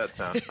 How's that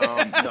sound?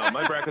 No,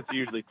 my brackets are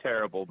usually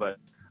terrible, but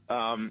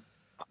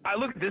I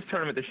look at this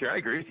tournament this year. I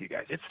agree with you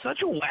guys. It's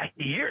such a wacky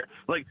year.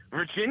 Like,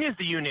 Virginia's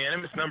the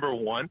unanimous number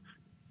one,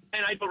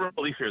 and I don't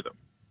really fear them.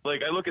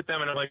 Like, I look at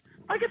them and I'm like,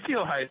 I could see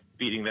Ohio State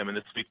beating them in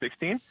the Sweet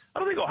 16. I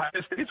don't think Ohio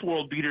State's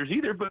world beaters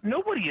either, but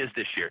nobody is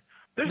this year.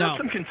 There's not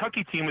some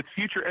Kentucky team with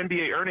future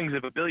NBA earnings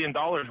of $1 billion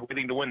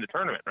waiting to win the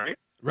tournament, right?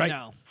 Right.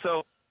 No.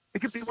 So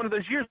it could be one of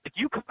those years like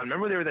UConn.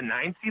 Remember they were the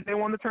 9 seed, they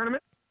won the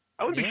tournament?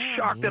 I wouldn't be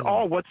shocked at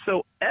all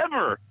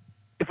whatsoever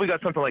if we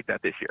got something like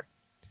that this year.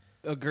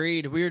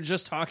 Agreed. We were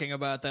just talking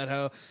about that,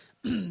 how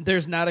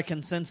there's not a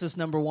consensus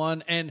number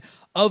one. And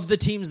of the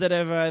teams that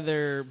have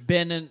either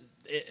been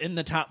in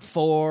the top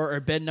 4 or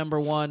been number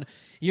one,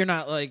 you're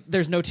not like,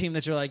 there's no team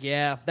that you're like,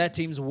 yeah, that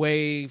team's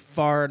way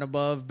far and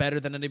above, better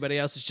than anybody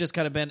else. It's just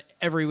kind of been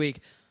every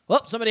week.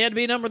 Well, somebody had to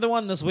be number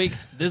one this week.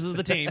 This is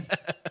the team.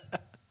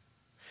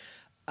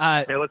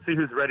 Hey, let's see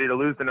who's ready to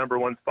lose the number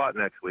one spot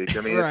next week.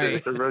 I mean, right.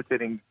 it's a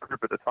rotating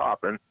group at the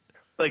top. And,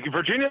 like,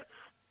 Virginia,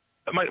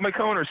 my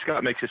co-owner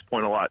Scott makes this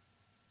point a lot.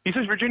 He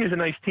says Virginia's a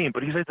nice team,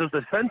 but he says those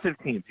defensive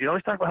teams, you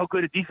always talk about how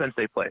good a defense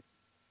they play.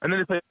 And then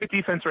they play good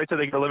defense right till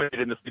they get eliminated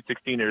in the Sweet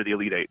 16 or the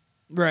Elite 8.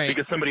 Right.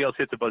 Because somebody else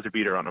hits a buzzer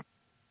beater on them.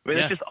 I mean,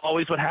 that's just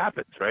always what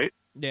happens, right?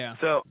 Yeah.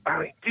 So, I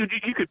mean, dude,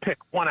 you could pick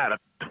 1 out of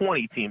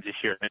 20 teams this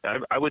year.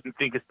 I wouldn't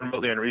think it's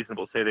remotely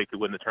unreasonable to say they could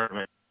win the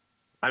tournament.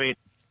 I mean,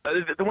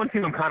 the one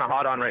team I'm kind of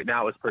hot on right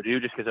now is Purdue,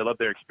 just because I love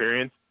their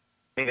experience.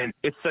 And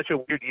it's such a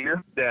weird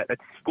year that a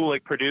school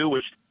like Purdue,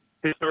 which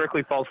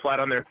historically falls flat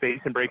on their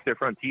face and breaks their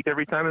front teeth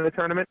every time in the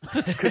tournament,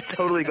 could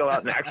totally go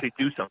out and actually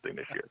do something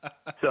this year.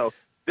 So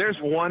there's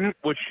one,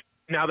 which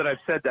now that I've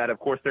said that, of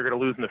course, they're going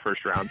to lose in the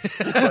first round.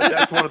 But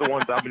that's one of the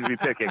ones I'm going to be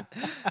picking.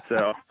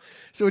 So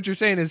what you're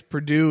saying is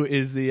Purdue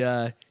is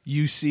the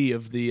UC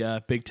of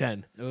the Big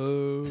Ten.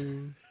 Oh.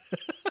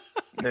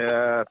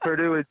 Yeah,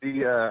 Purdue is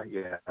the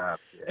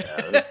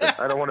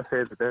I don't want to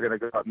say that they're going to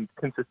go out and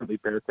consistently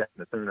bear tech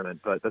in the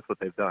tournament, but that's what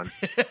they've done.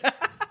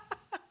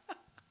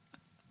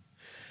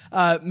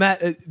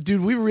 Matt,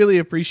 dude, we really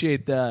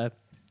appreciate the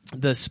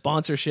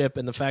sponsorship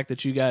and the fact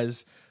that you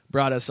guys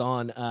brought us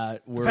on.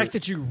 The fact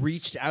that you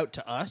reached out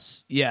to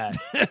us,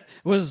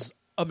 was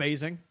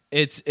amazing.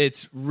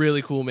 It's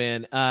really cool,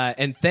 man.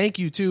 And thank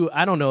you too.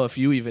 I don't know if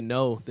you even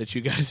know that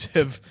you guys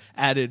have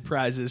added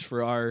prizes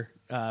for our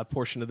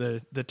portion of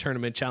the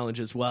tournament challenge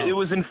as well. It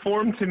was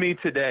informed to me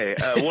today.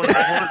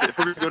 If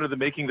we're going to go to the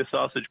making the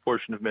sausage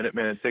portion of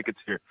Minuteman tickets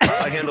here,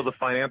 I handle the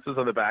finances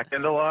on the back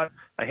end a lot.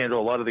 I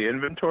handle a lot of the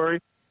inventory.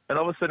 And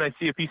all of a sudden I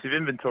see a piece of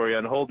inventory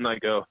on hold and I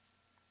go,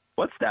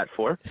 what's that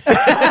for?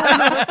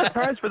 That's the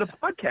prize for the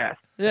podcast.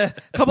 Yeah,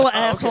 a couple of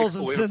assholes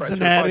in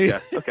Cincinnati.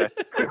 Okay.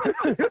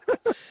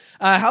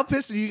 How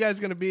pissed are you guys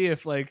going to be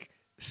if, like,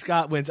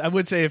 Scott wins? I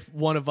would say if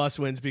one of us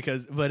wins,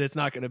 but it's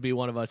not going to be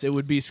one of us. It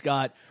would be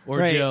Scott or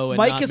Joe. And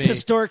Mike not is me.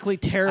 historically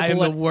terrible. I am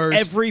the worst.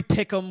 Every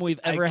pick'em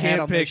we've ever had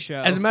on this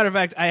show. As a matter of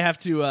fact, I have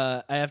to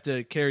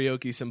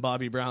karaoke some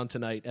Bobby Brown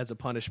tonight as a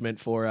punishment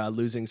for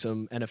losing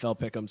some NFL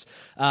pick'ems.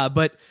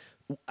 But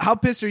how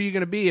pissed are you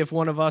going to be if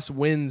one of us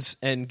wins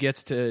and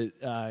gets to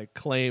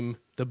claim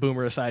the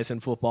Boomer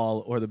Esiason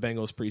football or the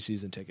Bengals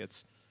preseason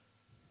tickets?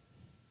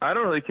 I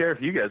don't really care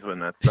if you guys win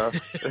that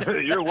stuff.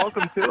 You're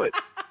welcome to it.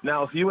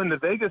 Now, if you win the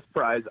Vegas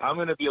prize, I'm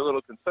going to be a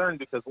little concerned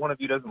because one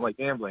of you doesn't like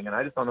gambling, and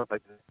I just don't know if I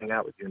can hang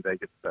out with you in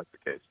Vegas if that's the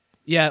case.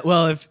 Yeah,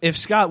 well, if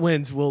Scott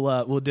wins,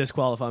 we'll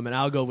disqualify him, and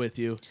I'll go with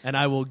you, and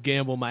I will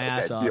gamble my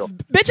ass off. Deal.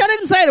 Bitch, I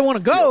didn't say I didn't want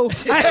to go.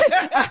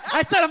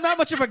 I said I'm not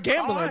much of a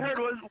gambler.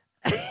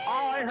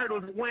 All I heard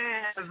was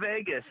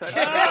Vegas. I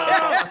didn't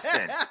know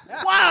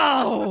Boston.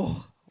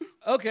 Wow.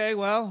 Okay,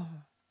 well,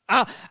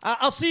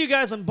 I'll see you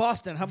guys in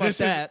Boston. How about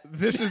that?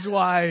 This is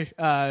why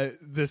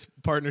this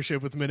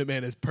partnership with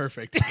Minuteman is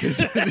perfect, because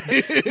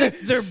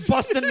they're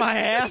busting my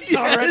ass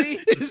already.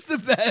 It's the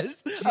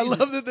best. Jesus. I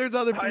love that there's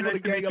other people nice to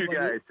gang up you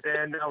on guys.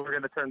 And now we're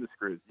going to turn the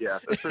screws. Yeah,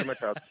 that's pretty much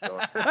how it's going.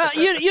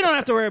 You don't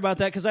have to worry about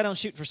that because I don't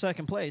shoot for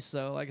second place.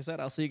 So, like I said,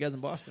 I'll see you guys in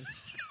Boston.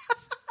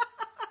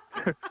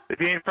 If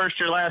you ain't first,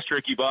 you're last,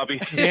 Ricky Bobby.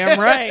 Damn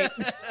right.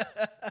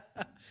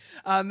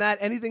 Matt,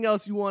 anything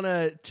else you want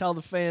to tell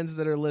the fans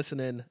that are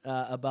listening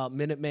about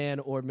Minuteman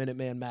or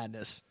Minuteman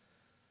Madness?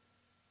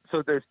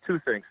 So there's two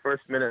things.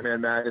 First,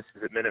 Minuteman Madness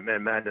is at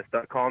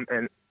MinutemanMadness.com,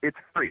 and it's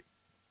free.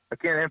 I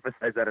can't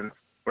emphasize that enough.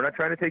 We're not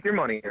trying to take your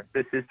money here.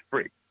 This is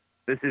free.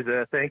 This is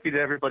a thank you to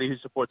everybody who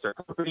supports our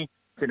company,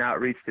 to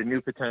outreach to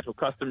new potential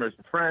customers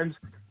and friends.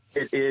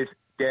 It is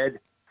dead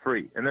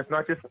free. And that's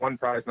not just one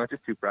prize, not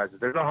just two prizes.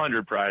 There's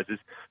 100 prizes.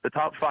 The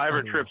top 5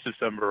 are trips of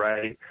some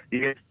variety. You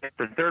get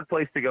for third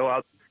place to go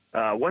out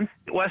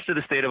west of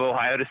the state of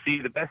Ohio to see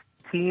the best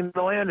team in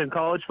the land in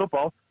college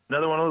football.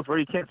 Another one of those where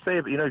you can't say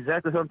it, but you know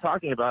exactly what I'm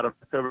talking about on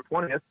October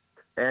 20th.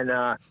 And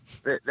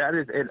that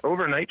is an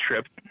overnight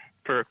trip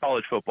for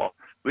college football.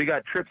 We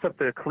got trips up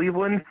to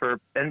Cleveland for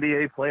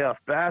NBA playoff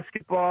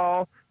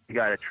basketball. We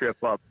got a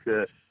trip up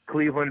to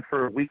Cleveland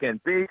for a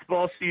weekend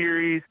baseball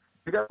series.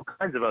 We got all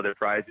kinds of other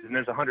prizes, and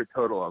there's 100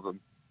 total of them.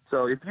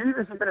 So if you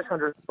even finish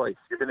 100th place,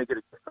 you're going to get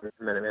a discount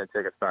from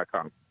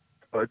MinutemanTickets.com.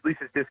 So at least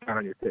it's discount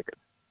on your tickets.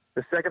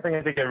 The second thing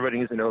I think everybody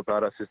needs to know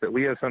about us is that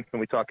we have something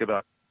we talk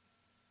about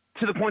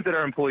to the point that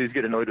our employees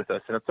get annoyed with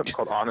us, and it's something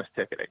called honest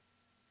ticketing.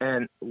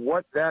 And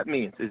what that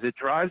means is it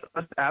drives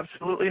us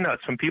absolutely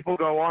nuts when people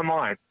go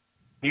online.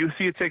 You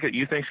see a ticket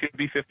you think is going to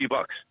be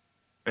 $50,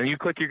 and you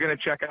click you're going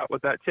to check out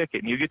with that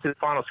ticket, and you get to the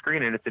final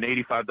screen, and it's an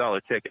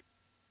 $85 ticket.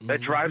 That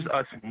drives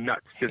us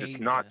nuts because it's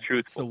not truthful.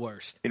 It's the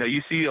worst. You know,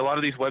 you see a lot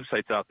of these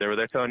websites out there where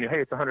they're telling you,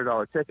 hey, it's a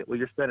 $100 ticket. Well,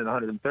 you're spending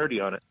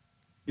 $130 on it.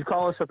 You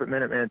call us up at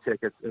Minuteman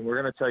Tickets, and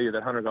we're going to tell you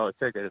that $100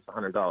 ticket is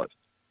 $100.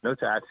 No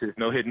taxes,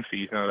 no hidden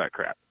fees, none of that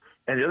crap.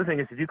 And the other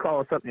thing is if you call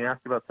us up and you ask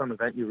about some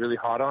event you're really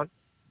hot on,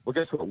 well,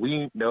 guess what?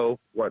 We know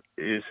what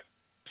is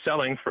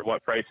selling for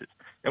what prices.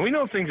 And we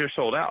know if things are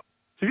sold out.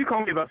 So if you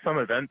call me about some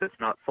event that's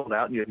not sold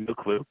out and you have no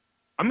clue,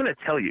 I'm going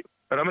to tell you.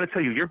 But I'm going to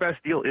tell you your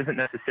best deal isn't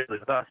necessarily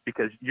with us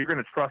because you're going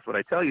to trust what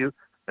I tell you,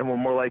 and we're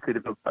more likely to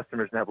build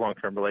customers and have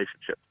long-term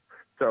relationships.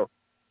 So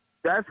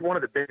that's one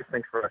of the biggest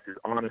things for us is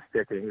honest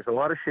ticketing. There's a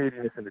lot of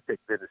shadiness in the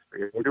ticket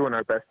industry. We're doing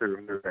our best to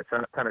remove that,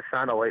 trying to kind of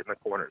shine a light in the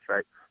corners,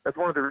 right? That's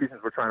one of the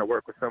reasons we're trying to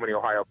work with so many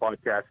Ohio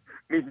podcasts,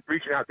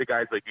 reaching out to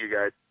guys like you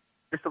guys,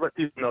 just to let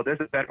people know there's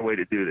a better way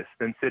to do this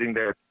than sitting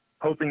there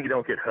hoping you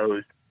don't get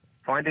hosed,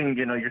 finding,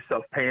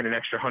 yourself paying an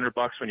extra $100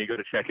 when you go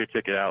to check your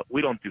ticket out.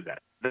 We don't do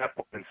that. That's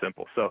plain and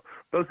simple. So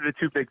those are the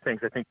two big things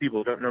I think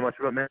people don't know much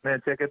about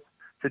Minuteman Tickets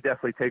to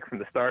definitely take from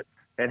the start.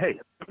 And, hey,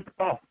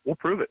 we'll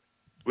prove it.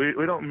 We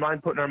don't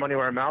mind putting our money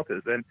where our mouth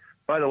is. And,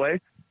 by the way,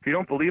 if you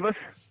don't believe us,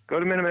 go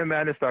to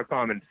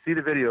MinutemanMadness.com and see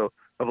the video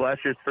of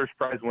last year's first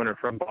prize winner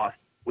from Boston.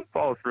 We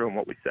follow through on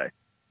what we say.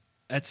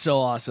 That's so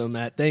awesome,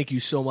 Matt. Thank you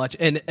so much.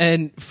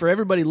 And for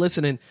everybody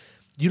listening,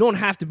 you don't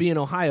have to be in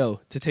Ohio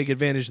to take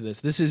advantage of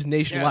this. This is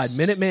nationwide. Yes.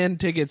 Minuteman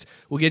Tickets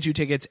will get you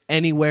tickets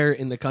anywhere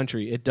in the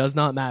country. It does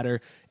not matter.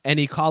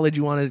 Any college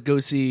you want to go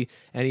see,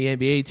 any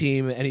NBA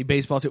team, any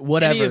baseball team,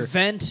 whatever. Any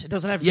event. It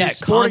doesn't have to be a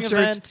sporting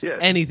concerts,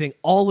 event. anything.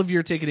 All of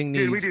your ticketing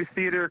needs. Dude, we do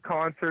theater,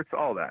 concerts,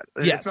 all that.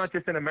 Yes. It's not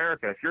just in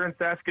America. If you're in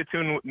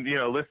Saskatoon,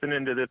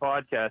 listening to the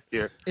podcast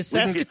here, Is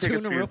we can get Saskatoon tickets a for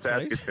you real in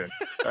place? Saskatoon.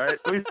 All right?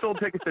 We've sold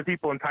tickets to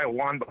people in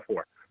Taiwan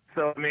before.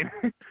 So, I mean,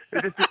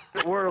 we can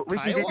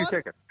get you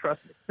tickets.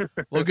 Trust me.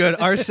 Well, good.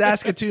 Our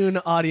Saskatoon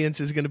audience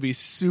is going to be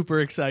super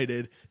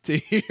excited to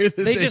hear that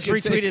They just can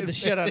retweeted take the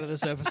shit out of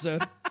this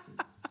episode.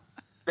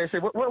 They say,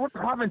 what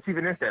province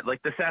even is that?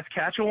 Like the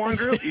Saskatchewan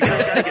group? You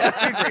guys got to get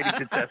a big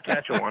rating to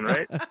Saskatchewan,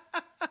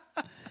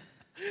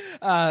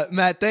 right?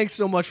 Matt, thanks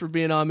so much for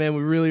being on, man.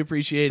 We really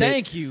appreciate it.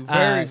 Thank you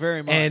very,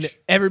 very much. And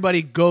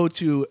everybody go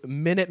to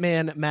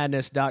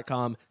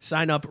MinutemanMadness.com.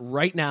 Sign up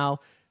right now.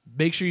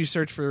 Make sure you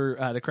search for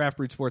the Craft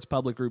Brewed Sports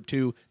Public Group,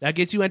 too. That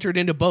gets you entered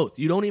into both.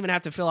 You don't even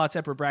have to fill out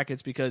separate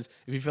brackets because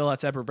if you fill out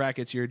separate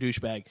brackets, you're a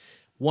douchebag.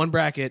 One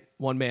bracket,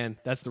 one man.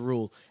 That's the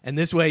rule. And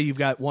this way, you've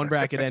got one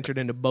bracket entered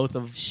into both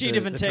of Sheet the,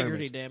 of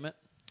integrity, the damn it.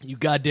 You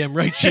goddamn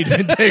right, sheet of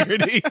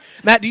integrity.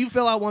 Matt, do you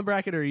fill out one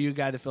bracket, or are you a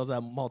guy that fills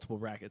out multiple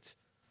brackets?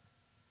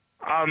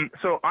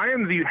 So I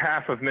am the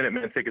half of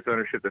Minuteman Tickets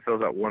ownership that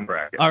fills out one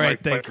bracket. All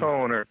right, my thank you.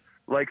 co-owner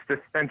likes to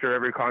enter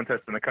every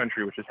contest in the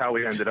country, which is how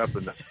we ended up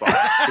in the spot.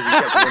 Because he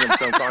kept winning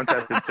some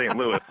contest in St.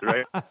 Louis,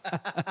 right?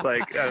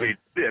 Like, I mean,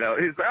 he's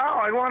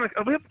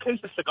like, we have a case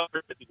of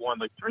cigars that he won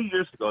like 3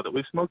 years ago that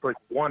we smoked like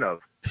one of.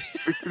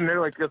 We're sitting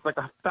there like, it's like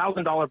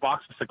 $1,000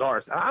 box of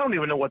cigars. I don't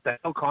even know what the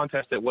hell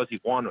contest it was he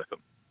won with them.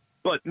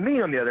 But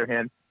me, on the other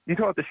hand, you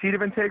call it the sheet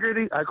of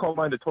integrity, I call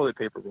mine the toilet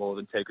paper roll of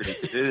integrity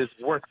because it is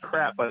worth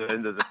crap by the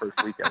end of the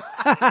first weekend.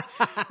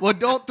 Well,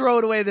 don't throw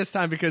it away this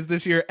time because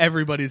this year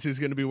everybody's is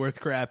going to be worth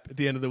crap at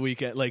the end of the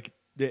weekend. Like,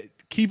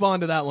 keep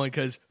on to that one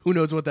because who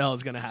knows what the hell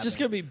is going to happen. It's just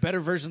going to be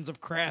better versions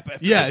of crap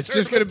after yeah, this it's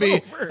just going to be,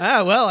 over.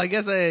 well, I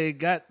guess I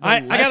got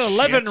I got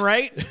 11 shit.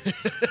 right.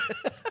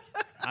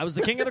 I was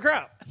the king of the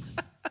crowd.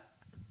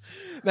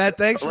 Matt,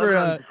 thanks 11 for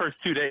on the first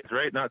 2 days,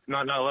 right? Not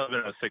 11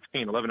 out of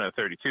 16, 11 out of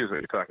 32 is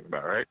what you're talking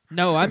about, right?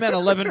 No, I'm at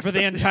 11 for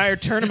the entire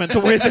tournament. The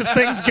way this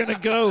thing's going to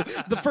go,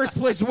 the first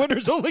place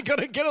winner's only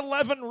going to get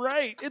 11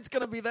 right. It's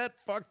going to be that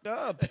fucked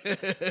up.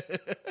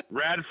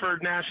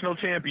 Radford national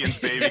champions,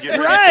 baby. Get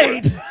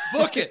right.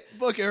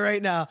 Book it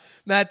right now.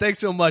 Matt, thanks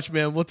so much,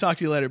 man. We'll talk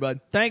to you later, bud.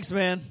 Thanks,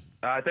 man.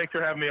 Thanks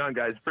for having me on,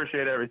 guys.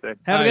 Appreciate everything.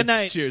 Have All a good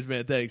right, night. Cheers,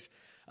 man. Thanks.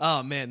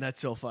 Oh, man,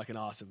 that's so fucking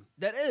awesome.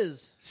 That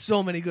is.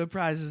 So many good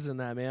prizes in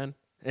that, man.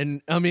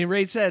 And I mean,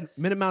 Ray said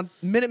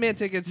Minuteman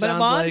tickets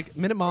sounds Minuteman? like What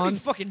are you Minuteman.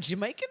 fucking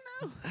Jamaican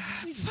now?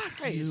 Jesus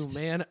Christ. You,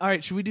 man. All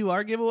right, should we do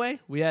our giveaway?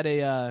 We had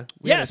a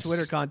Yes.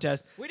 Twitter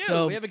contest. We do.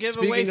 So, we have a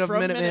giveaway speaking of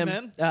from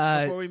Minuteman,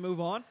 Minutemen before we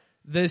move on.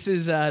 This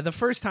is the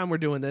first time we're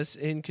doing this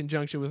in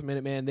conjunction with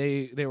Minuteman.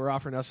 They were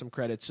offering us some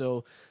credit,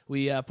 so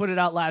we put it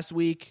out last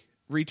week.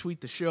 Retweet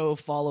the show,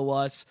 follow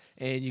us,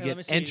 and you Hey, let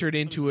me get see. entered What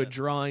into is a that?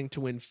 drawing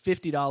to win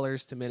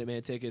 $50 to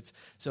Minuteman tickets.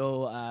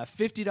 So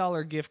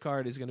 $50 gift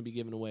card is going to be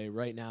given away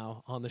right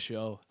now on the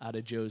show out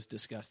of Joe's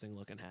disgusting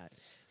looking hat.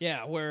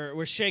 Yeah,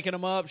 we're shaking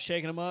them up,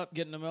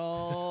 getting them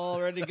all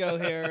ready to go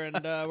here, and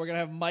we're gonna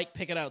have Mike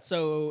pick it out.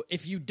 So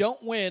if you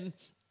don't win,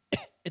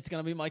 it's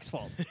gonna be Mike's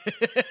fault.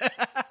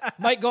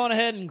 Mike, go on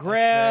ahead and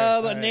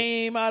grab a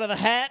name out of the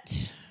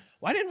hat.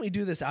 Why didn't we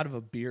do this out of a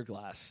beer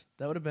glass?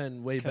 That would have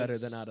been way better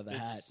than out of the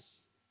hat.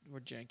 We're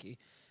janky.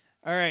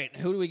 All right,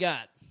 who do we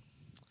got?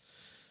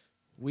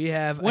 We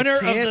have Winner I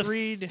of can't the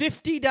read.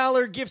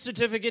 $50 gift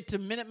certificate to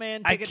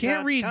Minuteman. I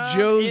can't read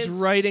Joe's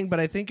writing, but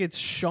I think it's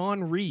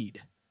Sean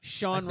Reed.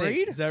 Sean I think.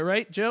 Reed? Is that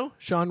right, Joe?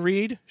 Sean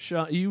Reed.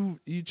 You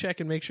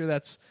check and make sure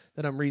that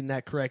I'm reading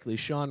that correctly.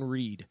 Sean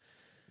Reed.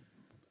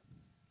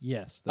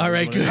 Yes. All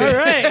right, good. All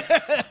right.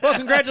 Well,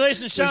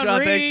 congratulations, So, Sean Sean,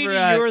 Reed. thanks for,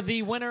 You're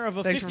the winner of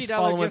a thanks for $50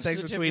 following, gift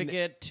thanks for tweeting.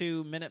 certificate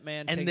to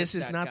Minuteman. And this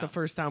is not the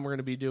first time we're going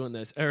to be doing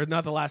this, or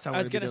not the last time I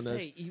we're was going to going be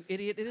to doing say, this. you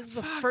idiot, it is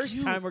the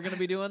first time we're going to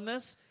be doing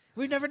this.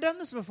 We've never done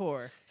this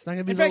before. It's not going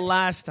to be In the fact,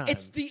 last time.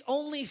 It's the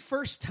only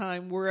first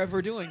time we're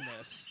ever doing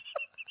this.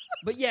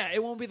 But yeah,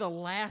 it won't be the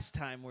last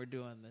time we're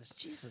doing this.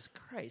 Jesus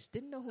Christ.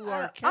 Didn't know who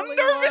R. Kelly I'm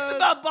nervous was.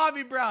 about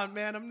Bobby Brown,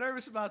 man. I'm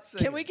nervous about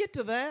saying. Can we get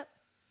to that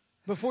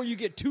before you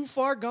get too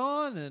far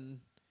gone and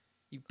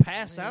you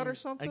pass out or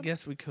something? I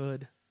guess we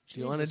could.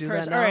 Do you Jesus want to do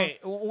Christ. that now? All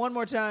right, one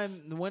more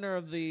time. The winner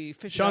of the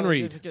 $50 Sean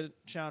Reed. certificate,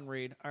 Sean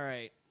Reed. All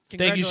right.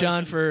 Thank you,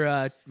 Sean,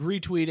 Congratulations. for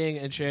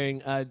retweeting and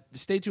sharing.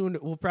 Stay tuned.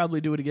 We'll probably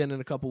do it again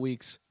in a couple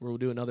weeks where we'll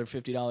do another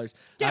 $50.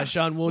 Yeah.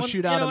 Sean, we'll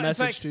shoot out a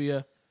message to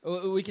you.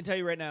 We can tell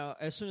you right now,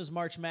 as soon as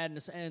March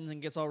Madness ends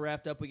and gets all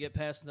wrapped up, we get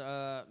past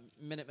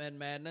Minutemen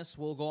Madness,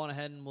 we'll go on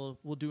ahead and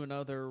we'll do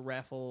another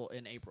raffle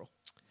in April.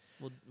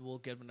 We'll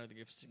get another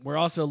gift. We're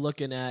also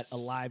looking at a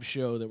live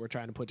show that we're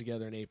trying to put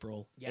together in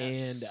April.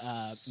 Yes.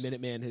 And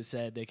Minuteman has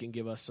said they can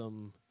give us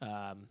some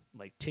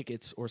like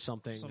tickets or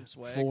something Some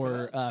swag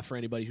for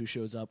anybody who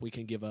shows up. We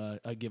can give a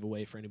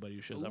giveaway for anybody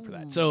who shows up for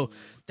that. So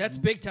That's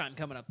big time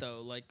coming up,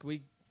 though. Like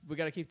we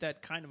got to keep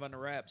that kind of under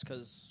wraps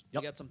because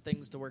we got some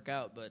things to work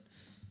out. But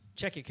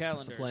check your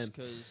calendars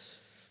because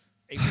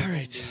April will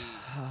be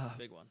a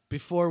big one.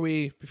 Before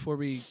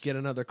we get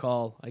another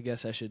call, I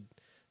guess I should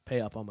pay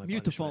up on my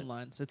Mute the punishment. phone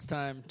lines. It's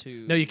time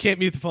to. No, you can't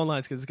mute the phone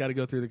lines because it's got to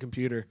go through the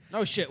computer.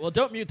 Oh shit! Well,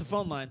 don't mute the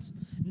phone lines.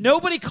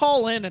 Nobody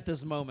call in at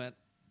this moment.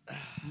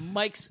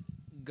 Mike's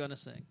gonna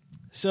sing.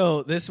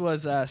 So this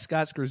was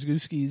Scott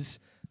Skrzycki's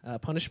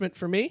punishment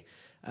for me.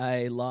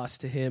 I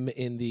lost to him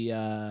in the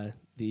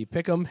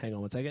pick'em. Hang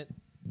on one second.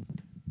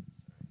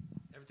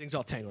 Everything's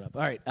all tangled up.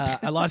 All right,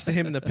 I lost to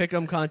him in the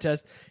pick'em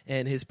contest,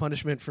 and his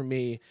punishment for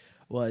me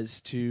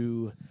was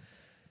to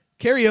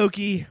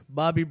karaoke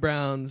Bobby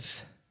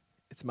Brown's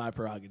 "It's My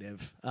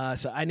Prerogative."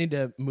 So I need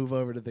to move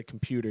over to the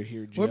computer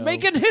here, Joe. We're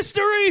making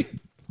history.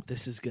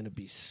 This is going to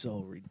be so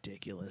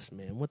ridiculous,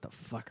 man. What the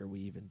fuck are we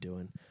even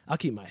doing? I'll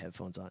keep my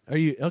headphones on. Are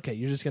you okay?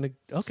 You're just going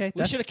to okay?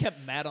 We should have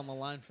kept Matt on the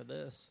line for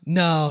this.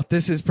 No,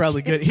 this is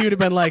probably good. He would have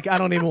been like, I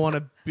don't even want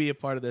to be a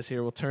part of this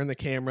here. We'll turn the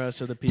camera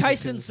so the people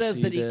Tyson can says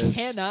see that he this.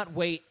 cannot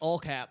wait. All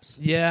caps.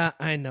 Yeah,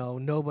 I know.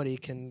 Nobody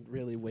can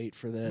really wait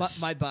for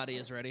this. My body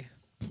is ready.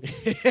 All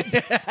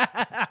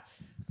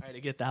right, I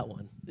get that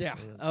one. Yeah.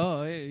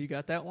 Oh, hey, you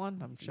got that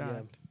one? I'm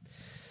shocked.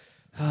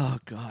 Oh,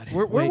 God.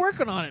 We're Wait.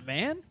 working on it,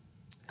 man.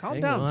 Calm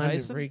Hang down, on,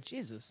 Tyson. Rick.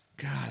 Jesus.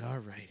 God, all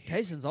right.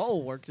 Tyson's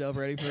all worked up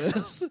ready for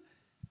this.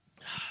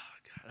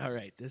 God, all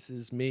right, this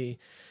is me.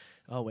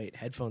 Oh, wait,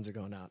 headphones are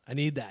going out. I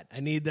need that.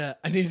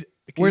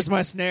 Where's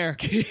my snare?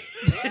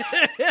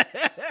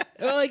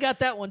 Oh, I got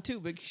that one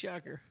too. Big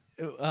shocker.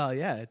 Oh,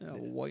 yeah. Oh,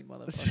 white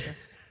motherfucker.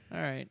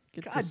 All right.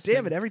 God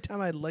damn it. Every time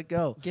I let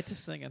go. Get to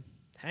singing.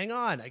 Hang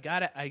on. I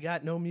got it. I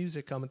got no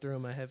music coming through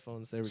in my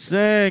headphones. There we go.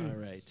 Sing. All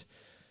right.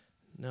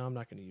 No, I'm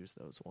not going to use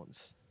those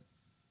ones.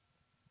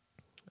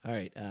 All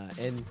right.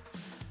 And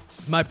this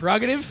is my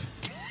prerogative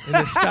in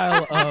the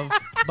style of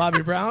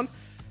Bobby Brown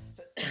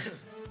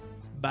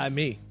by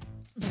me.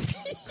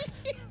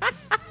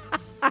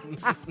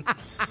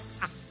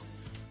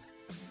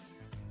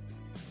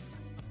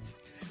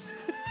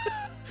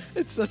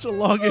 It's such a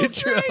long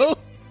intro.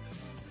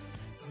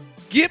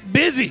 Get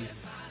busy.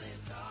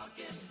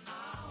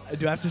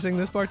 Do I have to sing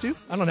this part too?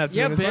 I don't have to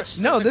Yeah, sing this bitch, part.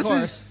 sing No, the this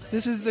chorus.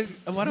 is the.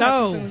 Why do I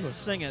have to sing No, this?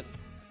 sing it.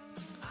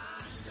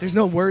 There's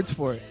no words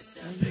for it.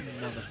 You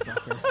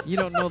motherfucker. You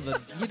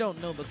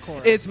don't know the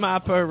chorus. It's my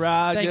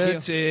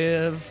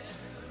prerogative.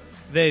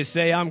 They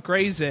say I'm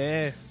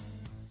crazy.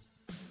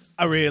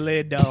 I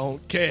really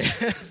don't care.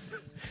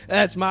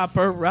 That's my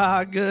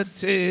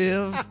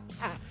prerogative.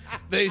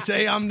 They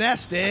say I'm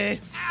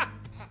nasty,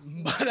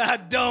 but I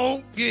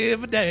don't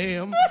give a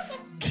damn.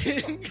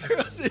 Getting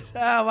girls is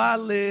how I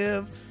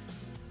live.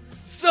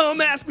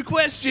 Some ask me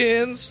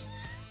questions.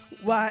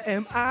 Why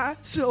am I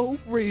so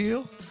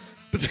real?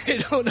 But they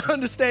don't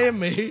understand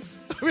me.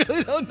 I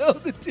really don't know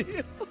the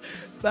deal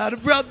about a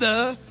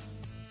brother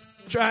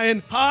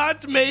trying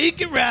hard to make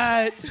it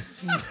right.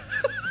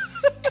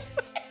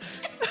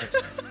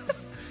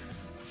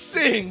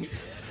 Sing.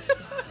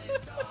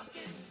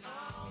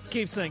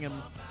 Keep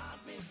singing.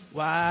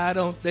 Why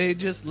don't they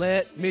just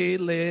let me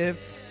live?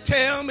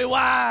 Tell me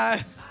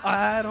why.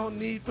 I don't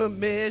need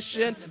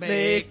permission.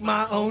 Make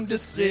my own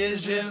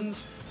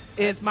decisions.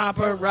 It's my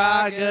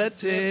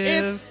prerogative.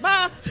 It's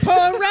my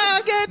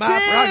prerogative. My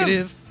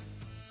prerogative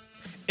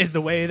is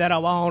the way that I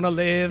want to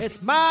live.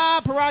 It's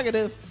my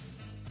prerogative.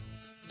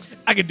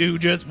 I can do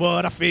just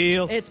what I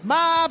feel. It's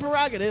my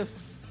prerogative.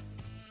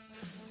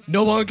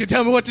 No one can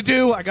tell me what to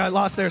do. I got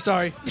lost there.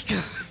 Sorry.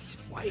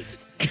 White.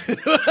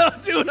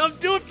 I'm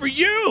doing for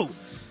you.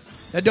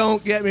 Now,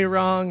 don't get me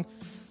wrong.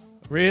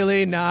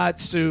 Really not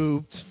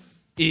souped.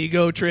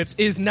 Ego trips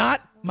is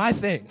not my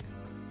thing.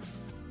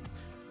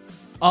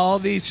 All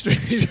these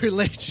strange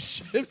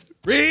relationships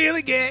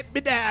really get me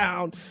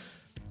down.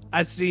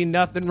 I see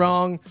nothing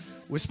wrong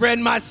with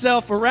spreading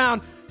myself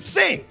around.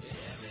 Sing!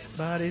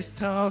 Everybody's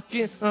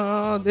talking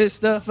all this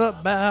stuff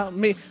about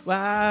me.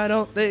 Why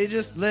don't they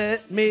just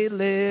let me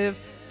live?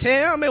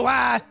 Tell me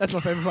why. That's my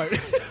favorite part.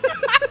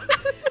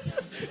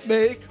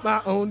 Make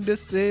my own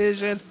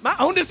decisions. My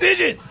own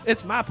decisions.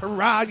 It's my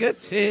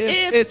prerogative.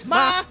 It's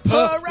my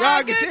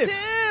prerogative.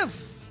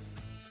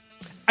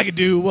 I can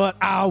do what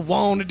I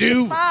want to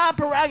do. It's my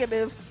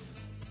prerogative.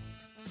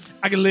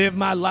 I can live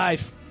my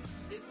life.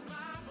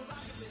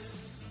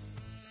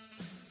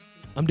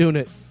 I'm doing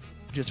it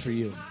just for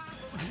you.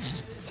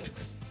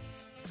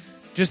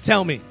 Just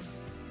tell me.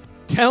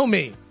 Tell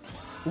me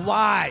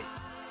why.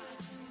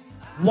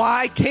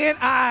 Why can't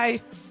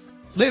I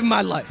live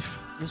my life?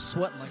 You're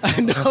sweating like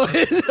I know.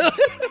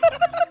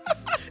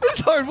 It's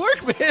hard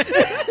work, man.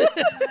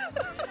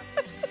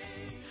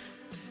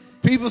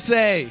 People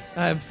say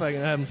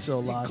I'm so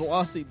lost.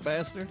 Glossy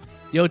bastard.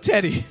 Yo,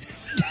 Teddy.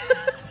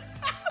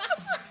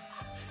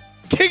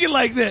 Kick it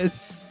like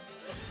this.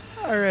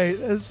 All right,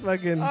 that's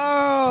fucking.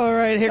 All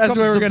right, here that's comes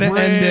where we're the gonna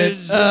end it.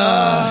 bridge.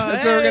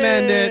 That's where we're gonna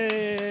end it.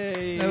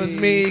 Hey. That was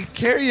me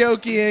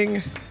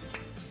karaokeing.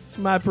 It's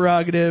my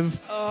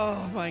prerogative.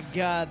 Oh my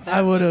God!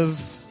 I would have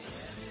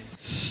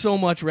so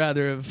much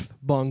rather have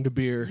bonged a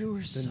beer You were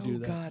than so do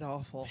that. god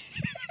awful.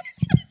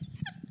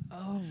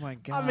 Oh my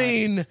God! I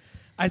mean,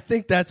 I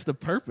think that's the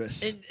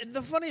purpose. And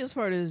the funniest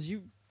part is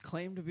you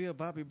claim to be a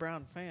Bobby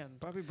Brown fan.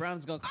 Bobby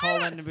Brown's gonna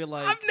call in and be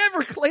like, I've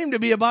never claimed to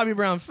be a Bobby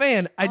Brown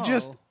fan. I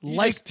just you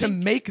like just to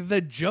think- make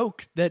the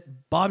joke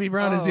that Bobby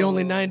Brown is the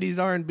only Oh. 90s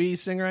R&B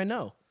singer I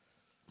know.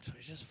 So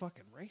he's just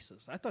fucking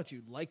racist. I thought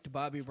you liked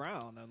Bobby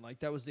Brown, and like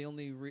that was the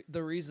only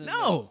the reason.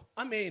 No,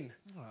 I mean,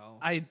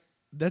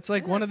 that's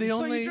like one of the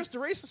so only. you're just a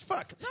racist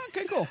fuck.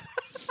 Okay, cool.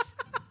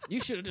 You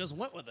should have just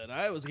went with it.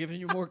 I was giving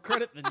you more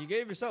credit than you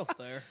gave yourself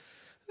there.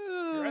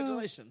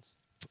 Congratulations.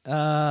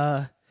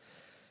 Yeah,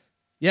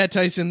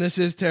 Tyson, this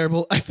is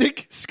terrible. I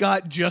think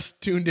Scott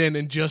just tuned in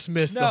and just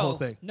missed the whole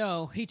thing.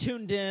 No, he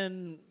tuned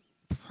in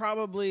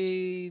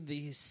probably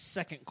the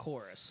second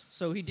chorus.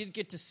 So he did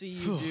get to see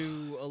you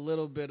do a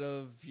little bit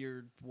of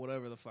your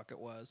whatever the fuck it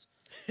was.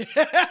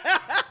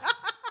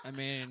 I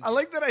mean, I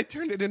like that I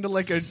turned it into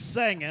like a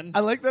singing.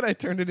 I like that I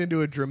turned it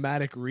into a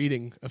dramatic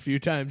reading a few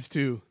times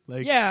too.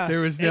 Like, Yeah,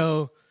 there was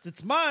no.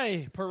 It's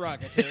my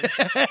prerogative.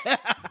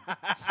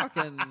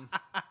 Fucking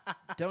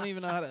don't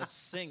even know how to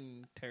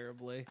sing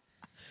terribly.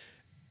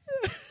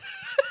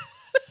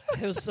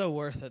 It was so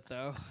worth it,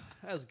 though.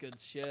 That was good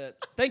shit.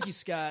 Thank you,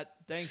 Scott.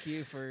 Thank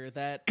you for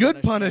that.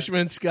 Good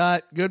punishment,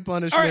 Scott. Good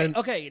punishment. All right,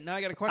 okay, now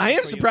I got a question. I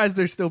am for surprised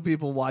there's still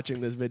people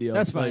watching this video.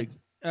 That's Like, fine.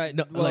 All right,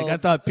 no, well, like I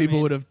thought people I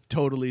mean- would have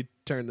totally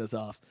turned this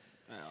off.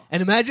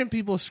 And imagine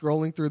people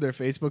scrolling through their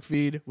Facebook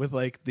feed with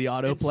like the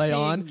autoplay seeing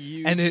on,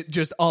 you and it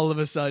just all of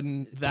a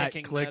sudden that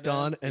kicking clicked that in.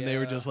 on, and they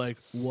were Yeah. just like,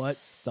 "What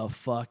the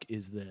fuck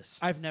is this?"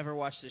 I've never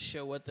watched this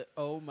show. What the?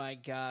 Oh my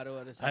god!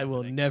 What is I happening?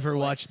 will never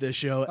watch this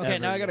show. Okay, ever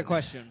now I got a again.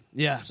 question.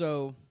 Yeah.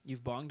 So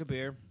you've bonged a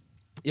beer.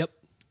 Yep.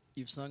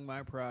 You've sung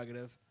my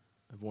prerogative.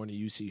 I've worn a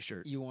UC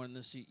shirt. You worn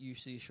this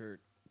UC shirt.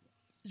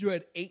 You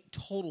had 8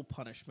 total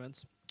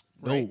punishments.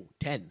 No, right?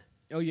 10.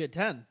 Oh, you had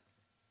 10.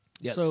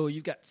 Yes. So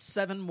you've got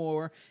 7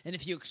 more, and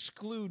if you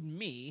exclude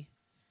me,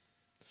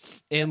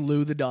 And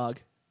Lou the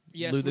dog.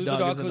 yes, Lou the dog,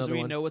 is because another we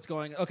one. know what's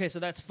going. Okay, so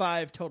that's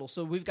 5 total.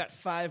 So we've got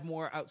 5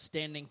 more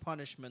outstanding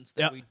punishments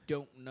that Yep. we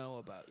don't know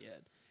about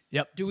yet.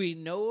 Yep. Do we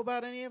know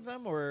about any of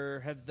them,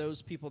 or have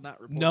those people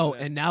not reported? No,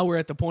 it? and now we're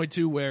at the point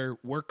too where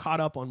we're caught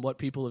up on what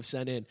people have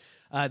sent in.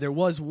 There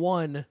was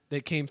one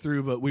that came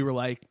through, but we were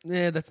like,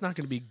 that's not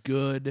going to be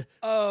good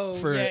Oh,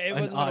 for yeah, it an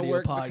wasn't gonna audio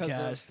work podcast.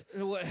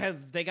 because of,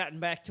 have they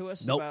gotten back to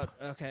us? Nope. About,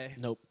 okay.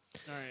 Nope.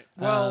 All right.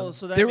 Well, Um,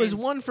 so that there means,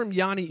 was one from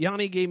Yanni.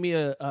 Yanni gave me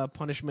a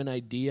punishment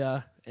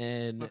idea,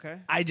 and Okay.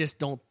 I just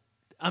don't.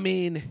 I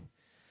mean,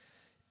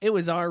 it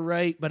was all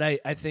right, but I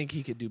think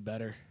he could do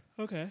better.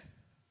 Okay.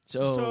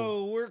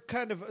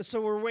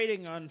 So we're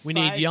waiting on. We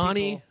five need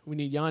Yanni. people. We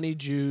need Yanni,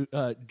 Jew.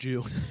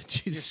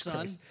 Jesus Your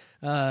son?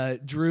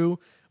 Christ. Drew.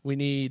 We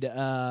need.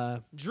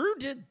 Drew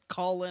did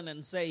call in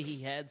and say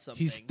he had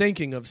something. He's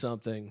thinking of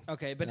something.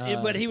 Okay,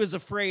 but he was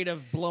afraid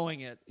of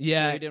blowing it.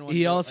 Yeah, so he didn't want he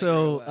to do it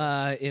also like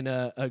right away. in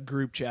a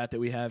group chat that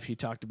we have, he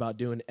talked about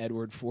doing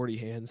Edward 40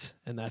 hands,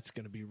 and that's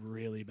going to be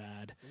really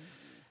bad.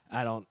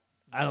 I don't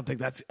think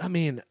that's. I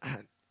mean,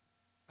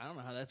 I don't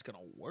know how that's gonna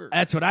work.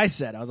 that's what I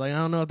said. I was like, I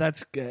don't know if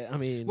that's good. I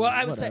mean, Well,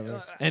 I would say,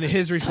 whatever. And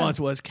his response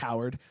was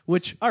coward,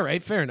 which all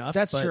right, fair enough.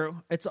 That's but true.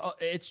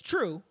 It's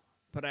true,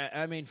 but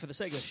I mean, for the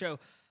sake of the show,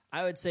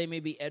 I would say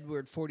maybe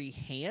Edward 40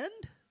 hand,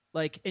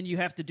 and you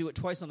have to do it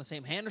twice on the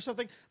same hand or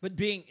something. But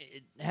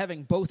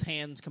having both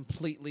hands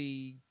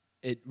completely,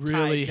 it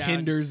really tied down.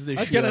 hinders the show.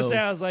 I was gonna say,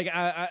 I was like,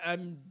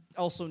 I'm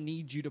also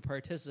need you to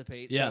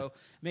participate. Yeah. So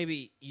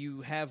maybe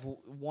you have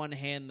one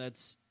hand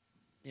that's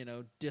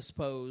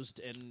disposed,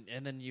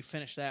 and then you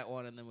finish that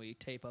one, and then we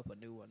tape up a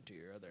new one to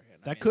your other hand.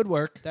 That could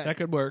work. That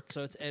could work.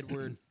 So it's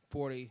Edward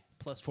 40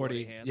 plus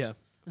 40 hands. Yeah,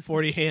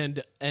 40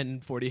 hand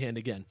and 40 hand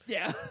again.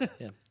 Yeah.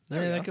 Yeah.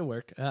 That could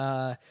work.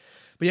 But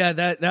yeah,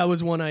 that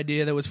was one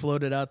idea that was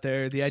floated out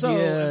there. The idea.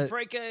 So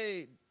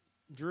Frankie,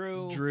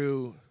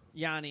 Drew,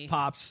 Yanni,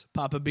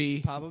 Papa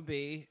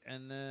B,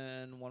 and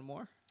then one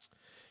more.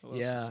 Who else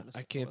yeah, is missing?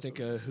 I can't Who think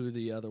else of is who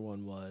the other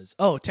one was.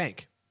 Oh,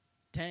 Tank.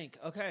 Tank.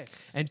 Okay.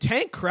 And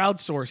Tank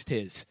crowdsourced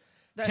his.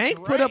 That's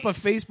Tank put up a right.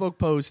 Facebook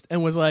post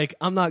and was like,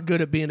 "I'm not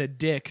good at being a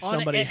dick.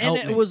 Somebody help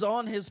me." And it was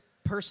on his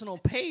personal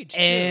page, too.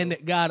 And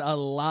got a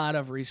lot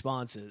of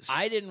responses.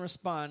 I didn't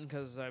respond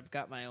because I've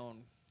got my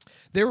own.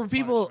 There were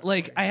people,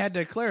 I had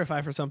to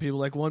clarify for some people.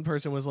 Like, one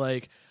person was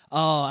like,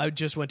 "Oh, I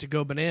just went to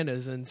Go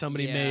Bananas, and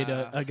somebody made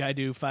a guy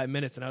do 5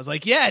 minutes." And I was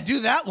like, "Yeah, do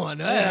that one.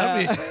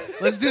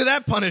 Let's do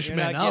that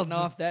punishment." You're not getting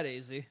off that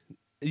easy.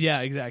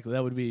 Yeah, exactly.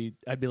 That would be,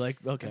 I'd be like,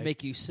 okay. I'd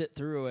make you sit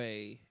through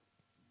a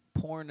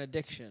porn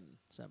addiction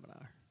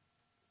seminar.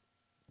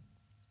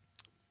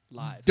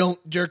 Live.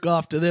 Don't jerk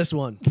off to this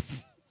one.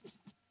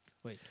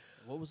 Wait,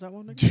 what was that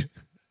one again?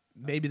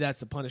 Maybe that's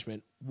the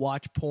punishment.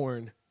 Watch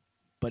porn,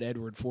 but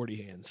Edward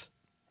 40 hands.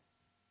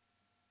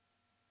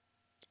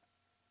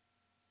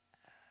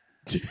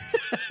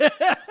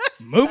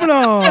 Moving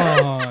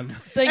on.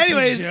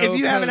 Anyways, you, if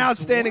you have an because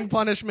outstanding what?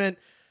 punishment,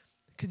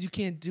 because you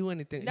can't do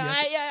anything. No, You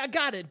have to- I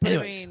got it. But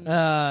Anyways,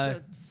 I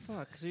mean,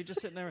 fuck. So you're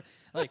just sitting there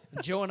like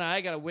Joe and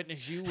I got to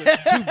witness you with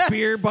 2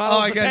 beer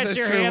bottles I guess attached that's to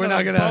your true. hand We're and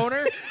not a gonna-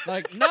 boner.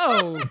 Like,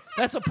 no,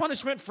 that's a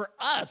punishment for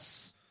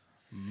us.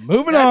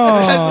 Moving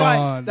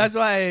on. That's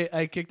why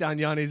I kicked on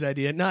Yanni's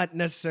idea. Not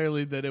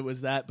necessarily that it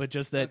was that, but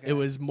just that it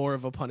was more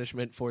of a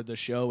punishment for the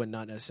show and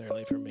not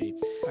necessarily for me.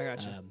 I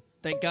got you.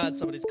 Thank God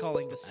somebody's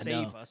calling to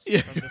save know. us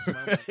from this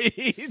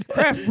moment.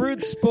 Craft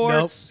Brewed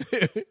Sports.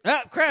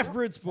 Craft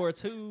Brewed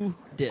Sports. Who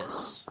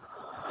dis?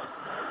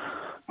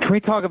 Can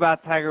we talk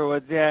about Tiger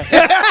Woods yet?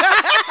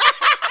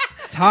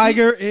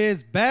 Tiger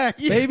is back,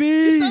 baby.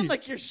 You sound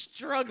like you're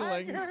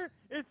struggling. Tiger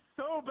is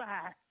so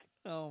back.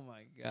 Oh,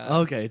 my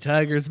God. Okay,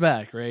 Tiger's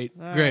back, right?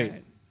 All Great.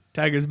 right.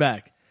 Tiger's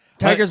back.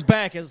 Tiger's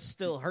back is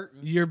still hurting.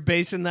 You're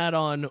basing that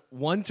on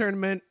one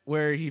tournament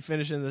where he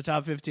finished in the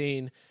top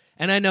 15.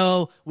 And I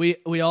know we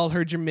all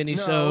heard your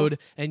mini-sode,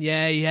 and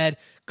yeah, he had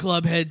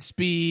club head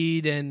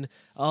speed and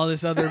all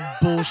this other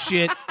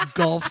bullshit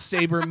golf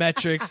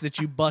sabermetrics that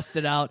you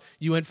busted out.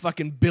 You went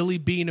fucking Billy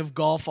Bean of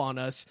golf on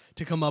us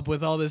to come up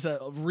with all this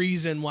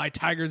reason why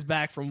Tiger's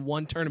back from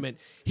one tournament.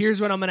 Here's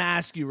what I'm going to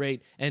ask you,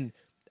 Ray, and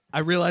I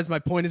realize my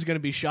point is going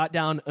to be shot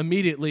down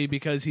immediately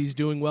because he's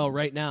doing well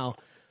right now.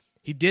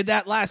 He did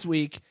that last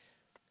week.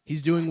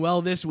 He's doing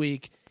well this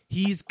week.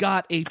 He's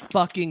got a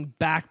fucking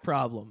back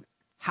problem.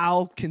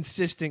 How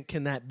consistent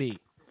can that be?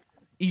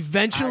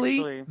 Eventually,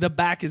 Actually, the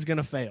back is going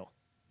to fail.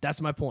 That's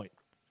my point.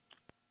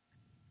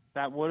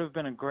 That would have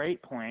been a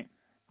great point,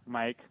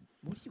 Mike.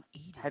 What are you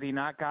eating? Had he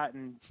not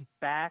gotten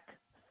back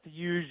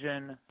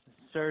fusion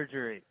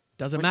surgery.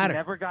 Doesn't which matter. He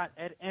never got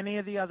at any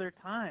of the other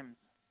times,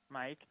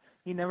 Mike.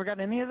 He never got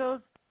any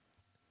of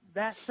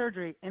that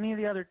surgery any of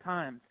the other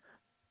times.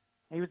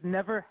 He was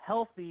never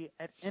healthy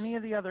at any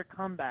of the other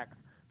comebacks.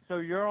 So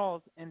your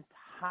all's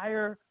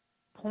entire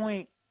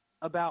point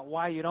about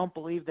why you don't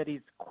believe that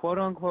he's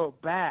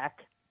quote-unquote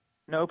back,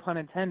 no pun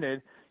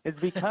intended, is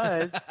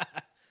because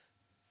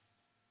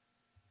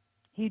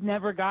he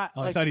never got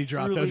I thought he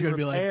dropped. I was going to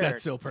be like,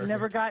 that's so perfect. He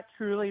never got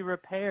truly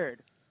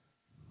repaired.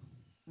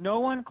 No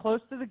one close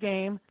to the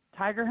game,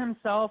 Tiger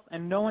himself,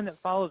 and no one that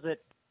follows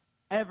it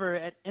ever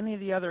at any of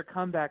the other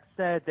comebacks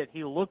said that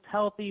he looked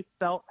healthy,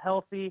 felt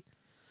healthy,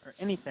 or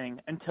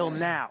anything until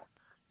now.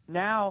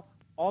 Now,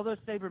 all those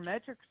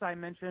sabermetrics I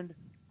mentioned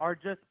are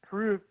just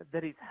proof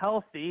that he's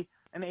healthy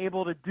and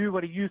able to do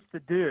what he used to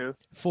do.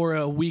 For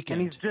a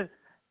weekend. And he's just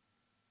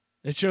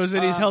it shows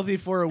that he's healthy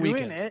for a doing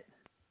weekend. It.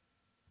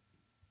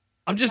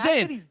 I'm just The fact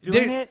saying. that he's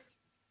doing it,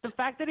 the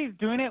fact that he's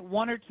doing it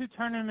 1 or 2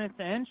 tournaments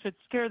in should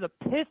scare the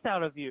piss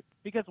out of you.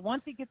 Because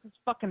once he gets his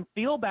fucking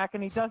feel back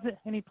and he does it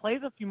and he plays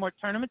a few more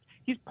tournaments,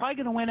 he's probably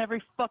going to win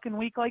every fucking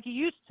week like he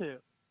used to.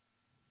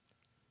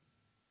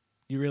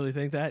 You really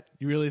think that?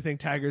 You really think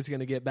Tiger's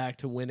going to get back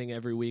to winning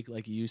every week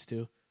like he used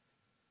to?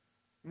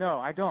 No,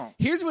 I don't.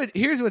 Here's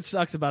what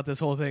sucks about this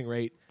whole thing,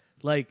 right?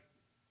 Like,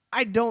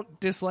 I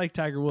don't dislike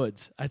Tiger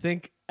Woods. I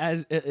think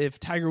if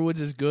Tiger Woods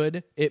is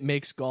good, it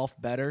makes golf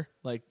better.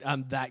 Like,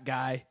 I'm that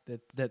guy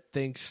that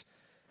thinks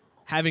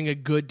having a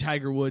good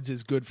Tiger Woods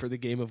is good for the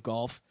game of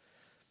golf.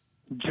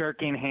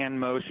 Jerking hand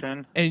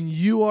motion. And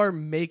you are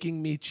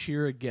making me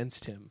cheer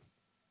against him.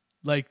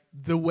 Like,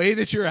 the way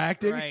that you're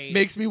acting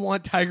makes me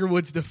want Tiger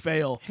Woods to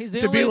fail. He's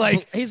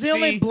the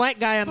only black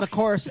guy on the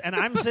course, and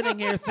I'm sitting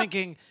here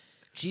thinking,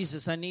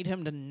 Jesus, I need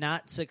him to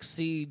not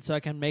succeed so I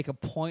can make a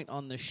point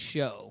on the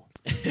show.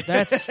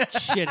 That's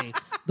shitty.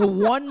 The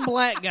one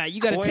black guy,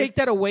 you got to take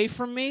that away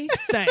from me?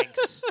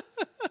 Thanks.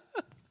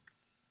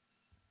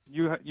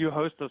 You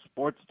host a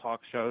sports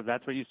talk show.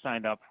 That's what you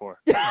signed up for.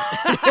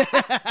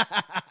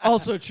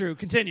 Also true.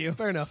 Continue.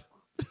 Fair enough.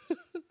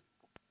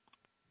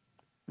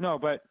 No,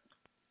 but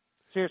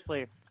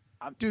seriously.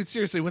 Dude,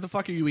 seriously, what the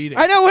fuck are you eating?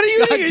 I know, what are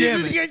you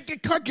eating? Damn You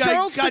cut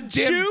Charleston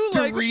Chew?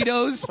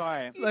 Doritos?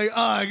 Sorry. Like,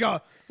 oh, I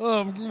got...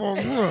 I'm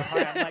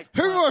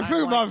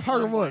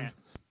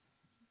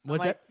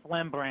What's like that?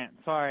 Flambrant.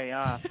 Sorry,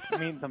 I'm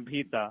eating some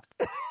pizza.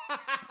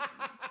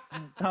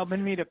 It's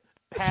helping me to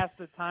pass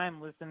the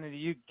time listening to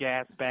you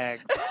gas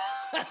bags.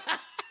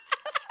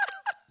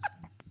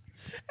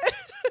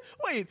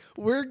 Wait,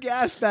 we're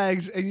gas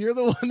bags, and you're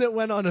the one that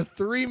went on a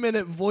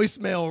 3-minute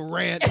voicemail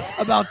rant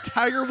about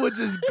Tiger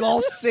Woods'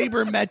 golf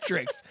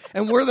sabermetrics,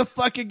 and we're the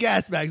fucking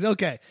gas bags.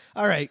 Okay.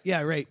 All right.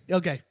 Yeah, right.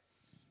 Okay.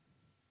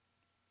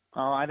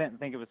 Oh, I didn't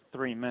think it was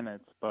 3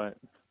 minutes, but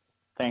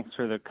thanks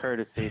for the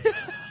courtesy.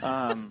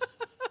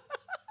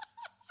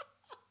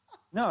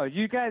 No,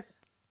 you guys,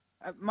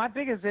 my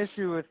biggest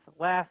issue with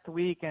last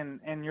week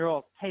and your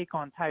all take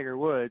on Tiger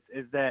Woods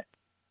is that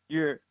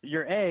you're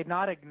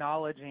not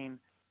acknowledging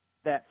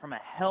that from a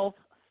health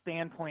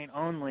standpoint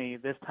only,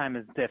 this time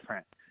is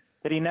different.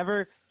 That he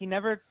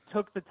never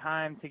took the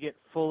time to get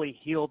fully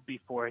healed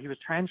before. He was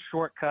trying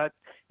shortcuts,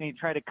 and he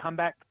tried to come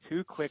back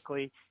too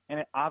quickly,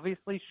 and it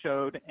obviously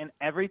showed. And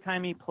every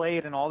time he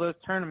played in all those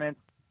tournaments,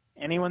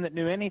 anyone that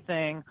knew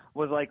anything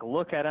was like,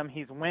 look at him,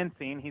 he's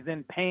wincing, he's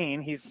in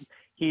pain,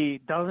 he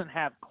doesn't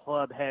have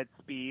club head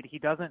speed, he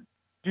doesn't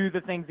do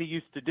the things he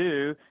used to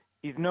do,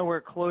 he's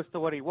nowhere close to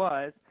what he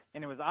was,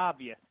 and it was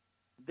obvious.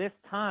 This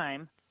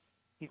time,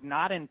 he's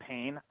not in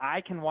pain.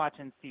 I can watch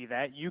and see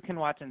that. You can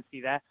watch and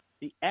see that.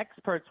 The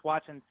experts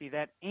watch and see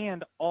that,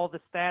 and all the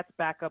stats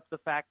back up the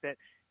fact that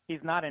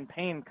he's not in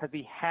pain because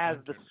he has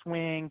the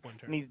swing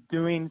and he's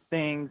doing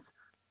things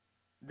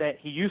that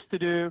he used to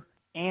do,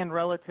 and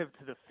relative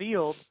to the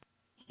field,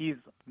 he's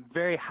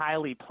very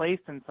highly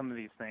placed in some of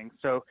these things.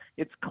 So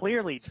it's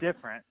clearly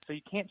different. So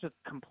you can't just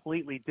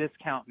completely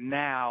discount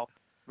now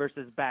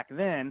versus back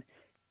then.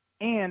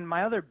 And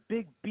my other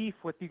big beef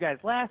with you guys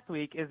last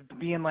week is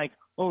being like,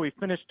 oh, he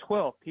finished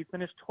 12th. He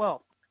finished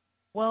 12th.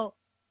 Well,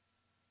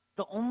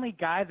 the only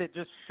guy that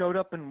just showed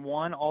up and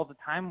won all the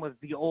time was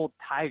the old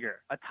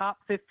Tiger. A top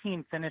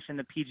 15 finish in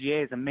the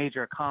PGA is a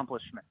major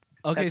accomplishment.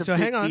 Okay, That's so a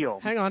big hang deal.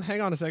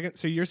 on a second.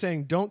 So you're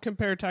saying don't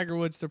compare Tiger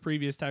Woods to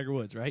previous Tiger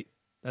Woods, right?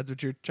 That's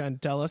what you're trying to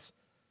tell us?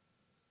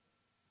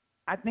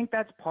 I think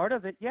that's part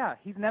of it, yeah.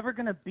 He's never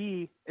going to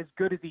be as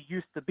good as he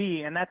used to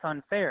be, and that's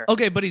unfair.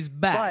 Okay, but he's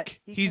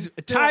back.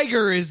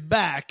 Tiger is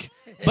back,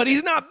 but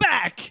he's not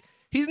back.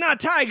 He's not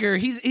Tiger.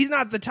 He's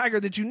not the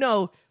Tiger that you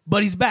know,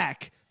 but he's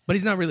back. But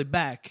he's not really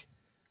back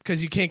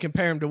because you can't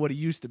compare him to what he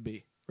used to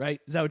be, right?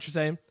 Is that what you're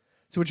saying?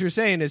 So what you're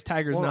saying is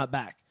Tiger's not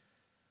back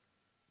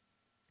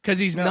because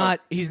he's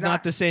not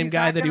the same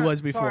guy that he was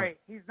before. Sorry,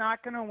 he's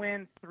not going to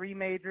win 3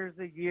 majors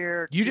a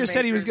year. You just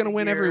said he was going to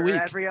win every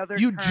week.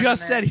 You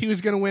just said he was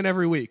going to win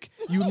every week.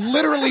 You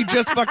literally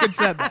just fucking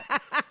said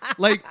that.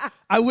 Like,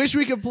 I wish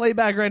we could play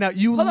back right now.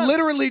 You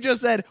literally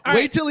just said,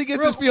 wait till he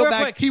gets his feel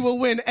back. Quick. He will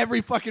win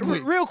every fucking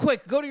week. Real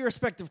quick, go to your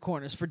respective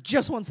corners for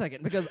just 1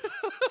 second because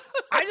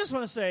I just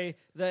want to say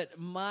that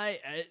my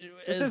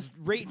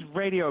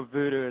radio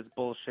voodoo is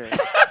bullshit.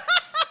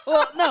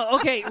 Well, no,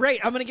 okay, right.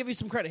 I'm going to give you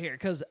some credit here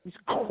because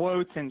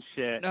quotes and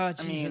shit. Oh,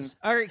 Jesus!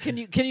 All right, can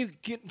you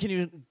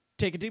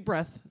take a deep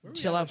breath,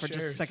 chill out for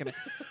just a second?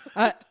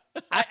 I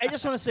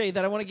just want to say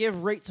that I want to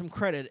give Rate some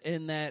credit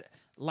in that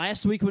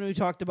last week when we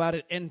talked about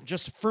it, and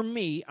just for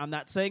me, I'm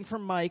not saying for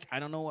Mike. I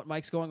don't know what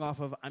Mike's going off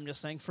of. I'm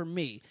just saying for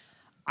me.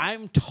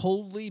 I'm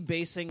totally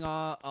basing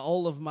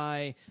all of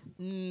my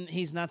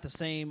he's not the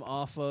same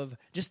off of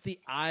just the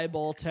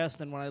eyeball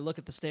test and when I look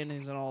at the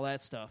standings and all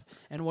that stuff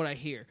and what I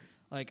hear.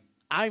 Like,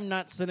 I'm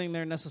not sitting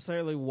there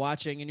necessarily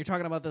watching, and you're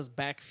talking about this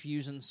back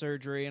fusion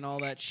surgery and all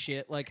that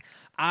shit. Like,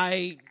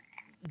 I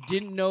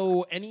didn't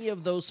know any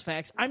of those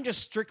facts. I'm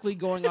just strictly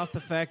going off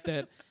the fact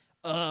that,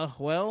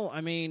 well,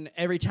 I mean,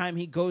 every time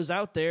he goes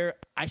out there,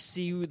 I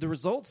see the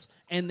results,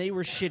 and they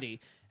were shitty.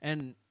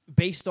 And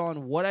based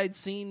on what I'd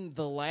seen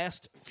the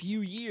last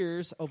few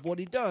years of what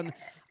he'd done,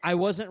 I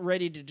wasn't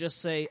ready to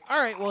just say, all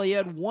right, well, he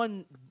had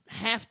one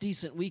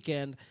half-decent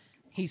weekend,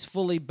 he's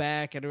fully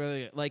back and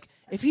really like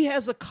if he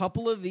has a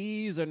couple of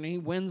these and he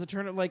wins a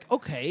tournament, like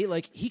okay,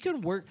 like he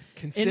can work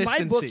in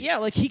my book, yeah,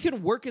 like he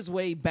can work his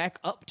way back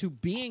up to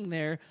being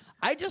there.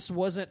 I just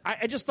wasn't.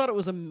 I just thought it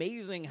was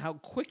amazing how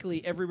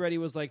quickly everybody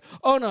was like,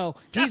 "Oh no,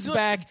 he's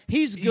back.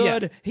 He's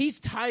good. He's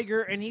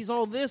Tiger, and he's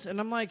all this." And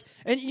I'm like,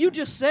 and you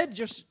just said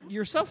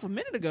yourself a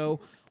minute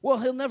ago, well,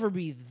 he'll never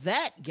be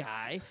that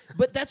guy.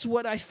 But that's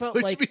what I felt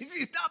Which like. means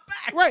he's not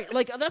back, right?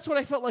 Like that's what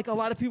I felt like a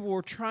lot of people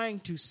were trying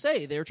to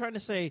say. They were trying to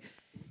say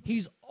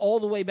he's all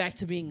the way back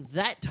to being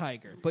that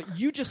Tiger. But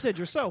you just said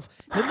yourself,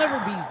 he'll never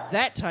be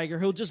that Tiger.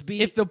 He'll just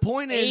be if the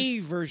point a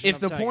is version. If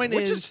of the Tiger, point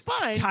which is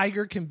fine.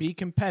 Tiger can be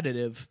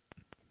competitive.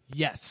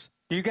 Yes.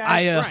 You guys,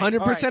 I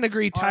 100%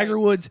 agree All Tiger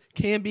Woods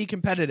can be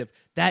competitive.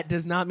 That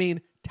does not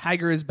mean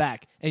Tiger is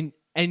back. And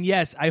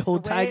yes, I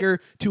hold Tiger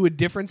to a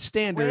different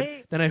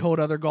standard than I hold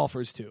other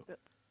golfers to.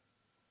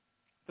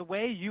 The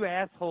way you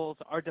assholes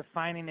are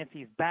defining if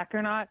he's back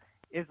or not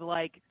is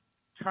like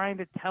trying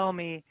to tell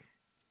me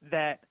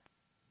that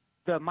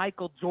the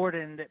Michael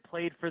Jordan that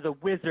played for the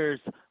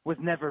Wizards was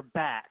never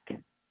back.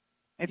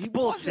 It's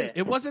bullshit.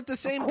 It wasn't the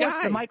same of course,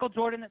 guy. The Michael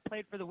Jordan that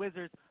played for the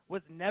Wizards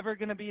was never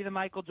going to be the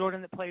Michael Jordan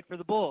that played for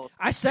the Bulls.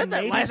 I said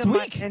that last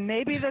week. And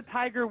maybe the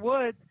Tiger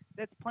Woods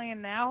that's playing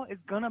now is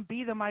going to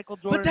be the Michael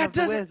Jordan of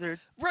the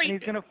Wizards. Right. And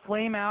he's going to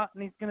flame out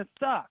and he's going to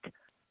suck.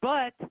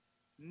 But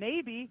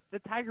maybe the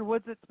Tiger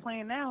Woods that's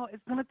playing now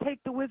is going to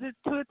take the Wizards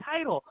to a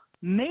title.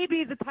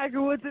 Maybe the Tiger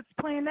Woods that's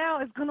playing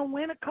now is going to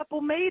win a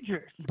couple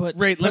majors. But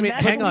let me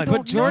hang on.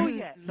 But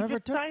Jordan never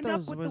took signed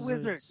those up with the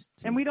Wizards. Wizards,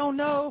 and we don't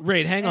know.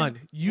 Hang on.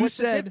 You what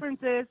said the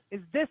difference is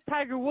this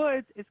Tiger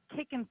Woods is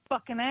kicking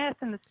fucking ass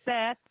in the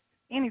stats,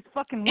 and he's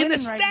fucking in winning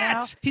the right now.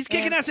 stats. He's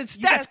kicking and ass in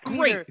you guys stats. can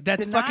Great. either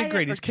That's deny fucking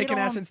great. it or He's kicking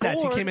get ass on in stats.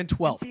 He board came in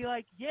 12th. and be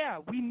like, yeah,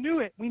 we knew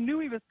it. We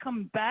knew he was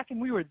coming back, and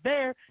we were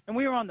there, and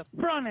we were on the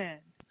front end.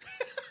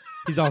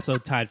 He's also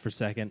tied for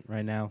second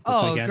right now.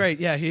 Oh, great.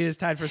 Yeah, he is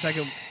tied for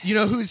second. You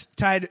know who's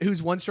tied?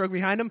 Who's one stroke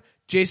behind him?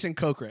 Jason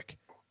Kokrick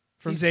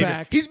from Xavier.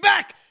 Back. He's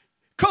back.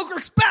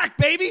 Kokrick's back,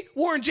 baby.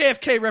 Warren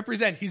JFK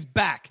represent. He's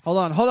back. Hold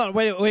on.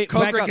 Wait.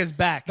 Kokrick is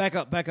back. Back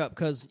up.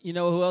 Because you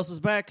know who else is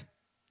back?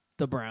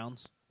 The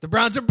Browns. The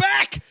Browns are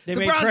back. They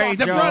the made Browns, trades,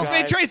 the Joe. Browns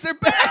made trades. They're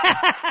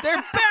back.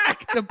 They're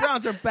back. The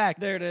Browns are back.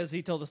 There it is.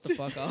 He told us to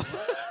fuck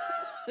off.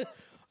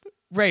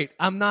 Right.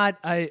 I'm not.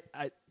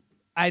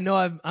 I know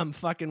I'm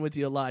fucking with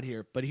you a lot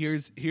here, but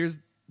here's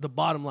the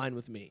bottom line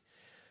with me.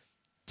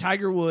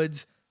 Tiger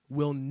Woods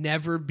will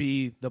never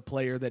be the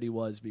player that he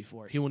was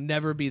before. He will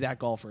never be that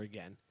golfer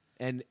again.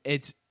 And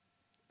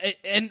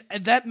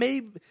that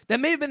may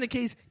have been the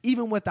case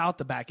even without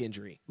the back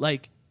injury.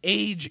 Like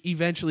age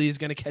eventually is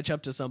going to catch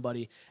up to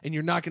somebody, and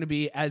you're not going to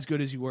be as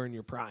good as you were in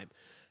your prime.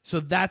 So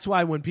that's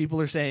why when people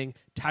are saying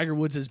Tiger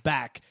Woods is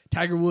back,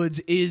 Tiger Woods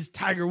is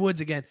Tiger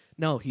Woods again.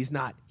 No, he's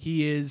not.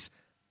 He is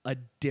a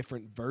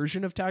different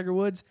version of Tiger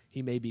Woods.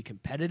 He may be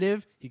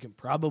competitive. He can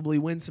probably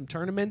win some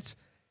tournaments.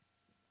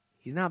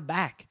 He's not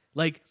back.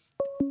 Like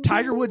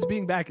Tiger Woods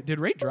being back. Did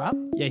Ray drop?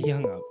 Yeah, he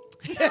hung up.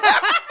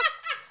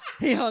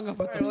 He hung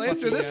up. We'll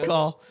answer this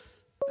call.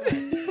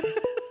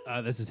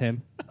 This is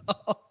him.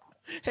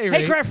 Hey,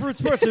 Ray. Hey, Craft Fruit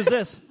Sports, who's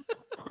this?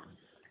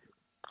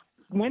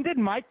 When did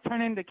Mike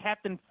turn into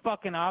Captain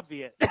fucking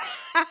Obvious?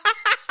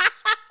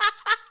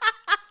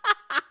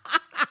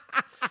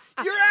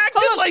 You're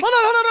acting like...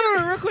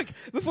 Hold on, real quick.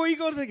 Before you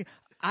go to the...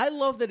 I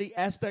love that he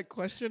asked that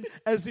question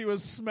as he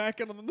was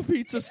smacking on the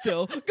pizza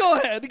still. Go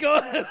ahead.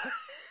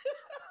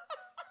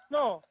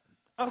 No.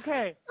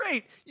 Okay.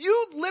 Right.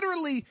 You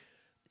literally...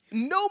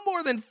 no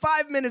more than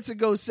 5 minutes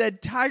ago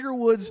said Tiger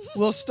Woods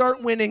will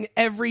start winning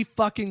every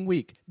fucking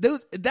week.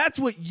 That's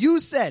what you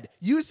said.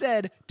 You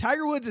said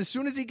Tiger Woods, as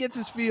soon as he gets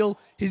his feel,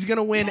 he's going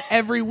to win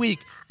every week.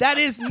 That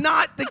is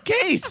not the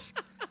case.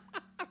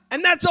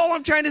 And that's all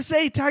I'm trying to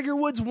say. Tiger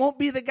Woods won't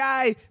be the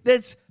guy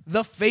that's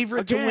the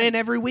favorite to win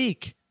every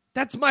week.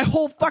 That's my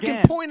whole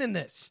fucking point in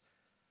this.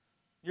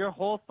 Your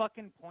whole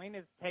fucking point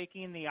is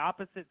taking the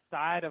opposite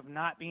side of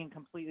not being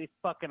completely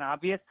fucking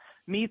obvious.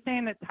 Me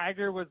saying that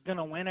Tiger was going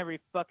to win every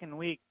fucking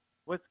week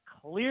was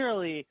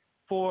clearly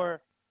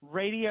for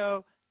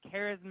radio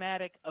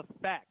charismatic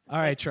effect. All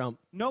right, Trump.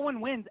 No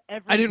one wins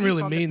every I didn't week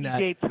really on mean the that.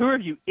 PGA Tour,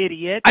 you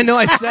idiot. I know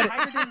I said it.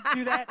 Tiger didn't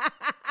do that.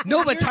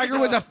 No, but Tiger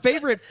was a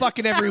favorite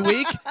fucking every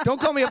week. Don't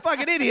call me a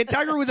fucking idiot.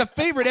 Tiger was a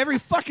favorite every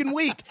fucking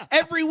week.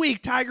 Every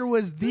week, Tiger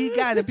was the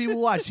guy that people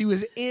watched. He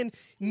was in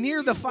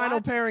near the final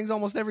pairings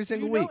almost every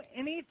single week.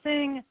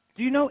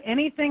 Do you know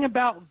anything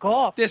about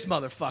golf? This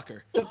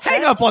motherfucker.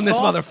 Hang up on this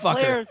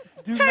motherfucker.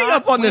 Hang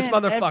up on this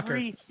motherfucker.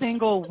 Every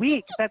single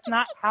week. That's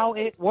not how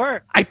it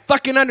works. I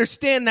fucking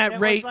understand that,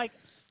 Ray. Like,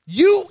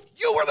 you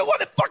were the one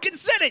that fucking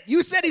said it.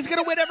 You said he's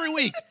going to win every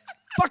week.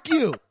 Fuck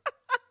you.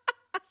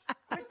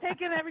 You're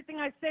taking everything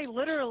I say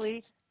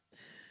literally.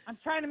 I'm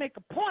trying to make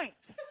a point.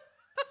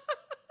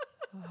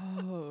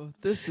 Oh,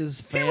 this is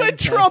fantastic. He went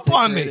Trump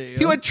on me. Radio.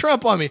 He went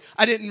Trump on me.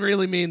 I didn't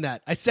really mean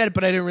that. I said it,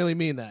 but I didn't really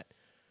mean that.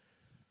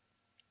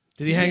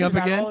 Did he hang up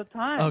that again? all the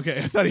time. Okay,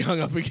 I thought he hung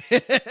up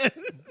again.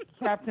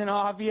 Captain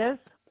Obvious.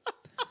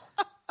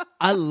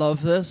 I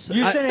love this.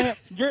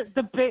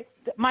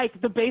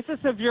 Mike, the basis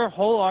of your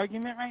whole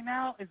argument right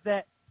now is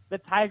that the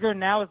Tiger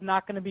now is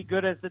not going to be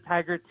good as the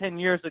Tiger 10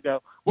 years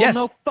ago. Well, Yes.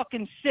 no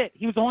fucking shit.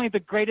 He was only the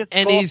greatest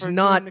And golfer he's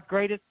not doing the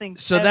greatest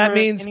things So ever that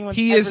means anyone's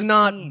he is ever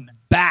not seen.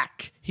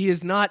 back. He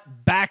is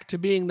not back to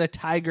being the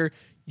Tiger.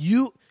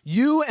 You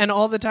and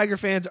all the Tiger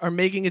fans are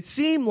making it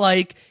seem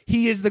like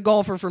he is the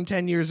golfer from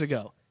 10 years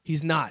ago.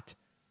 He's not.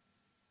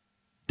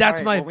 That's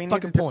All right, my well, we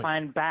fucking need to point.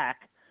 define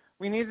back.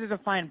 We need to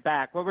define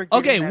back. What we're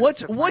Okay, getting at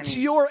what's is what's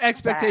defining your back.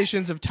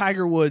 expectations of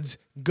Tiger Woods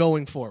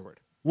going forward?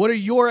 What are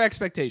your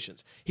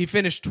expectations? He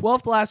finished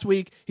 12th last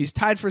week. He's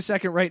tied for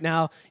second right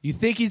now. You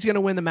think he's going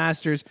to win the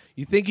Masters.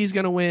 You think he's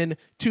going to win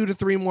 2 to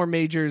 3 more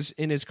majors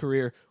in his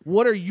career.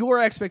 What are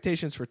your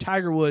expectations for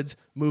Tiger Woods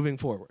moving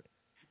forward?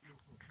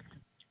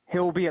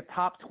 He'll be a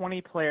top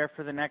 20 player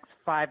for the next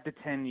 5 to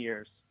 10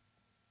 years.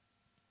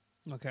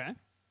 Okay.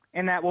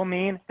 And that will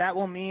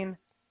mean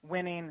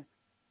winning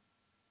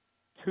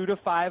 2 to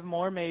 5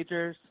 more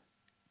majors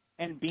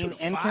and being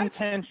in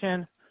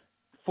contention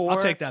for I'll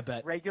take that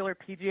bet. regular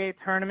PGA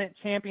tournament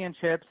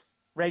championships,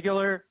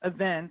 regular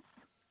events.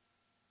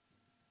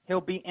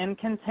 He'll be in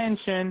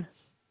contention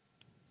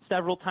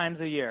several times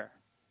a year.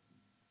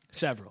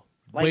 Several.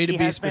 Like Way to he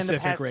be has been the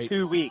specific, past right?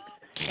 2 weeks.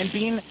 And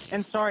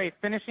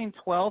finishing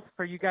 12th,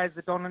 for you guys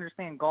that don't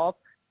understand golf,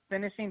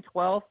 finishing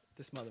 12th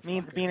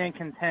means being in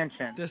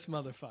contention. This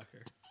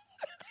motherfucker.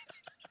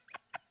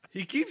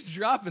 He keeps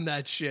dropping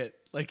that shit.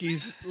 Like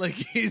he's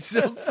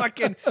so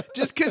fucking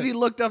just because he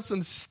looked up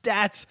some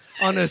stats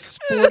on a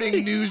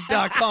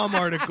sportingnews.com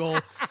article.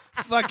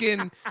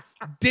 Fucking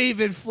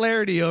David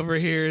Flaherty over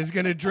here is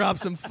gonna drop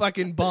some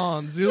fucking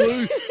bombs.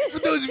 For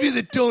those of you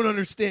that don't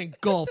understand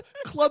golf,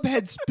 club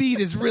head speed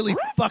is really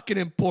fucking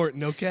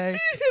important, okay?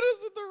 Hit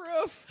us in the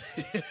rough.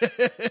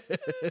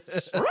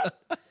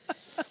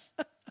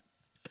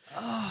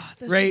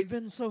 This Right. has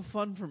been so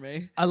fun for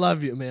me. I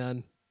love you,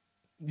 man.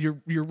 You're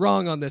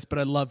wrong on this, but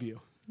I love you.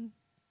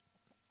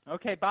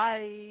 Okay,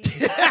 bye.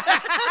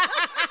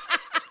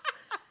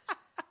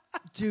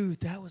 Dude,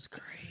 that was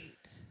great.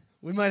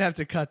 We might have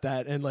to cut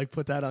that and like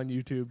put that on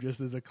YouTube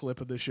just as a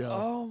clip of the show.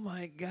 Oh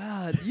my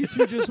God. You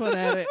two just went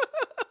at it.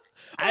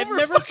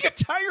 Over fucking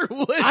Tiger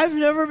Woods. I've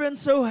never been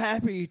so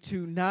happy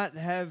to not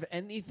have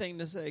anything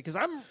to say because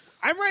I'm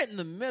right in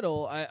the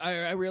middle.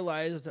 I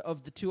realized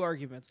of the two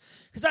arguments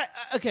because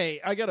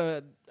I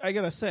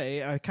gotta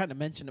say I kind of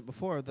mentioned it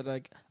before that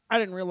like I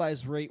didn't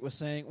realize Rate was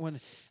saying when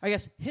I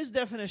guess his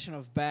definition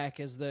of back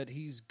is that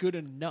he's good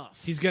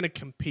enough. He's gonna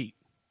compete.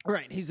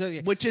 Right, he's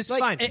which is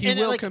fine. He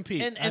will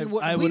compete. And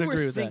what I we would were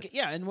agree with thinking, that.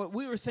 Yeah, and what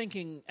we were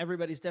thinking,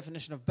 everybody's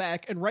definition of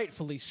back, and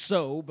rightfully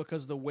so,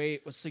 because the way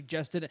it was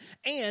suggested.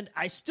 And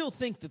I still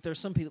think that there's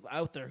some people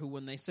out there who,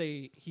 when they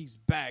say he's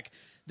back,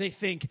 they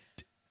think.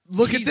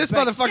 Look at he's this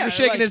back. motherfucker Yeah,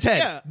 shaking like, his head.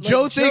 yeah,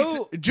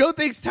 like Joe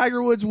thinks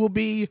Tiger Woods will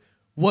be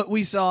what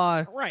we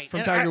saw Right, from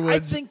and Tiger I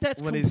Woods. think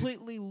that's when he's-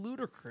 completely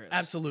ludicrous.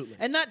 Absolutely.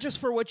 And not just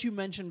for what you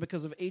mentioned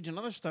because of age and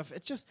other stuff.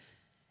 It's just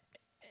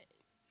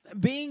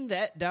being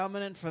that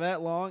dominant for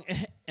that long,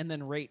 and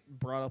then Rate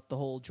brought up the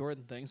whole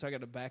Jordan thing, so I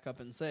got to back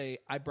up and say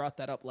I brought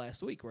that up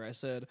last week where I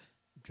said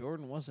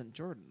Jordan wasn't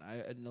Jordan.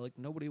 Like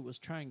nobody was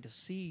trying to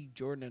see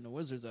Jordan in a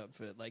Wizards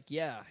outfit. Like,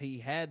 yeah, he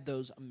had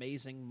those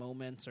amazing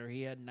moments, or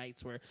he had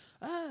nights where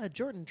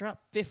Jordan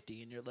dropped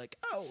 50, and you're like,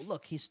 oh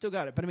look, he's still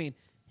got it. But I mean,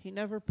 he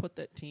never put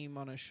that team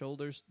on his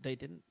shoulders. They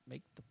didn't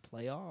make the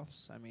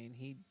playoffs. I mean,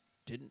 he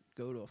didn't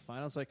go to a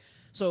finals. Like,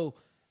 so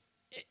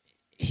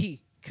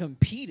he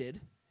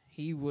competed.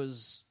 He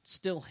was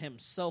still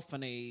himself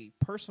in a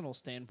personal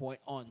standpoint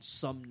on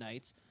some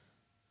nights,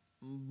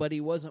 but he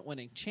wasn't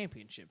winning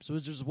championships,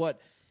 which is what,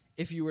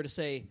 if you were to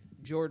say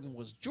Jordan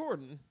was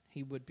Jordan,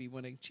 he would be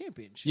winning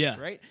championships, Yeah.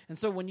 right? And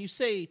so when you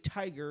say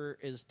Tiger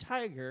is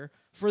Tiger,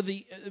 for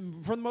the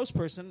most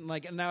person,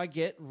 like, and now I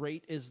get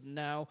Rate has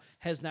now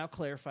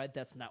clarified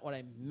that's not what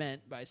I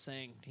meant by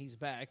saying he's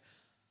back,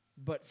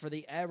 but for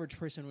the average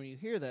person, when you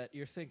hear that,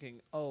 you're thinking,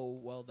 oh,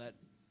 well,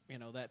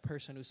 that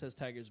person who says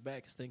Tiger's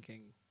back is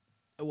thinking,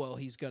 well,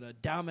 he's going to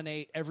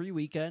dominate every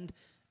weekend,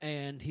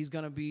 and he's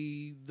going to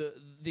be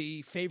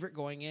the favorite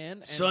going in.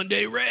 And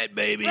Sunday Red,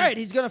 baby. Right,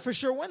 he's going to for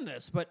sure win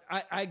this. But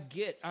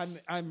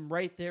I'm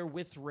right there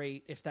with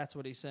Rate if that's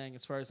what he's saying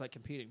as far as like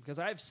competing, because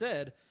I've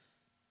said,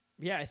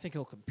 yeah, I think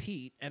he'll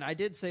compete, and I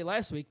did say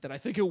last week that I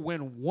think he'll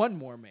win one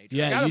more major.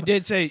 Yeah, you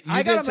did say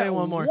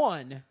one more.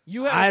 One.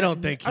 I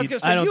don't think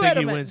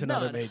he wins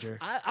another major.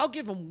 I'll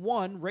give him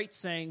one. Rate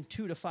saying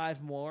 2 to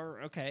 5 more.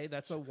 Okay,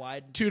 that's a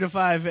wide 2 to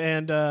 5,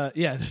 and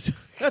yeah,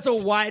 that's a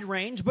wide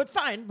range, but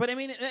fine. But I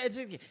mean,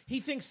 he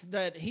thinks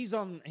that he's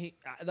on.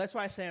 That's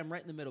why I say I'm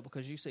right in the middle,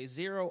 because you say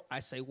 0, I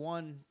say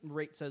 1.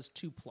 Rate says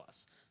 2+.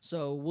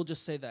 So we'll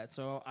just say that.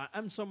 So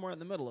I'm somewhere in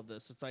the middle of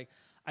this. It's like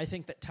I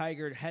think that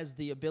Tiger has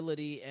the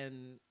ability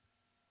and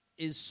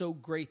is so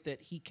great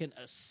that he can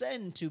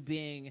ascend to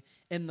being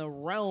in the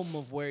realm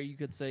of where you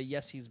could say,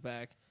 yes, he's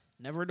back.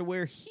 Never to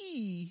where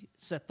he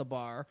set the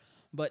bar,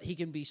 but he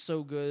can be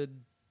so good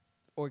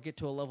or get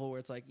to a level where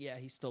it's like, yeah,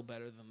 he's still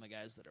better than the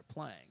guys that are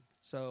playing.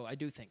 So I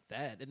do think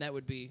that. And that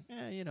would be,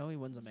 he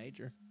wins a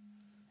major.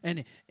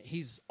 And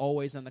he's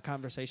always in the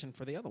conversation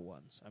for the other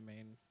ones. I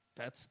mean,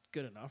 that's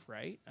good enough,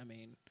 right? I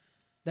mean,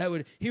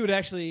 he would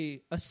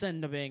actually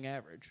ascend to being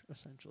average,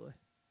 essentially.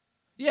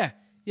 Yeah.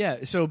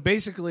 So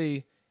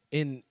basically,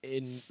 in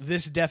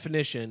this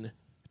definition,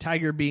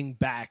 Tiger being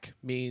back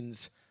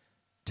means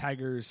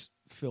Tiger's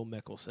Phil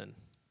Mickelson.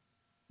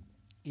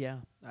 Yeah,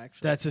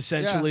 actually. That's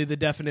essentially the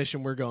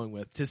definition we're going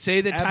with. To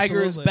say that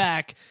Tiger is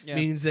back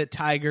means that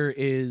Tiger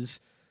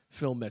is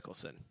Phil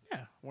Mickelson.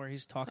 Yeah, where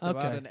he's talked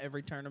about in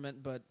every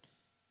tournament, but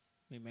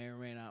he may or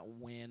may not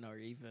win or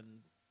even...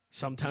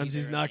 Sometimes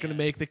he's not going to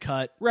make the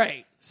cut.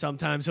 Right.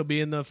 Sometimes he'll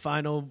be in the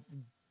final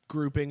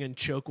grouping and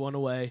choke one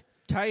away.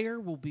 Tiger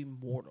will be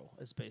mortal,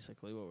 is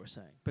basically what we're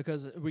saying.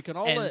 Because we can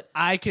all... And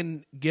I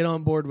can get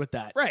on board with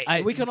that. Right. I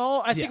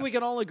think we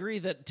can all agree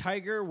that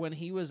Tiger, when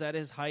he was at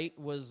his height,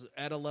 was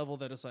at a level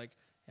that is like,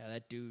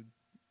 that dude...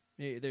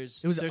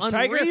 There's unreal.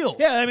 Tiger.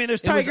 Yeah, I mean,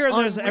 there's Tiger and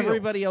there's unreal.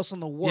 everybody else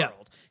in the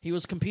world. He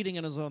was competing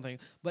in his own thing.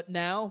 But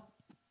now,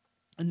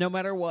 no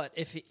matter what,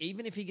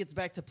 even if he gets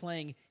back to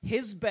playing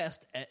his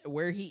best at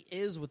where he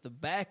is with the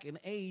back and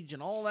age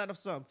and all that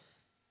stuff,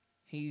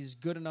 he's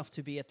good enough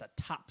to be at the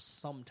top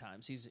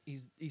sometimes.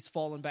 He's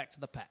fallen back to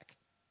the pack.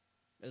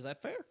 Is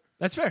that fair?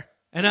 That's fair.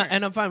 And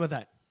I'm fine with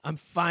that. I'm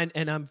fine.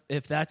 And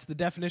if that's the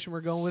definition we're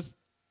going with,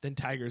 then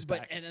Tiger's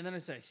back. And then I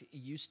say,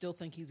 you still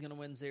think he's going to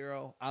win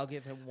 0? I'll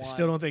give him 1. I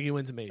still don't think he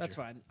wins a major. That's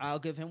fine. I'll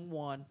give him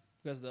 1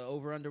 because the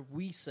over-under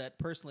we set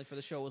personally for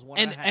the show was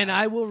 1.5. And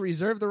I will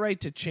reserve the right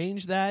to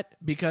change that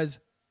because,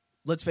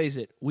 let's face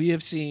it, we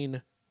have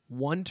seen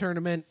one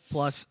tournament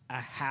plus a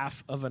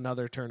half of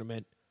another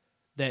tournament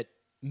that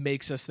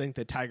makes us think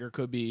that Tiger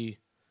could be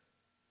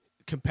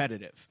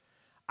competitive.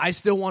 I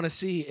still want to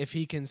see if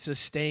he can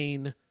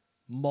sustain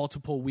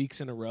multiple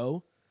weeks in a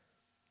row.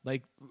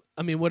 Like,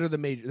 I mean, what are the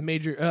major?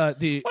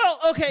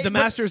 The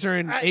Masters are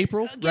in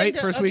April, right?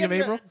 First week of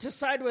April. To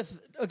side with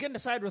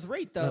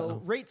Rate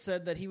though, Rate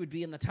said that he would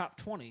be in the top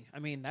 20. I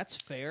mean, that's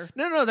fair.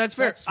 No, that's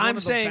fair. I'm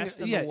saying, best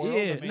in the world.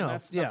 I mean,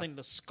 that's nothing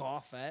to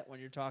scoff at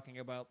when you're talking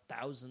about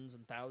thousands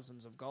and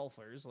thousands of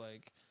golfers.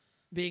 Like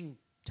being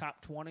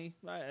top 20,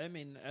 I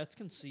mean, that's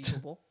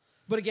conceivable.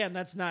 But again,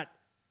 that's not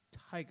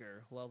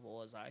Tiger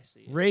level as I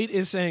see it. Rate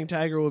is saying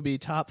Tiger will be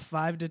top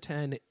 5 to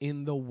 10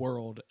 in the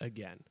world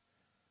again.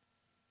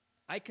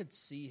 I could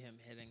see him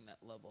hitting that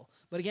level.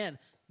 But again,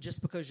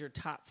 just because you're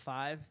top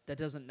 5, that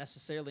doesn't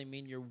necessarily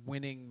mean you're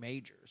winning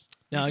majors.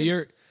 No,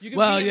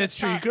 that's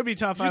true. You could be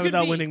top 5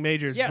 without winning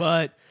majors,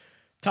 but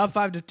top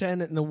 5 to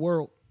 10 in the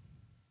world.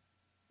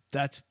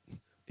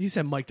 He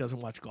said Mike doesn't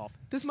watch golf.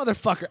 This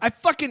motherfucker.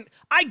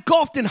 I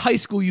golfed in high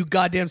school, you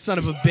goddamn son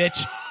of a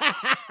bitch.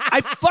 I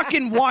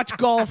fucking watch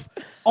golf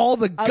all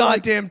the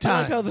goddamn time.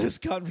 I like how this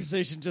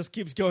conversation just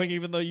keeps going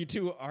even though you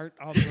two aren't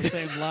on the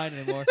same line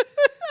anymore.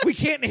 We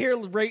can't hear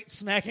Rate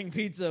smacking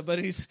pizza, but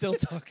he's still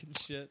talking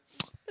shit.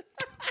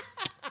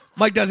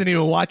 Mike doesn't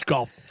even watch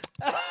golf.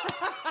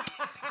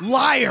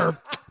 Liar.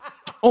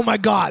 Oh, my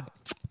God.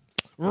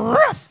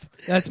 Ruff.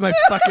 That's my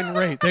fucking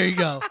Rate. There you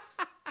go.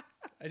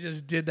 I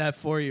just did that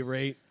for you,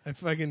 Rate. I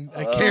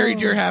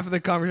carried your half of the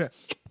conversation.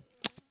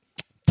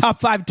 Top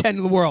 5, 10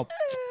 in the world.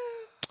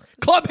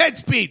 Club head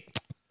speed.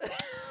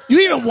 You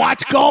even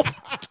watch golf?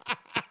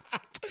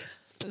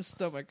 His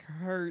stomach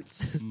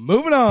hurts.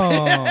 Moving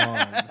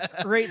on.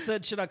 Rate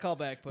said, should I call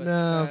back? But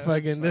no,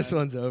 this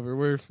one's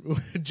over.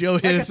 Joe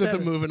hit us with the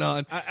moving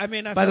on.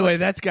 By the way,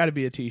 that's got to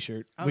be a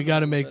T-shirt. We got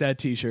to make that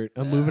T-shirt.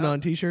 A moving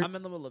on T-shirt. I'm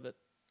in the middle of it.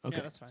 Okay,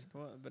 yeah, that's fine.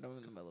 But I'm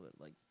in the middle of it.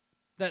 Like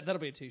that'll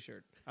be a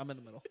T-shirt. I'm in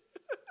the middle.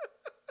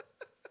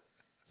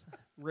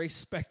 Race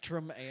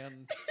spectrum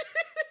and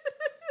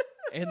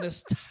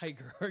this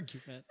Tiger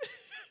argument.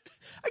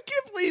 I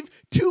can't believe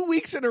 2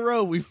 weeks in a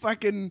row we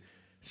fucking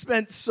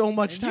spent so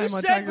much time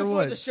on Tiger Woods.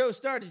 Before the show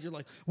started, you're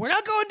like, we're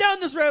not going down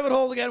this rabbit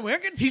hole again. We're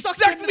getting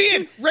sucked me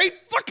in. Ray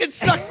fucking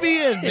sucked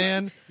me in,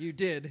 man. You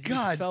did.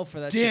 God, you fell for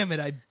that damn shit.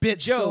 it. I bit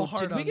Joe, so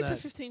hard did on we get that.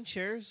 to 15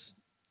 shares?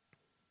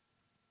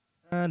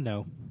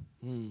 No.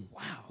 Wow.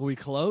 Were we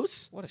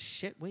close? What a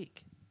shit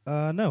week.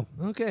 No.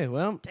 Okay,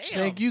 well, damn.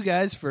 Thank you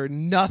guys for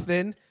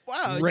nothing.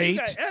 Wow. Rate.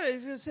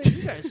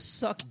 You guys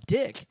suck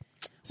dick.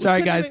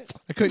 Sorry, guys.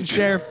 I couldn't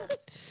share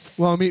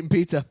while I'm eating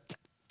pizza.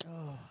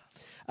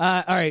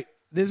 All right.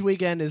 This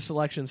weekend is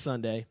Selection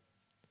Sunday.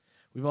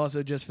 We've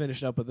also just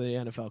finished up with the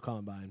NFL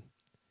Combine.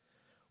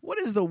 What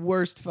is the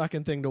worst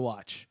fucking thing to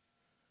watch?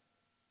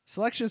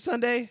 Selection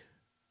Sunday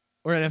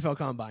or NFL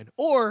Combine?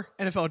 Or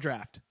NFL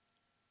Draft?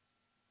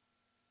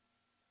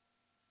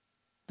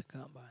 The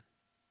Combine.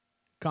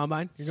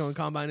 Combine? You're going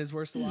Combine is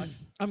worst to watch?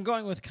 I'm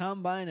going with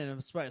Combine, and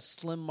it's by a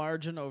slim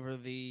margin over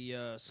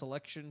the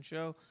Selection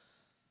show.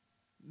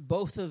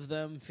 Both of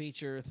them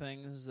feature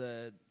things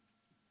that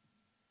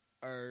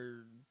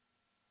are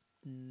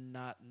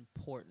not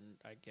important,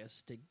 I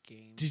guess, to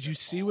games. Did you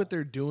see what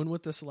they're doing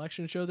with the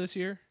Selection show this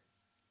year?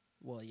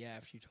 Well, yeah,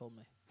 if you told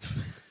me.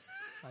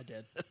 I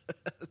did.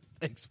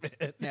 Thanks,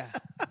 man. Yeah,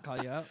 I'll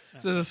call you out. Yeah.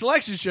 So the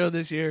selection show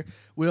this year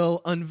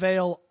will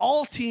unveil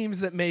all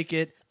teams that make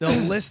it.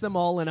 They'll list them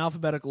all in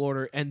alphabetical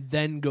order and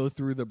then go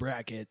through the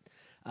bracket,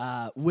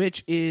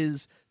 which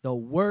is the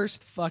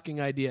worst fucking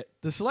idea.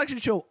 The selection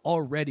show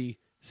already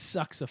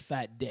sucks a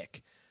fat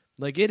dick.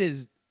 Like, it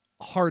is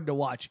hard to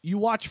watch. You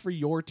watch for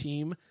your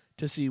team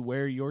to see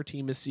where your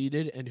team is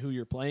seated and who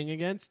you're playing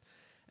against,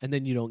 and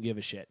then you don't give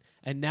a shit.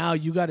 And now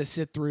you got to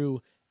sit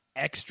through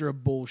extra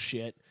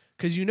bullshit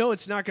because you know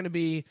it's not going to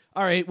be,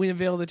 all right, we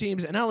unveil the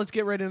teams, and now let's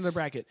get right into the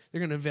bracket. They're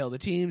going to unveil the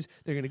teams.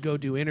 They're going to go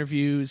do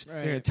interviews. Right.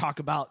 They're going to talk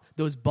about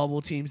those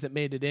bubble teams that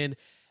made it in,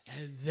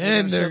 and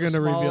then they're going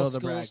to reveal the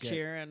bracket.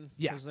 Cheering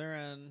because they're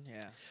in,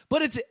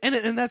 But it's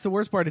and that's the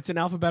worst part. It's in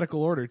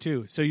alphabetical order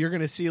too. So you're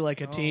going to see like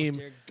a team.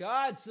 Dear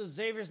God, so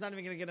Xavier's not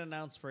even going to get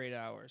announced for 8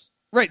 hours.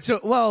 Right.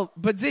 So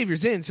but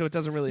Xavier's in, so it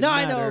doesn't really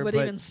matter. No, I know, but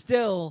even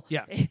still,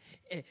 yeah.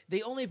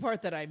 The only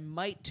part that I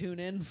might tune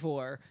in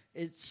for,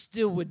 it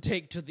still would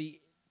take to the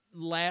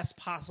last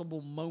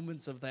possible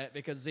moments of that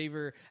because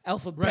Xavier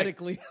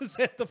alphabetically is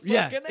at the fucking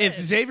end.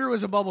 If Xavier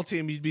was a bubble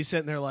team, you'd be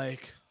sitting there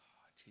like,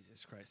 oh,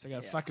 Jesus Christ, I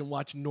got to fucking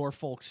watch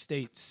Norfolk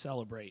State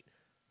celebrate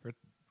for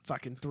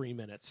fucking 3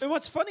 minutes. And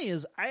what's funny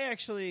is I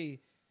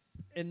actually,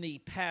 in the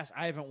past,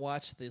 I haven't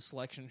watched the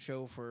selection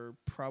show for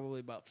probably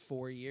about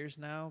 4 years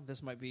now.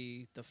 This might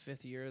be the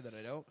 5th year that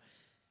I don't.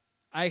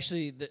 I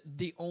actually,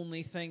 the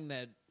only thing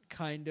that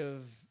kind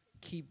of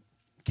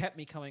kept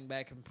me coming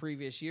back in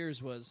previous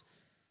years was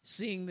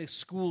seeing the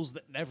schools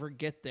that never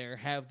get there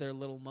have their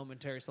little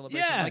momentary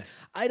celebration. Yeah. Like,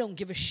 I don't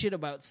give a shit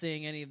about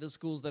seeing any of the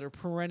schools that are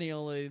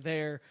perennially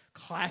there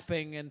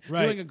clapping and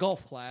doing a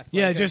golf clap.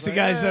 Yeah, like, just the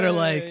guys that are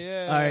like,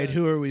 all right,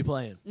 who are we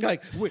playing?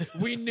 Like,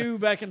 we knew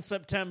back in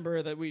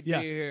September that we'd be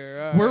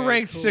here. We're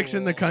ranked 6th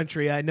in the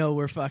country. I know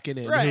we're fucking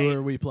in. Right. Who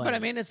are we playing? But, I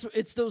mean,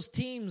 it's those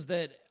teams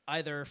that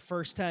either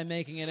first time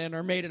making it in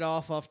or made it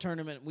off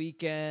tournament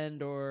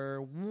weekend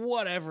or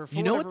whatever. For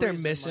you know whatever what they're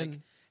reason, missing? Like,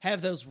 have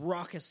those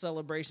raucous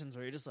celebrations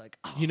where you're just like,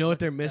 oh, you know what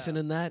they're missing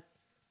in that?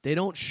 They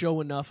don't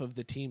show enough of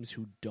the teams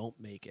who don't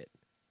make it.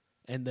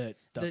 And the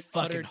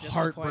fucking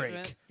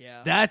heartbreak.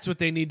 Yeah. That's what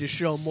they need to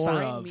show more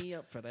Sign of. me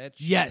up for that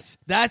shit. Yes.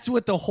 That's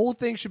what the whole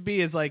thing should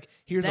be is like,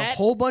 here's a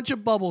whole bunch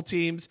of bubble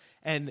teams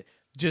and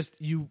just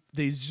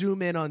they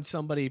zoom in on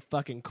somebody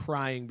fucking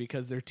crying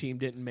because their team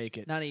didn't make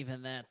it. Not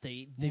even that.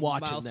 They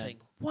watching mouthing,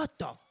 them. what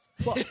the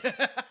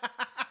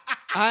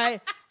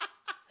fuck?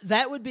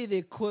 That would be the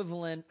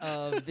equivalent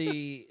of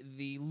the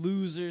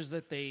losers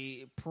that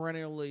they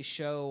perennially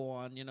show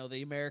on,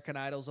 the American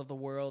Idols of the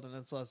world, and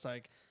it's less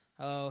like,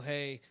 oh,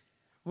 hey,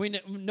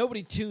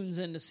 nobody tunes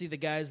in to see the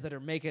guys that are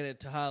making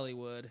it to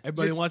Hollywood.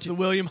 Everybody wants the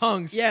William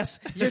Hungs. Yes,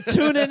 you're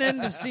tuning in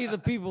to see the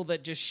people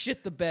that just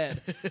shit the bed.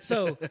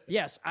 So,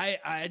 yes,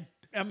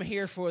 I'm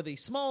here for the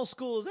small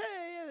schools. Hey,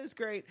 yeah, that's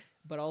great.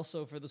 But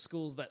also for the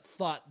schools that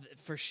thought that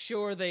for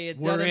sure they had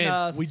done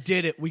enough. We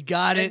did it. We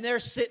got it. And they're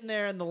sitting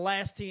there, and the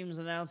last team's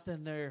announced,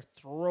 and they're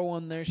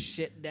throwing their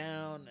shit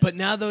down. But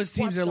now those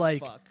teams are like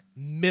fuck?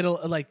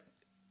 middle. Like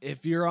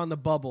if you're on the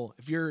bubble,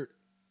 if you're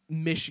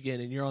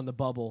Michigan and you're on the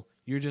bubble,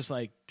 you're just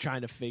like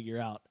trying to figure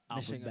out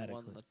Michigan alphabetically.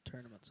 won the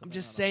tournament. So I'm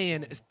just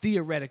saying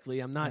theoretically.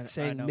 I'm not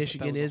saying I know,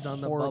 Michigan is on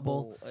the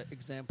bubble.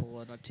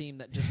 Example of a team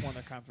that just won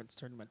a conference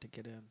tournament to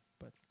get in.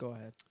 But go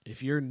ahead.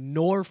 If you're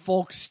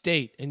Norfolk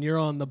State and you're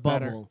on the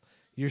bubble,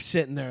 you're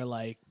sitting there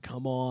like,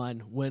 come on,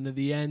 when are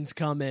the ends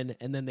coming?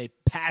 And then they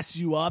pass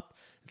you up.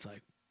 It's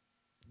like,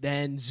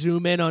 then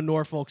zoom in on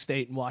Norfolk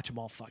State and watch them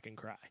all fucking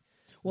cry.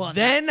 Well,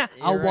 then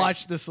I'll right.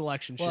 watch the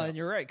selection show. Well, and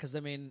you're right, because, I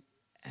mean,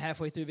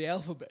 halfway through the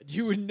alphabet,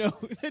 you would know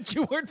that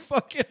you weren't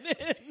fucking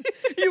in.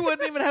 You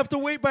wouldn't even have to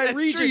wait by That's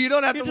region. true. You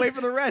don't have to wait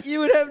for the rest. You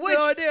would have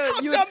no idea.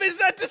 How dumb is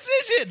that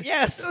decision?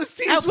 Yes. Those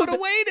teams would have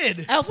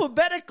waited.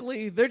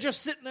 Alphabetically, they're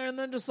just sitting there and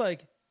then just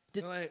like,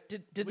 did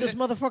this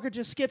motherfucker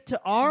just skip to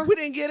R? We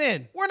didn't get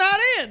in. We're not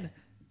in.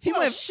 He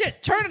went,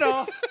 shit, turn it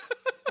off.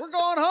 We're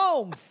going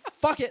home.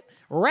 Fuck it.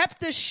 Wrap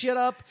this shit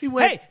up.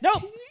 Hey, no,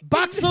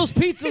 box those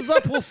pizzas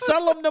up. We'll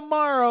sell them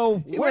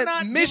tomorrow. We're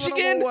not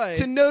Michigan away.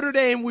 to Notre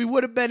Dame. We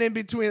would have been in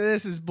between.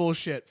 This is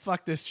bullshit.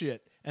 Fuck this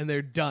shit. And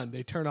they're done.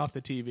 They turn off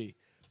the TV.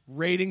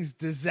 Ratings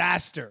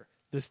disaster.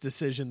 This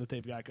decision that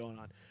they've got going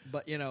on.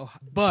 But,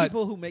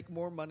 people who make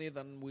more money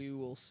than we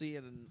will see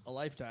in a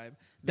lifetime.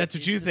 That's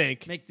what you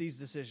think. Make these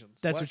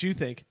decisions. That's what you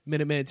think.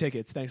 Minuteman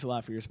Tickets. Thanks a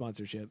lot for your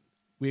sponsorship.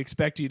 We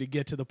expect you to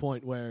get to the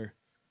point where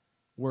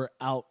we're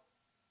out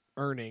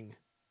earning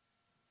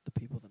the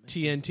people that make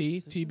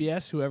TNT,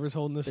 TBS, whoever's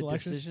holding the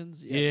selections.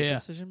 Decisions. Yeah. The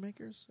decision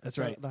makers. That's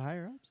right. The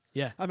higher ups.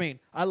 Yeah. I mean,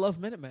 I love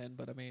Minutemen,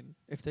 but I mean,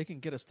 if they can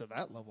get us to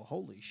that level,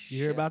 holy shit.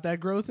 You hear about that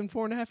growth in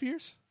 4.5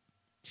 years?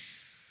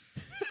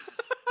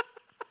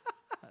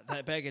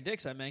 That bag of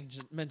dicks I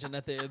mentioned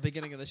at the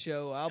beginning of the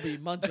show, I'll be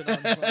munching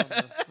on some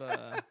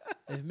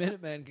if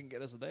Minutemen can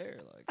get us there.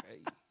 Like, hey,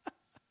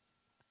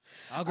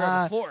 I'll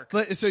grab a fork.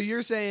 But so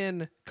you're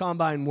saying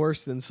Combine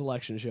worse than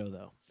selection show,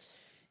 though?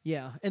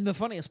 Yeah, and the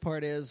funniest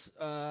part is,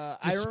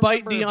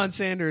 despite Deion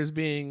Sanders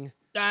being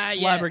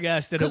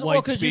flabbergasted at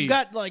White Because Speed. you've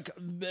got like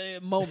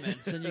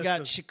moments, and you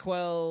got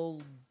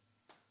Shaquille.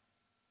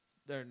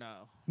 There,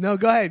 no. No,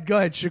 go ahead.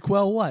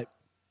 Shaquille what?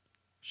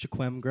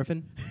 Shaquem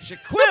Griffin.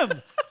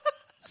 Shaquem.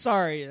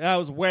 Sorry, that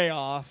was way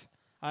off.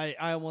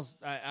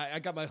 I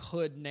got my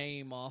hood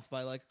name off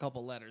by like a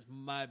couple letters.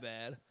 My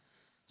bad.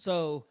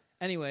 So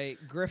anyway,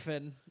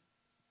 Griffin.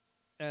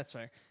 That's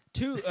fair.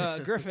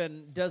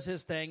 Griffin does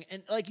his thing,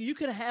 and like you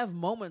can have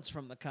moments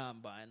from the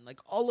combine. Like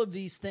all of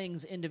these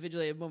things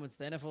individually have moments.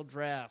 The NFL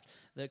draft,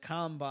 the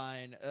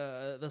combine,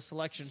 the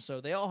selection. So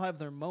they all have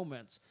their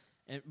moments.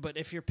 But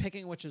if you're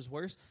picking which is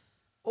worse,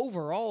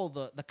 overall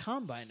the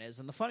combine is.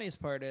 And the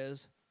funniest part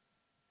is,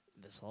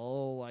 this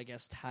all I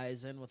guess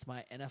ties in with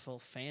my NFL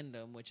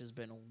fandom, which has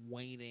been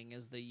waning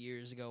as the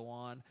years go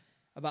on.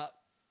 About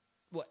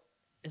what?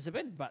 Has it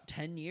been about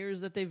 10 years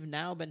that they've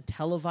now been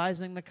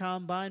televising the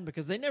combine?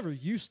 Because they never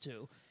used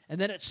to. And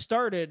then it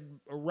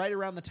started right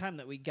around the time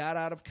that we got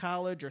out of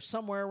college or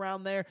somewhere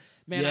around there.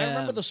 Man, I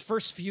remember those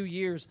first few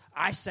years,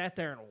 I sat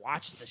there and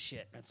watched the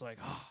shit. And it's like,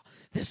 oh,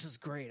 this is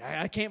great.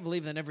 I can't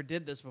believe they never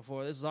did this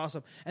before. This is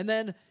awesome. And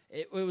then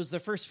it was the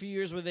first few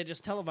years where they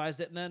just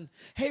televised it. And then,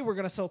 hey, we're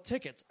going to sell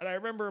tickets. And I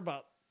remember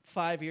about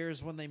 5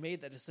 years when they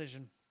made that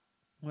decision,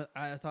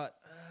 I thought,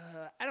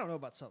 I don't know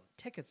about selling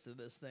tickets to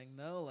this thing,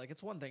 though. Like,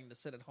 it's one thing to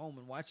sit at home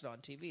and watch it on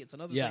TV. It's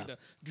another thing to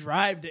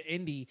drive to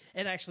Indy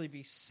and actually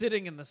be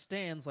sitting in the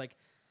stands. Like,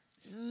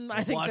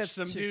 I think that's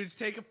some dudes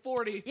take a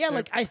 40. Yeah,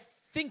 like, I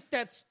think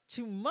that's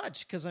too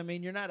much because, I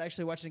mean, you're not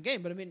actually watching a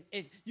game. But, I mean,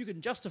 you can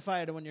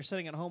justify it when you're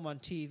sitting at home on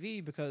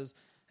TV because,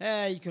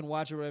 you can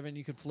watch it or whatever, and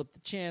you can flip the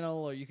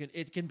channel or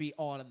it can be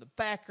on in the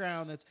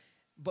background.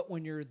 But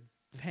when you're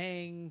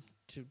paying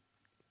to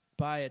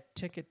buy a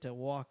ticket to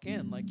walk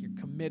in, like you're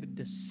committed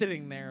to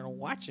sitting there and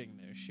watching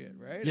their shit,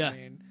 right? Yeah. I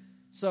mean,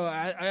 so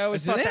I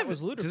always thought that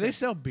was ludicrous. Do they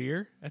sell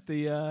beer at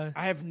the?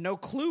 I have no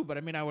clue, but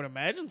I mean, I would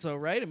imagine so,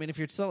 right? I mean, if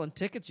you're selling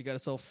tickets, you got to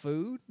sell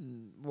food,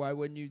 and why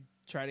wouldn't you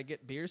try to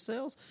get beer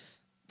sales?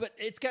 But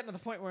it's gotten to the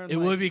point where It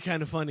would be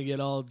kind of fun to get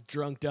all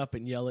drunked up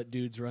and yell at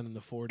dudes running the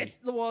 40.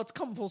 It's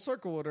come full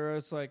circle where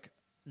it's like,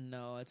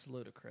 no, it's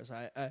ludicrous.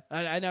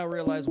 I now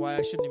realize why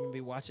I shouldn't even be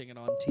watching it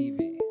on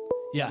TV.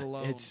 Yeah, let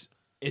alone.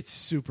 It's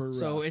super rough.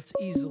 So it's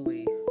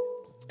easily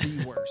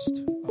the worst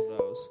of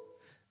those.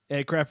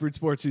 Hey, Craft Brewed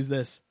Sports, who's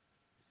this?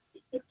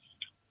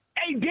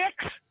 Hey, Dix.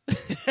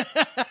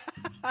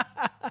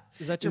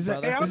 Is that your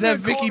brother? Hey, is that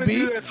Vicky B?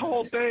 Do this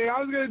whole thing. I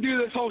was going to do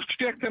this whole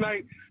shtick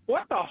tonight.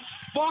 What the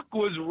fuck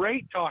was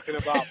Ray talking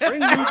about? Bring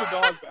Lou the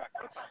dog back.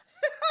 What the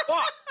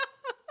fuck?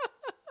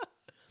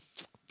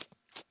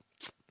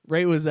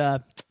 Ray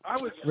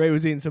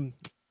was eating some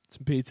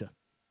pizza.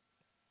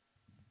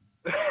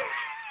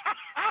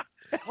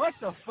 What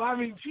the fuck? I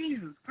mean,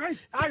 Jesus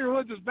Christ. Tiger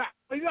Woods is back.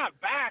 He's not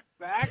back.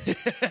 He's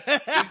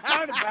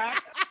kind of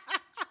back.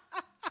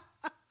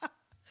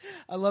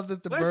 I love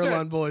that the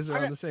Burlon boys are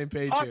on the same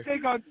page here.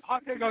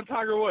 Hot take on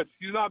Tiger Woods.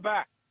 He's not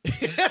back.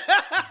 Because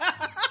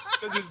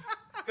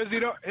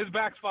his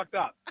back's fucked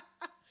up.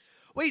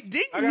 Wait,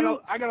 I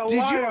got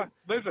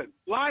a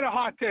line of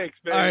hot takes,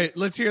 baby. All right,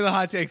 let's hear the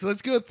hot takes.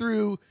 Let's go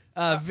through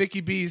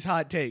Vicky B's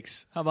hot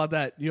takes. How about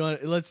that?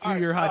 Let's do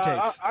your hot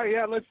takes.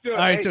 Yeah, let's do it. All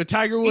right, so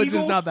Tiger Woods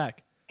is not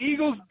back.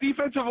 Eagles'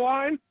 defensive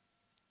line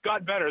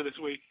got better this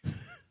week.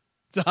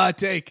 It's a hot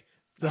take.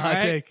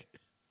 Take.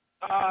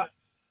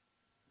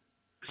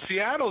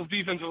 Seattle's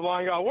defensive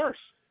line got worse.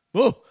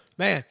 Whoa,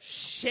 man.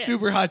 Shit.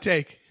 Super hot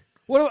take.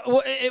 What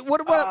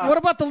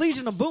about the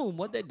Legion of Boom?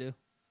 What'd they do?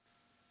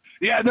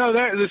 Yeah, no,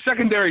 the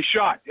secondary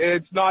shot.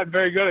 It's not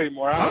very good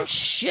anymore. Oh,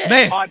 shit.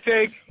 Man. Hot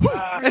take.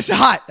 That's a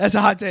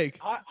hot take.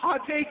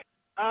 Hot take.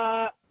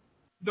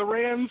 The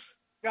Rams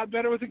got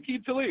better with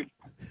Aqib Talib.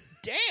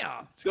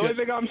 Damn. The only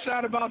thing I'm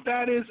sad about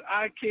that is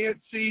I can't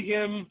see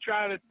him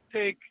trying to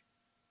take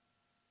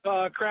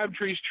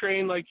Crabtree's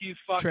train like he's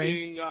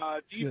fucking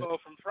Debo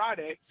from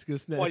Friday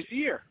twice a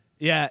year.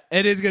 Yeah,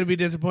 it is going to be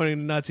disappointing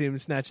to not see him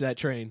snatch that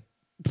train.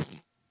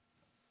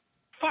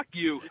 Fuck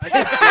you.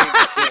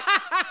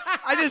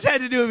 I just had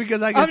to do it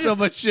because I get so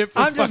much shit for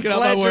fucking up my words. I'm just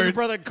glad your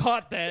brother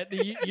caught that.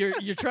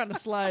 You're trying to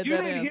slide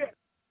that in.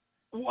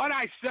 What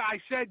I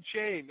said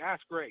chain.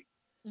 That's great.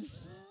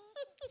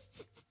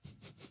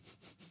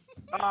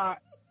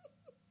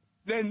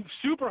 Then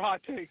super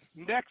hot take.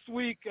 Next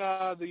week,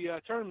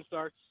 the tournament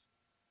starts.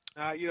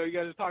 You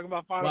guys are talking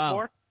about Final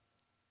Four?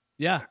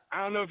 Yeah.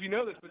 I don't know if you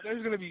know this, but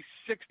there's going to be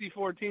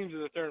 64 teams in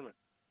the tournament.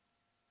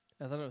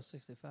 I thought it was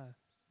 65.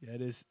 Yeah,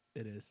 it is.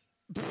 It is.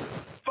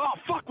 Oh,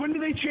 fuck. When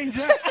did they change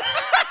that?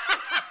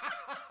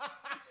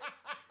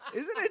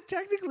 Isn't it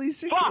technically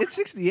 60? It's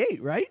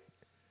 68, right?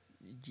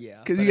 Yeah.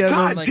 Because you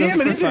got like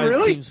 65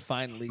 really? Teams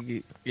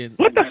finally in.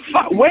 What the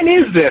fuck? When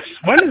is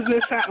this? When is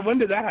this? When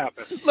did that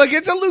happen? Look,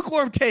 it's a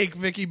lukewarm take,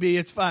 Vicky B.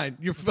 It's fine.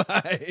 You're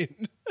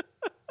fine.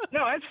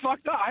 No, it's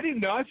fucked up. I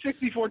didn't know. It's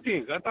 64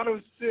 teams. I thought it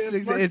was...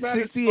 It's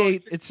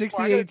 68. It's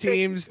 68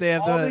 teams. They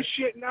have all this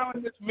shit now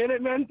in this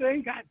Minutemen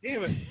thing? God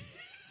damn it.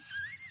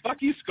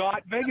 Fuck you,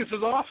 Scott. Vegas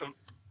is awesome.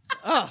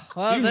 Oh,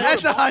 well,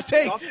 That's a hot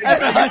take.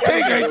 That's a hot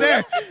take right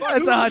there.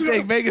 That's a hot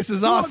take. Vegas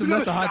is awesome.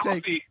 That's a hot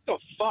take. The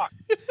fuck?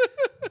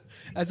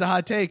 That's a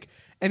hot take.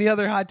 Any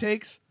other hot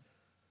takes?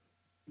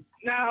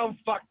 No,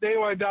 fuck. They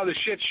went down the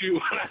shit shoe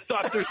when I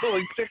thought there's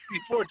only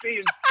 64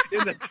 teams in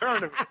the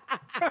tournament.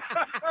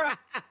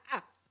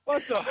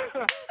 What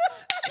the?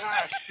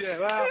 Ah, shit.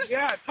 Well,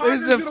 yeah.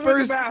 There's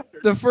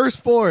the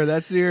first four.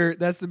 That's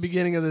the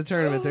beginning of the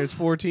tournament. There's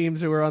 4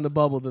 teams who are on the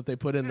bubble that they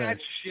put in there.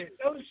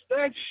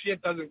 That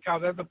shit doesn't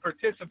count. That's a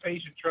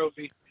participation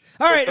trophy.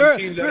 All right,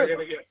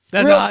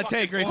 that's a hot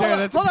take right there.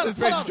 That's a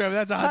participation trophy.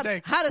 That's a hot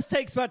take. Hottest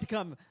take's about to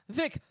come.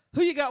 Vic,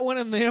 who you got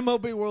winning the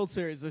MLB World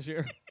Series this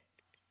year?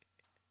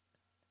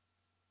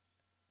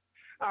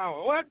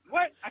 Oh, what?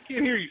 What? I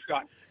can't hear you,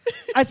 Scott.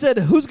 I said,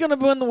 who's going to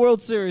win the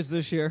World Series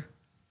this year?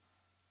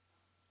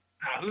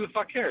 Who the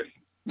fuck cares?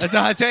 That's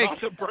a hot take.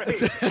 Not the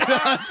Braves.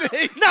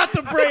 Not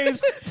the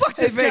Braves. Fuck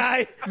this Vic,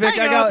 guy. Vic,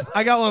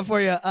 I got one for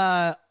you.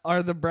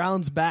 Are the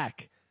Browns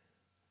back?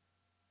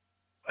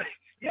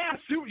 Yeah,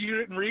 you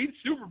didn't read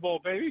Super Bowl,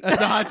 baby.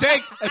 That's a hot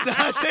take. That's a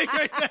hot take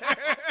right there.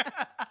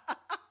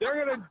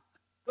 They're gonna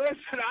listen.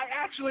 I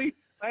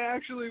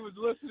actually was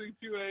listening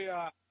to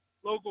a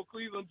local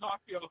Cleveland talk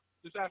show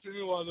this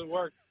afternoon while I was at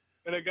work,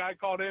 and a guy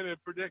called in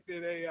and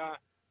predicted a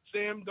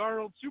Sam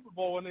Darnold Super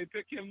Bowl when they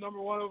pick him number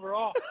 1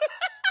 overall.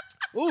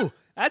 Ooh,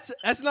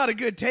 that's not a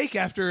good take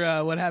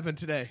after what happened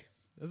today.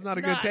 That's not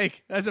a good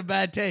take. That's a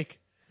bad take.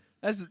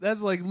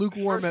 That's like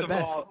lukewarm at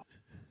best. All,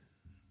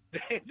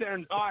 they're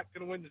not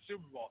going to win the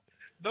Super Bowl.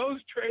 Those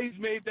trades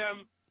made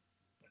them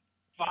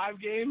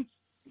 5 games,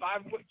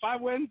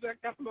 5 wins.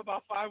 That got them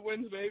about 5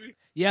 wins, maybe.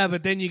 Yeah,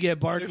 but then you get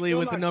Barkley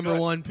with the number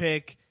good. 1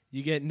 pick.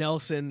 You get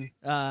Nelson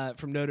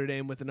from Notre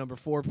Dame with the number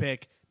 4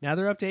 pick. Now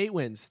they're up to 8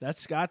 wins. That's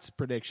Scott's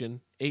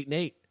prediction,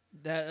 8-8.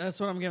 That's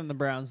what I'm giving the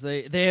Browns.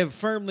 They have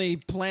firmly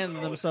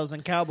planted themselves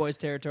in Cowboys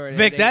territory.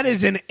 Vic, that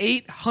is an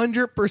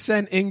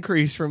 800%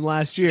 increase from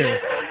last year.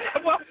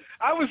 Well,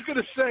 I was going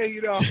to say,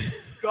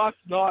 Scott's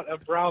not a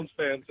Browns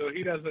fan, so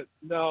he doesn't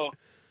know.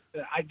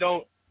 I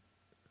don't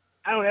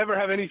ever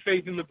have any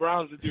faith in the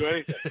Browns to do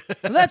anything.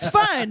 Well, that's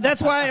fine.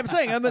 That's why I'm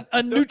saying I'm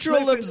a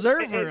neutral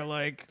observer.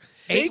 Like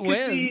 8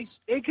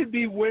 wins. It could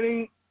be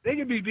winning. They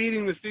could be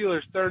beating the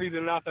Steelers 30-0,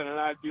 and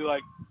I'd be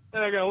like,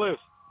 they're going to lose.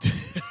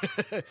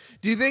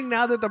 Do you think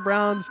now that the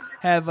Browns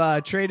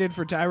have traded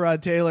for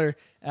Tyrod Taylor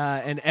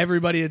and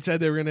everybody had said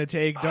they were going to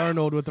take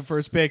Darnold with the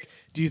first pick,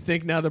 do you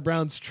think now the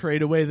Browns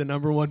trade away the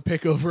number 1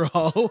 pick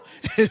overall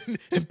and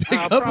pick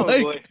up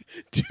probably. like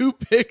 2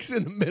 picks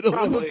in the middle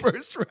of the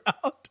first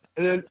round?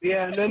 And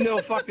then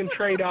they'll fucking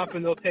trade up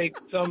and they'll take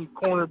some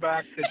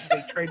cornerback that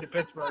they trade to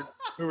Pittsburgh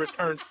who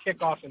returns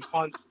kickoffs and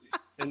punts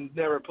and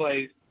never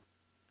plays.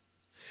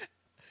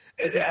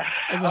 That's a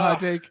hot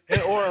take.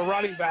 Or a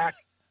running back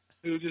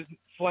who just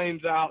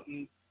flames out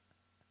and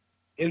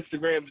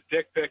Instagrams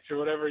dick pics or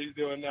whatever he's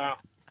doing now.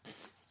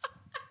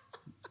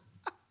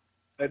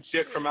 That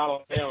dick from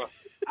Alabama.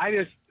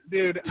 I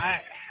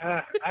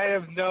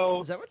have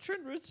no. Is that what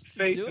Trent Richardson is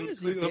faith doing? in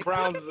Is he the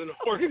Browns as an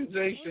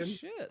organization. Oh,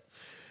 shit.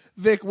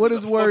 Vic, what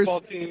is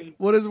worse? Team.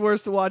 What is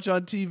worse to watch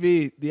on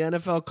TV? The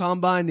NFL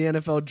Combine, the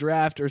NFL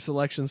Draft, or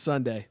Selection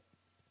Sunday?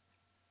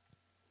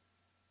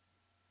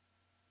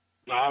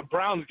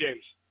 Browns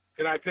games.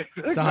 Can I pick?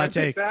 It's a hot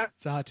take.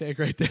 It's a hot take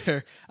right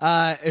there.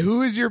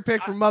 Who is your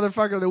pick for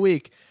motherfucker of the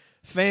week?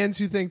 Fans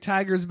who think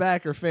Tiger's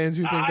back or fans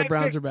who think the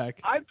Browns are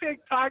back? I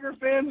picked Tiger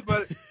fans,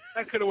 but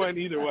that could have went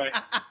either way.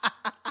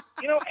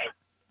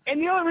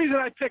 And the only reason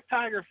I picked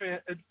Tiger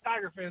fans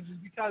is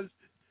because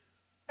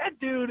that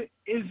dude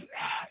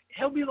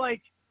he'll be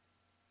like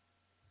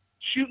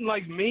shooting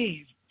like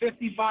me,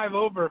 55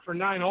 over for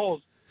 9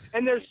 holes.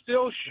 And they're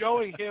still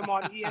showing him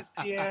on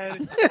ESPN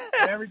and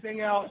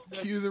everything else.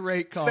 Cue the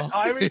rate call.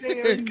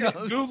 Everything,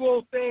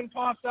 Google thing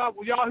pops up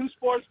with Yahoo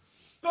Sports.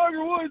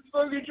 Tiger Woods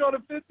fucking shot a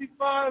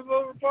 55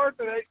 over par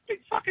today. Big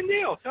fucking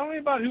deal. Tell me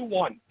about who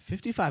won.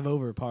 55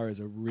 over par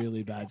is a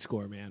really bad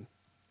score, man.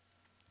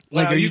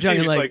 Like, are you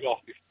talking like? Play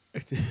golf.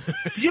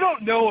 You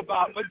don't know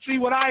about, but see,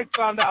 what I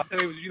found out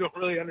today was you don't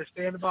really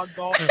understand about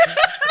golf.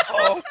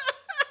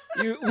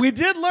 We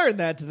did learn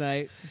that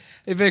tonight.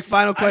 Hey, Vic,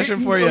 final question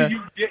for you.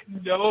 You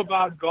didn't know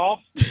about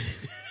golf?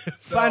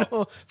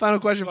 Final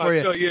question for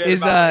you.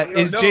 Is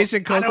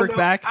Jason Kokrak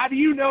back? How do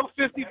you know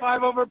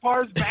 55 over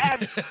par is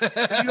bad?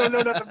 You don't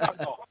know nothing about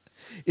golf.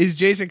 Is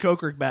Jason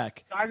Kokrak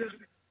back?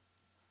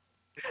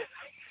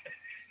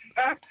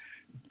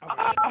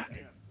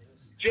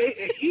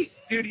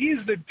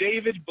 He's the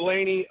David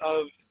Blaney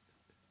of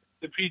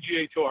the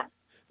PGA Tour.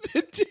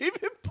 The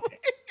David Blaney?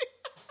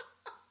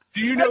 Do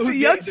you know that's who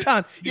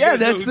Youngstown? Yeah,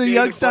 that's the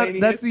Youngstown.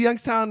 That's the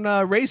Youngstown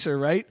racer,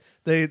 right?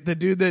 The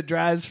dude that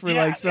drives for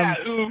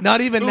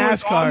not even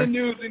NASCAR. On the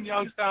news in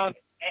Youngstown,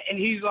 and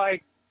he's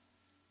like,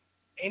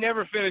 he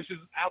never finishes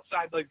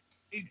outside. Like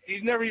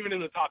he's never even in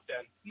the top 10,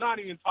 not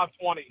even top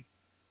 20.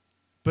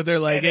 But they're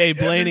like, hey,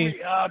 Blaney,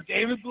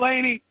 David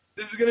Blaney,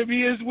 this is going to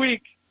be his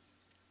week.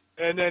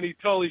 And then he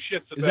totally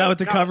shits the bed. Is that what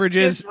the coverage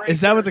is? Is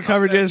that what the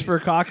coverage is for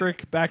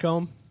Kokrak back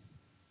home?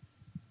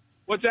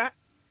 What's that?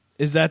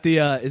 Is that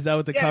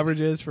what the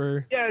coverage is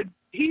for? Yeah,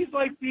 he's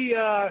like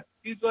the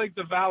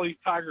Valley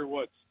Tiger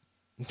Woods.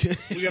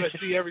 We gotta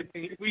see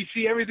everything. We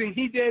see everything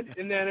he did,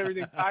 and then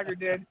everything Tiger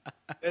did,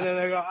 and then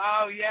they go,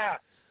 "Oh yeah,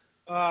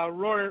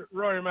 Rory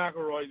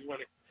McIlroy's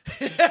winning."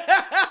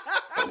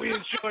 But we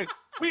didn't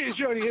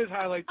show any his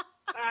highlights.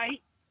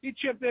 He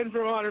chipped in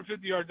from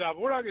 150 yards out.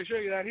 But we're not gonna show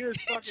you that. Here's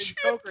fucking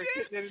Coker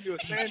getting it into a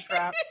sand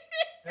trap,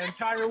 and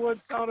Tiger Woods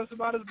telling us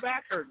about his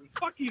back hurting.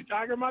 Fuck you,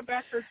 Tiger. My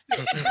back hurts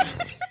too.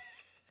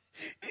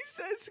 He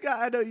said, Scott,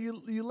 I know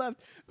you left.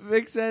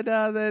 Vic said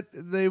that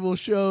they will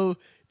show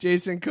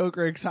Jason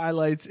Kokrick's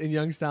highlights in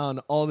Youngstown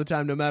all the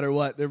time, no matter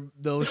what.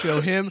 They'll show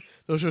him,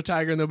 they'll show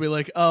Tiger, and they'll be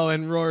like, oh,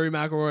 and Rory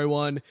McIlroy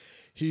won.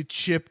 He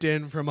chipped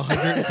in from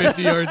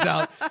 150 yards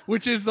out,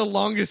 which is the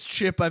longest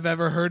chip I've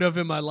ever heard of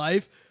in my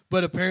life.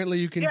 But apparently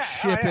you can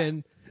chip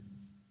in.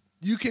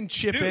 You can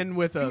chip in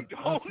with a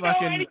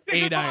fucking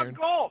 8-iron.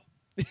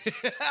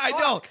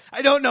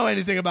 I don't know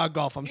anything about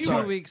golf. I'm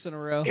sorry. 2 weeks in a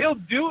row. He'll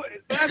do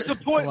it. That's the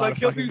point. Like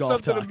he'll do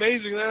something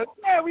amazing.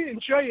 Yeah, we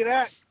didn't show you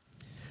that.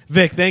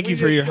 Vic, thank you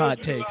for your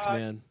hot takes,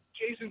 man.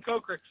 Jason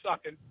Kokrick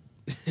sucking.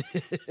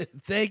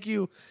 Thank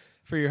you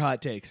for your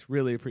hot takes.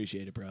 Really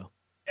appreciate it, bro.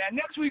 Yeah,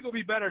 next week will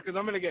be better because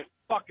I'm going to get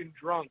fucking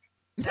drunk.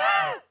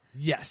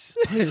 Yes.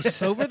 He was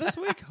sober this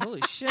week?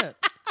 Holy shit.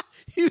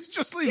 He was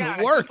just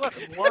leaving work.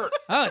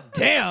 Oh,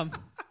 damn.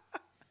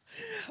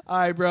 All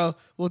right, bro.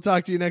 We'll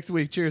talk to you next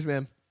week. Cheers,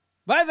 man.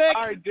 Bye, Vic.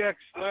 All right, dicks.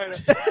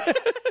 Later.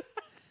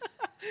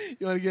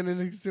 You want to get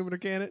into consumer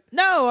can it?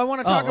 No, I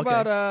want to talk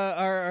about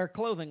our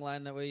clothing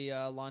line that we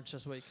launched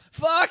this week.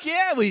 Fuck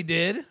yeah, we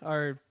did.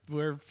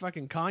 We're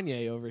fucking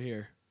Kanye over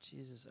here.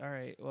 Jesus. All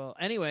right. Well,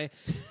 anyway,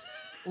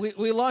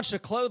 we launched a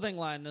clothing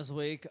line this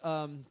week.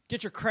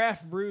 Get your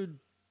Craft Brewed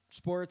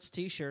Sports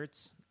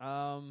T-shirts.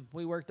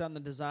 We worked on the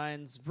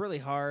designs really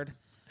hard.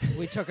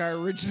 We took our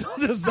original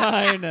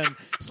design and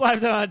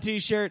slapped it on a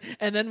T-shirt,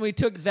 and then we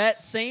took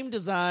that same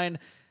design,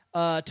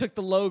 took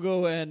the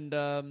logo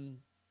and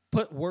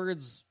put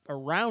words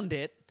around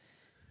it,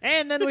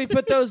 and then we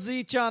put those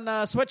each on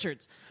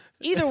sweatshirts.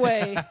 Either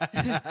way,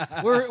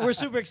 we're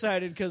super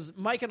excited because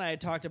Mike and I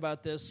had talked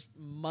about this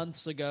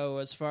months ago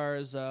as far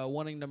as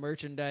wanting to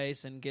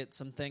merchandise and get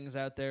some things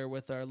out there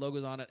with our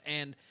logos on it.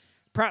 And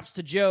props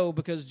to Joe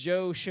because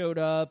Joe showed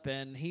up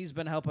and he's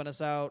been helping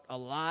us out a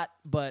lot,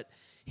 but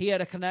he had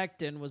to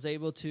connect and was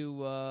able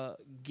to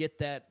get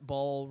that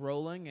ball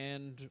rolling.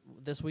 And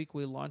this week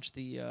we launched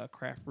the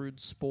Craft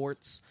Brewed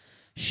Sports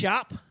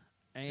shop,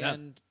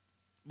 and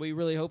we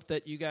really hope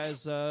that you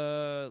guys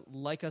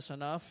like us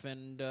enough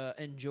and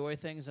enjoy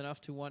things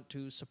enough to want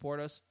to support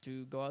us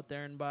to go out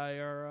there and buy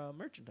our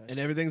merchandise. And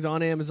everything's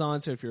on Amazon,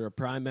 so if you're a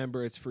Prime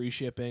member, it's free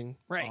shipping,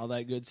 right? All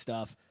that good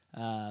stuff.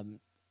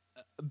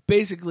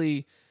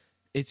 Basically,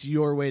 it's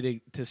your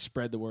way to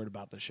spread the word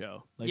about the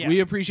show.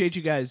 We appreciate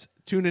you guys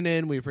tuning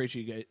in. We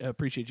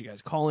appreciate you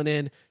guys calling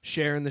in,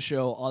 sharing the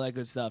show, all that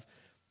good stuff.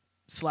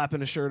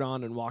 Slapping a shirt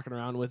on and walking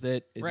around with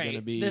it is going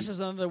to be This is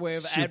another way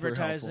of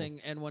advertising.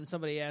 helpful. And when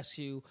somebody asks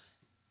you,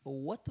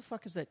 what the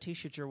fuck is that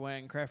T-shirt you're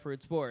wearing, Craft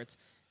Brewed Sports?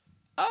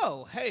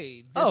 Oh,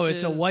 hey.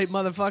 It's a white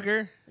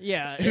motherfucker?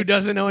 Yeah. Who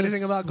doesn't know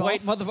anything about golf?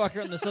 White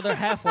motherfucker and this other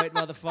half-white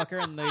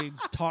motherfucker, and they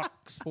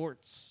talk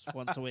sports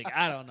once a week.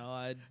 I don't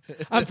know.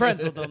 I'm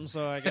friends with them,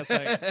 so I guess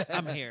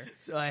I'm here.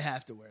 So I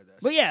have to wear this.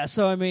 But yeah,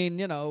 so I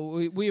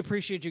mean, we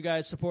appreciate you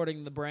guys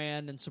supporting the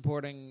brand and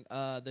supporting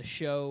the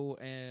show,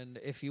 and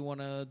if you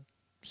want to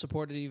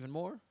support it even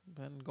more,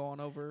 then go on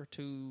over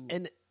to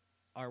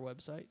our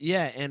website.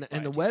 Yeah, and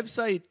the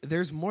website,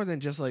 there's more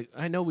than just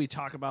I know we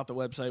talk about the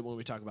website when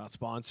we talk about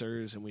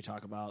sponsors and we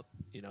talk about,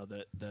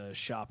 the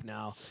shop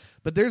now,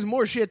 but there's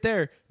more shit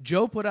there.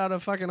 Joe put out a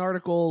fucking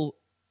article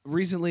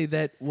recently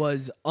that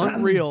was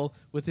unreal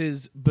with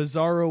his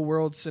bizarro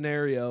world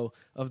scenario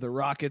of the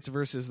Rockets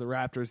versus the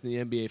Raptors in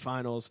the NBA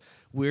Finals.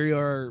 We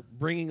are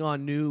bringing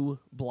on new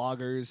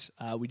bloggers.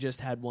 We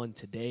just had one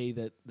today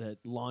that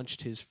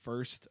launched his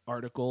first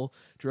article.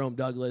 Jerome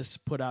Douglas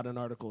put out an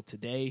article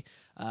today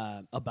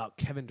about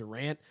Kevin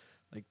Durant.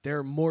 There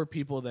are more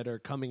people that are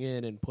coming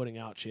in and putting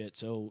out shit.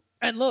 So,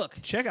 and look,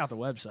 check out the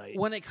website.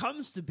 When it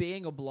comes to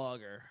being a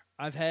blogger,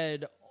 I've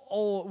had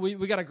we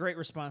got a great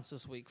response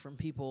this week from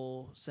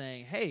people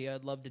saying, hey,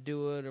 I'd love to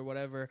do it or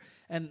whatever.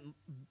 And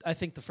I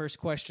think the first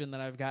question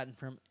that I've gotten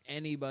from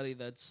anybody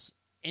that's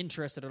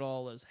interested at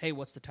all is, hey,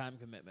 what's the time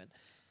commitment?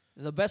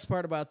 The best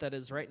part about that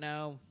is right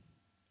now,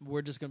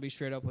 we're just going to be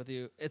straight up with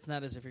you. It's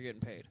not as if you're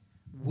getting paid.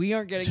 We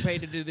aren't getting paid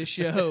to do this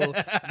show.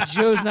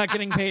 Joe's not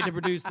getting paid to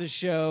produce this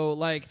show.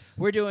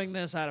 We're doing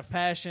this out of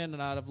passion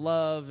and out of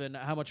love and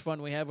how much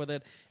fun we have with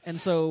it. And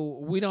so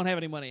we don't have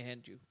any money to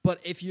hand you. But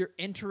if you're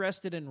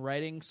interested in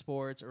writing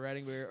sports or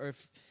writing beer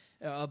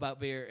or about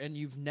beer and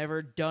you've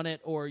never done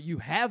it or you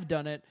have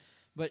done it,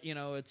 but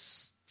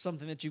it's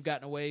something that you've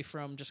gotten away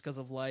from just because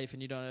of life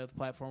and you don't have the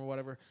platform or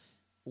whatever,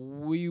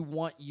 we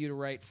want you to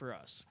write for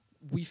us.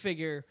 We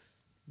figure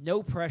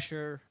no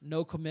pressure,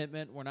 no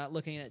commitment. We're not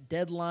looking at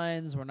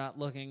deadlines. We're not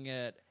looking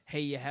at,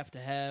 hey, you have to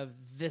have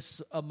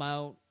this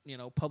amount,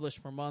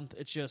 published per month.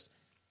 It's just,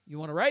 you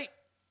want to write?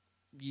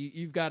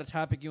 you've got a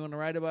topic you want to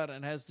write about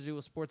and it has to do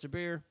with sports or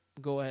beer,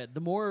 go ahead.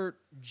 The more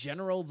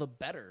general, the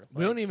better.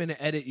 We don't even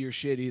edit your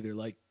shit either.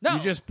 Like, No.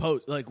 you just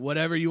post like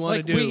whatever you want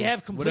to do. We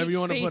have complete whatever you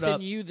want to faith put up.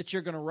 in you that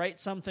you're going to write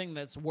something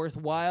that's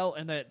worthwhile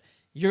and that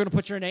you're going to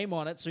put your name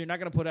on it, so you're not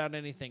going to put out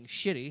anything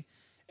shitty.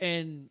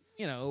 And,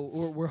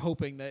 we're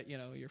hoping that,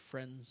 you're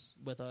friends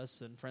with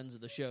us and friends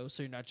of the show,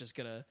 so you're not just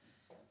going to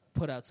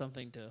put out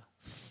something to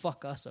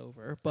fuck us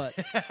over. But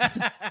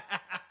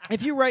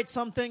if you write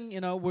something,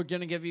 we're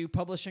going to give you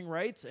publishing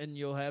rights, and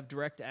you'll have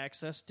direct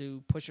access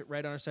to push it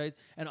right on our site.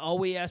 And all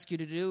we ask you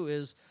to do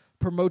is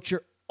promote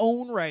your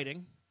own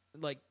writing,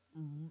 like,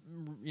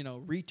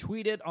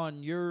 retweet it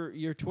on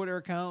your Twitter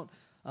account,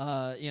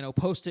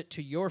 post it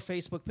to your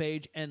Facebook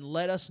page, and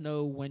let us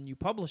know when you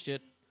publish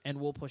it, and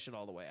we'll push it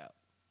all the way out.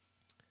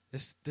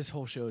 This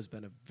whole show has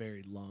been a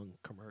very long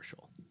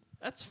commercial.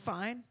 That's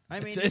fine. I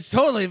mean, it's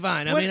totally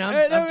fine. I mean, I'm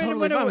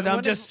totally fine with it.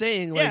 I'm just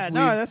saying, like,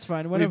 that's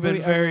fine. Whenever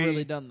we've ever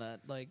really done that,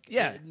 like,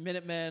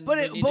 Minutemen.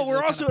 But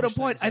we're also at a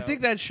point. I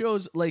think that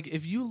shows, like,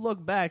 if you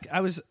look back,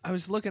 I was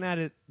looking at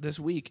it this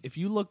week. If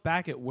you look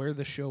back at where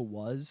the show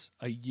was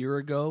a year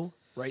ago,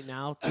 right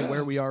now, to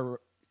where we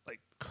are, like,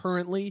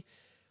 currently,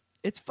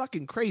 it's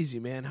fucking crazy,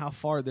 man, how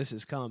far this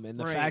has come. And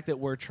the fact that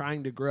we're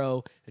trying to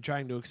grow and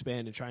trying to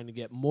expand and trying to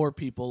get more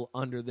people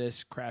under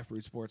this Craft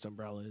Brewed Sports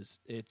umbrella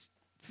it's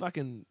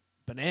fucking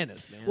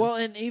bananas, man. Well,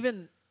 and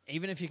even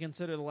if you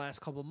consider the last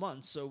couple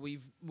months, so we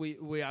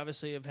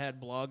obviously have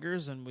had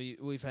bloggers and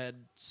we've had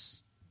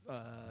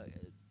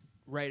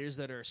writers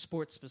that are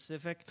sports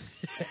specific,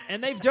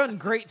 and they've done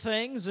great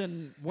things,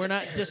 and we're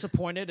not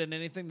disappointed in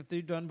anything that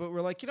they've done. But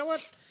we're like, you know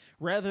what?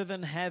 Rather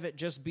than have it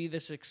just be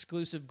this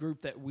exclusive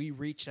group that we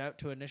reached out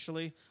to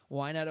initially,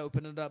 why not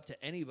open it up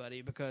to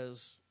anybody?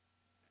 Because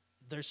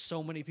there's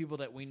so many people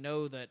that we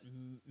know that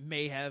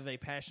may have a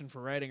passion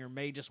for writing or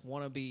may just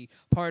want to be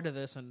part of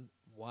this, and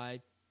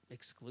why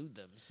exclude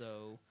them?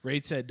 So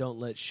Raid said, "Don't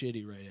let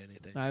Shitty write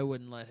anything." I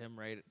wouldn't let him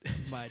write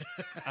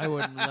I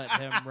wouldn't let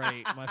him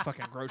write my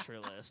fucking grocery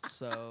list.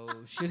 So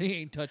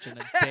Shitty ain't touching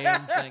a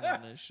damn thing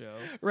on this show.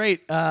 Right?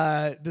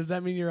 Does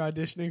that mean you're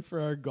auditioning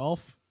for our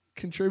golf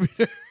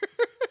contributor?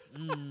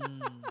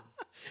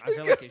 I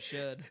feel like it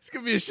should. It's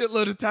going to be a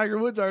shitload of Tiger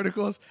Woods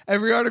articles.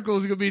 Every article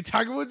is going to be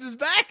Tiger Woods is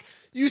back.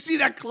 You see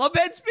that club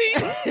head speed?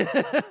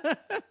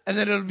 And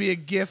then it'll be a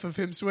gif of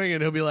him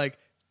swinging. He'll be like,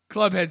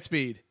 club head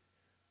speed.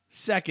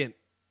 Second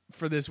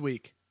for this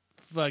week.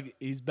 Fuck,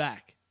 he's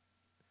back.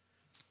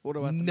 What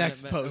about the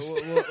next post?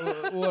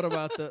 What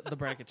about the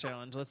bracket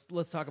challenge?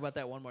 Let's talk about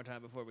that one more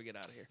time before we get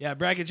out of here. Yeah,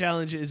 bracket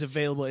challenge is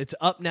available. It's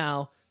up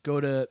now. Go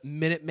to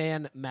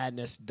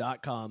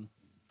MinutemanMadness.com.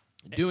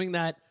 Doing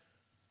that,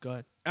 go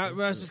ahead. I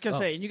was just gonna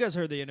say, and you guys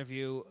heard the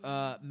interview.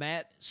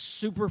 Matt,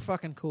 super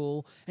fucking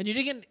cool, and you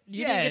didn't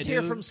get to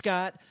hear from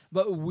Scott,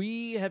 but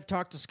we have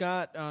talked to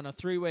Scott on a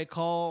 3-way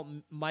call.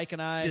 Mike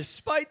and I,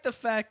 despite the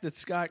fact that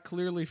Scott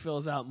clearly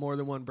fills out more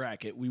than one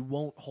bracket, we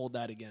won't hold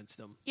that against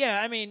him. Yeah,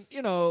 I mean,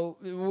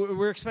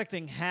 we're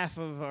expecting half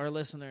of our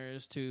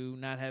listeners to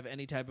not have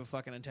any type of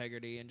fucking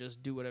integrity and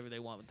just do whatever they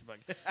want with the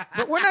fucking.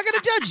 But we're not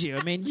gonna judge you.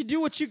 I mean, you do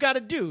what you got to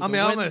do. I mean,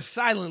 I'm gonna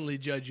silently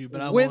judge you, but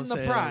I win won't the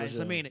say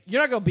prize. I mean,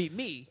 you're not gonna beat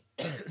me.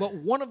 But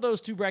one of those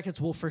two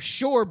brackets will for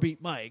sure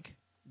beat Mike.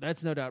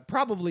 That's no doubt.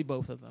 Probably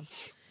both of them.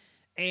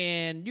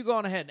 And you go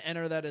on ahead and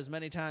enter that as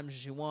many times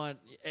as you want.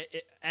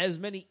 As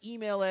many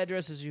email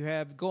addresses you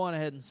have, go on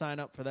ahead and sign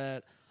up for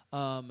that.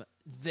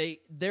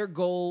 Their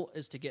goal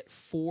is to get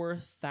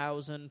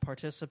 4,000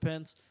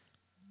 participants,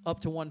 up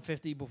to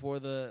 150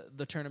 before the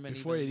tournament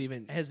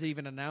has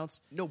even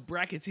announced. No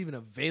brackets even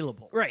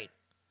available. Right.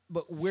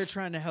 But we're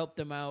trying to help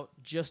them out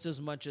just as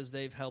much as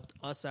they've helped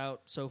us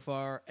out so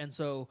far. And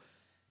so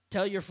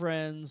tell your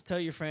friends,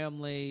 tell your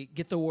family,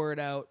 get the word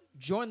out.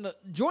 Join the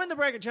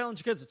bracket challenge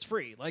because it's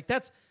free. Like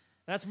that's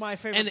my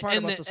favorite part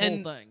about this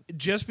whole thing.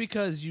 Just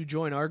because you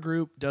join our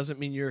group doesn't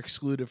mean you're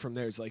excluded from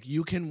theirs. Like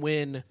you can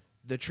win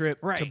the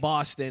trip to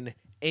Boston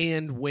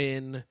and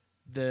win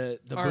the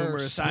Boomer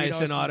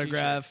Esiason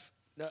autograph.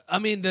 I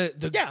mean the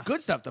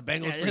good stuff, the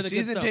Bengals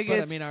preseason tickets.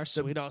 But, I mean our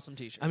sweet awesome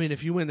t-shirts. I mean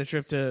if you win the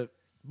trip to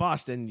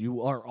Boston,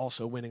 you are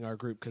also winning our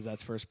group because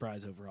that's first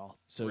prize overall.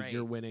 So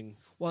you're winning.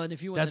 Well, and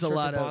if you win the trip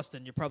to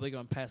Boston, you're probably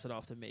going to pass it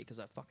off to me because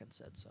I fucking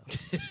said so.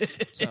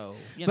 So,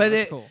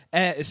 that's cool.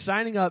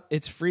 Signing up,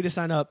 it's free to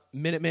sign up.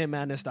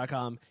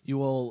 MinutemanMadness.com.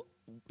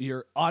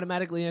 You're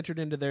automatically entered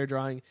into their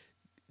drawing.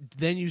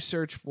 Then you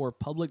search for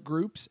public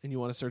groups, and you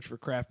want to search for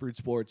Craft Brewed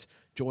Sports.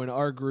 Join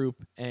our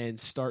group and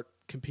start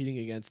competing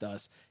against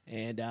us.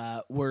 And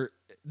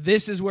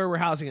this is where we're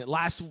housing it.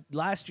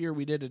 Last year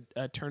we did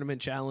a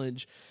tournament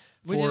challenge.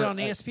 We did it on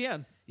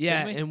ESPN.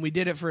 Yeah, and we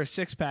did it for a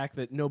 6-pack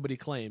that nobody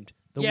claimed.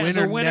 The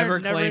winner never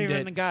claimed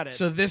even got it.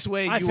 So this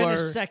way I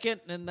finished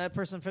second, and that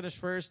person finished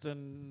first,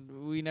 and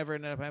we never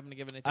ended up having to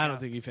give anything I don't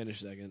think he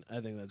finished second.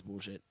 I think that's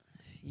bullshit.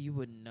 You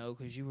wouldn't know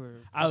because you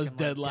were. I was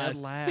fucking, dead like,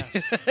 last.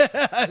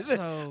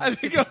 So I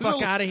think get the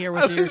fuck out of here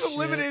with I your was shit.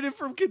 eliminated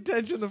from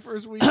contention the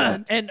first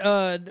weekend.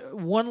 And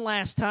one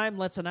last time,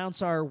 let's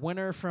announce our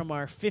winner from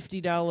our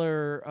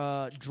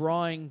 $50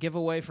 drawing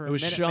giveaway for It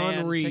was Minute Sean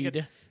Man Reed.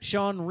 ticket.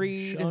 Sean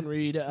Reed. Sean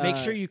Reed. Make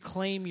sure you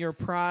claim your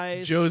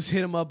prize. Joe's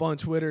hit him up on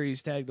Twitter.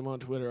 He's tagged him on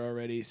Twitter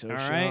already. So All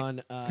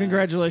Sean, right.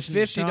 Congratulations,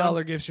 $50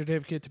 Sean. gift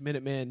certificate to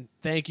Minuteman.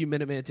 Thank you,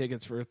 Minuteman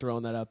Tickets, for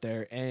throwing that out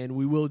there. And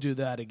we will do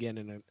that again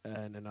in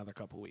another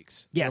couple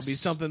weeks. Yes. It'll be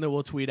something that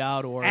we'll tweet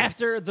out or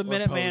After the or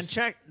Minuteman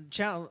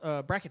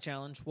post. bracket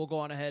challenge, we'll go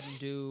on ahead and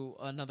do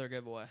another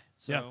giveaway.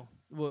 So Yeah.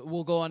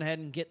 we'll go on ahead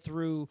and get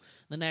through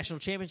the national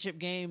championship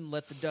game,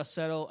 let the dust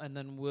settle, and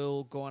then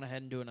we'll go on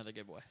ahead and do another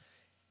giveaway.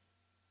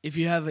 If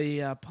you have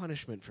a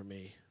punishment for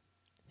me,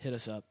 hit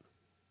us up.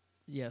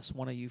 Yes,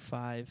 one of you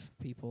 5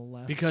 people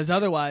left. Because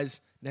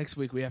otherwise, next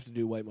week we have to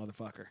do White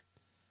Motherfucker.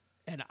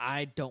 And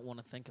I don't want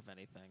to think of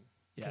anything.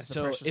 Yeah, 'Cause the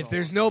so pressure's if all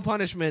there's on no me.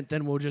 punishment,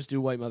 then we'll just do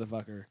White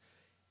Motherfucker.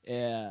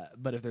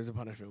 But if there's a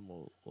punishment,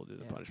 we'll do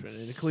the punishment.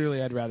 And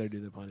clearly, I'd rather do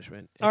the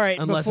punishment. All right,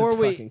 unless before it's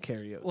we fucking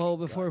karaoke. Well,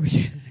 before we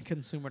get into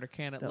consumer to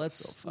can it, That was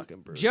let's so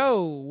fucking brutal.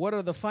 Joe, what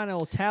are the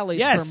final tallies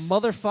Yes. for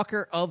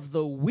Motherfucker of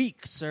the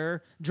Week,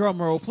 sir?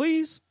 Drum roll,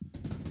 please.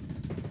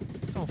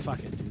 Don't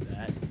fucking do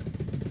that.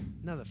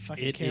 Now the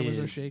fucking It cameras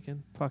are is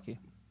shaking. Fuck you.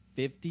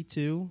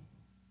 52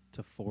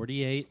 to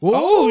 48.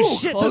 Oh,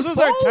 shit! close This is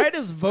our poll.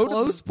 tightest vote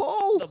Close of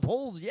poll. the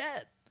polls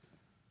yet.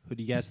 Who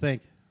do you guys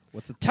think?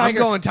 What's the I'm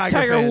going Tiger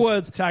fans.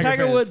 Woods. Tiger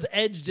Tiger fans. Woods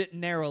edged it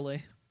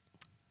narrowly.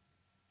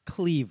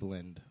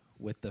 Cleveland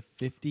with the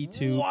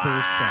 52%.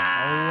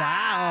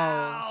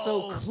 Wow.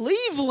 So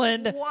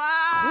Cleveland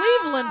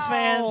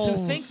fans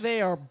who think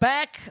they are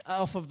back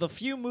off of the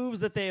few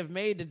moves that they have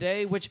made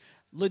today, which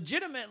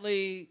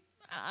legitimately,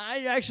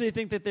 I actually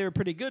think that they were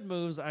pretty good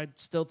moves. I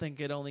still think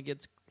it only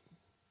gets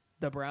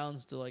the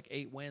Browns to like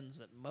 8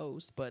 wins at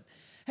most. But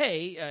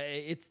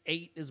hey, it's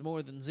 8 is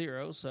more than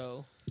 0,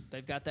 so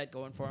they've got that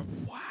going for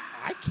them. Wow.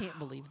 I can't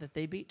believe that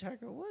they beat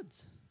Tiger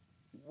Woods.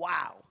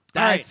 Wow.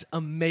 That's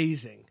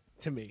amazing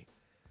to me.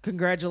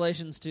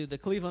 Congratulations to the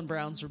Cleveland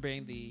Browns for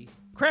being the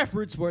Craft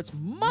Brewed Sports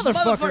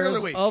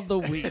Motherfuckers of the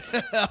Week.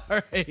 All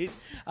right.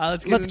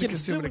 Let's get into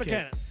Consumer to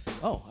Can It.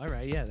 Oh, all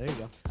right. Yeah, there you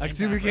go.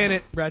 Consumer to Can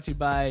It brought to you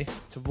by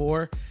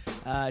Tavor.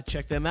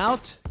 Check them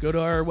out. Go to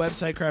our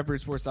website,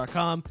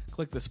 craftbrewedsports.com.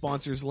 Click the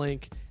sponsors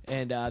link,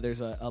 and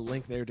there's a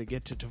link there to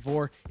get to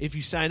Tavor. If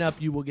you sign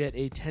up, you will get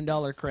a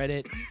 $10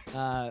 credit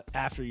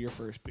after your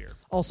first beer.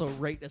 Also,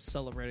 rate us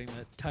celebrating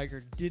that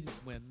Tiger didn't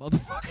win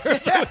Motherfucker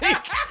of the Week.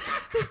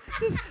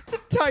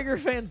 Tiger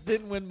fans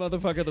didn't win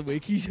Motherfucker of the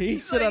Week. He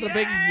sent out a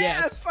big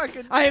yes.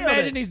 I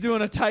imagine he's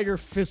doing a Tiger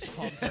fist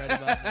pump right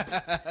about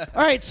now.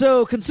 All right,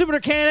 so Consumer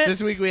Can It.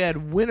 This week we had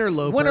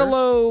Winterloper.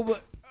 Winterlobe.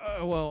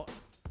 Well,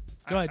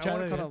 Go ahead, I John.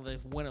 want to call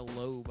it the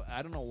Winterlobe.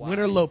 I don't know why.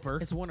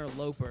 Winterloper. It's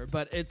Winterloper,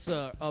 but it's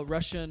a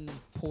Russian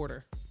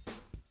porter.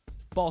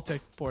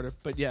 Baltic porter.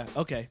 But yeah,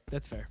 okay.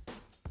 That's fair.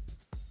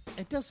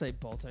 It does say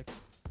Baltic.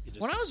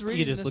 When When I was you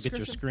reading can just the look at your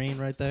description- screen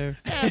right there.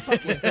 Yeah,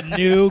 fuck you. The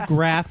new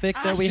graphic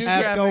that we New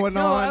have graphic. going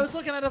No, on. I was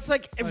looking at it. It's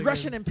like a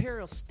Russian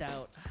Imperial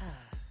Stout.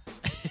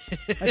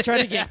 I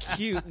tried to get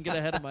cute and get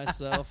ahead of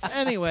myself.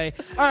 Anyway,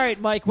 all right,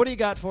 Mike, what do you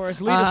got for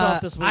us? Lead us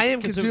off this week. I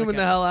am Consumer consuming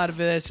the Can. hell out of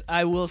this.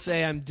 I will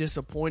say I'm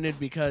disappointed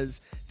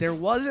because there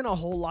wasn't a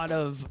whole lot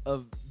of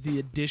the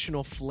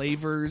additional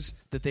flavors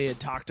that they had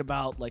talked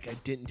about. Like, I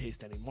didn't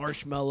taste any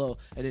marshmallow.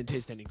 I didn't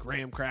taste any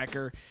graham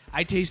cracker.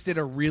 I tasted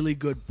a really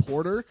good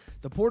porter.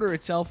 The porter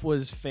itself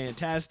was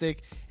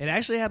fantastic. It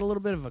actually had a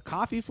little bit of a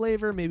coffee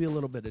flavor, maybe a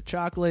little bit of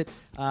chocolate,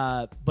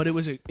 but it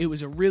was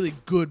a really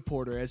good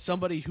porter. As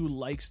somebody who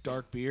likes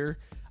dark beer,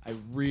 I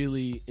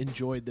really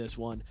enjoyed this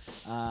one.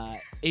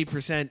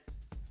 8%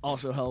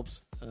 also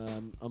helps.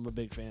 I'm a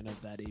big fan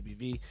of that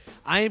ABV.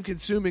 I am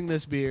consuming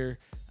this beer.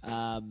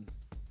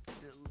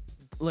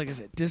 Like I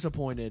said,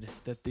 disappointed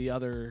that the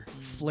other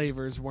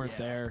flavors weren't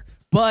there,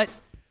 but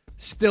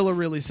still a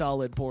really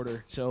solid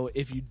porter. So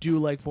if you do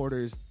like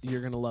porters,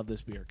 you're going to love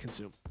this beer.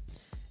 Consume.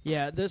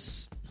 Yeah,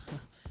 this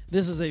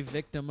is a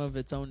victim of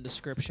its own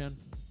description.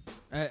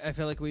 I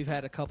feel like we've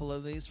had a couple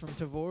of these from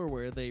Tavor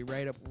where they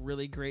write up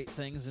really great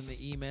things in the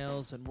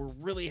emails, and we're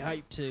really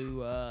hyped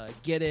to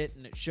get it,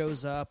 and it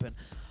shows up, and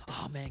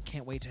oh man,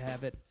 can't wait to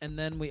have it. And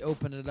then we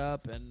open it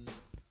up, and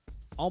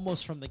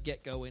almost from the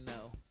get-go we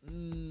know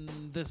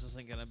this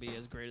isn't going to be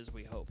as great as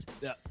we hoped.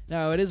 Yeah.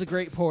 Now, it is a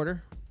great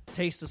porter.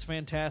 Taste is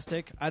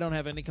fantastic. I don't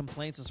have any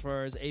complaints as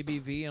far as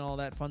ABV and all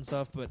that fun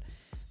stuff, but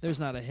there's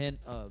not a hint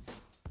of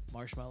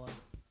marshmallow.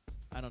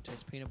 I don't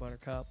taste peanut butter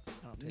cup. I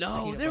don't taste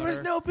peanut there was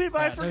butter. no peanut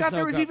butter. I Yeah, there's forgot no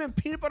there was cup. even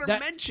peanut butter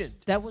mentioned.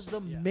 That was the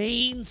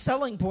main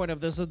selling point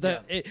of this.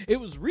 It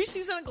was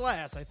Reese's in a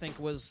glass, I think,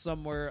 was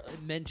somewhere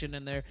mentioned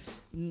in there.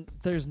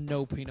 There's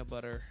no peanut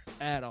butter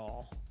at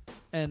all.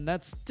 And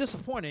that's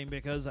disappointing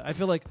because I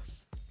feel like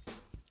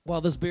while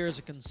this beer is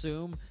a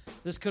consume,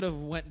 this could have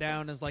went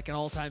down as like an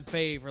all-time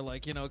fave or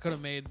like, it could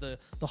have made the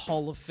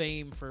Hall of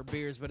Fame for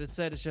beers. But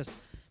instead it's just,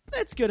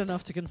 It's good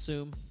enough to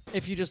consume.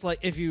 If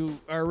you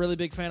are a really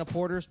big fan of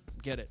porters,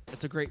 get it.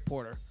 It's a great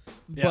porter.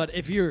 Yeah. But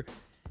if you're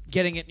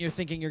getting it and you're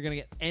thinking you're going to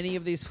get any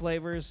of these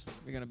flavors,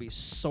 you're going to be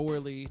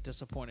sorely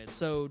disappointed.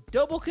 So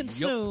double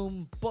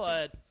consume,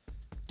 but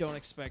don't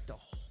expect a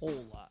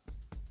whole lot.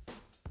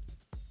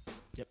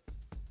 Yep.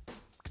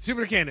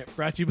 Consumer Candidate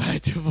brought to you by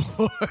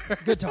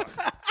Tavour. Good talk.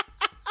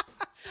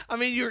 I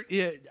mean,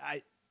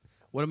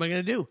 what am I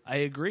going to do? I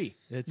agree.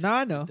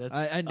 I know. That's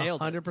I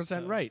nailed 100% it.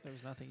 So right. There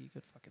was nothing you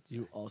could fucking say.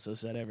 You also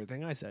said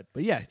everything I said.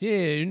 But yeah,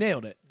 you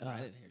nailed it. I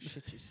didn't hear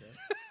shit you said.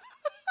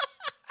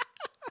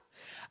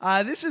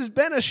 This has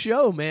been a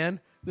show, man.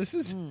 This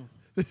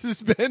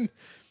has been.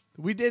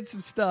 We did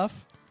some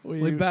stuff.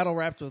 We battle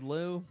rapped with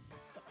Lou.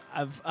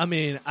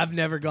 I've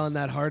never gone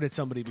that hard at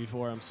somebody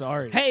before. I'm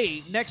sorry.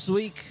 Hey, next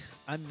week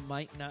I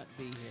might not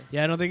be here.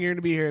 Yeah, I don't think you're going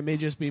to be here. It may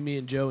just be me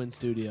and Joe in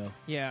studio.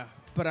 Yeah,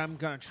 but I'm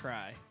gonna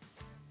try.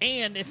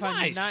 And if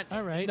Nice. I'm not,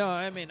 all right. No,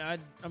 I mean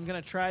I'm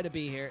gonna try to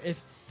be here.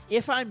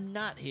 If I'm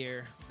not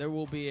here, there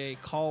will be a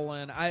call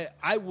in.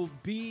 I will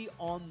be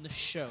on the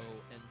show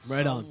in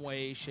Right some on.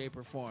 way, shape,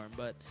 or form.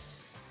 But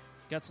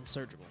got some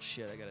surgical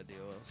shit I got to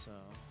deal with. So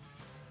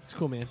It's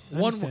cool, man. I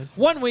one understand.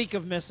 1 week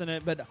of missing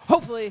it, but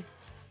hopefully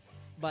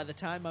by the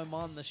time I'm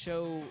on the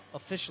show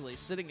officially,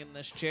 sitting in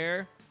this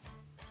chair,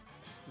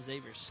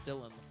 Xavier's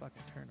still in the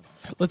fucking tournament.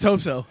 Let's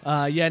hope so.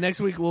 Yeah, next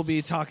week we'll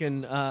be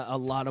talking a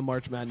lot of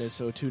March Madness,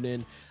 so tune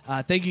in.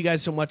 Thank you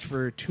guys so much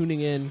for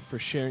tuning in, for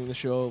sharing the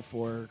show,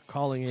 for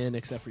calling in,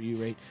 except for you,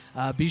 Rate.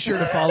 Be sure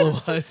to follow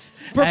us.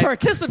 For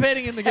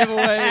participating in the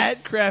giveaways.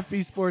 At Craft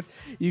B Sports.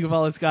 You can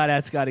follow Scott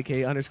at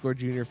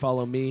ScottyK_Jr.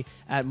 Follow me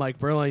at Mike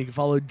Berline. You can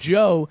follow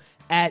Joe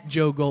at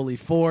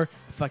JoeGoalie4.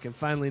 Fucking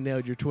finally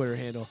nailed your Twitter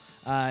handle.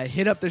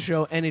 Hit up the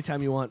show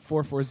anytime you want,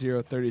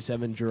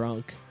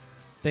 440-37-DRUNK.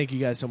 Thank you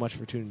guys so much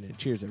for tuning in.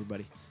 Cheers,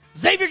 everybody.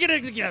 Xavier, get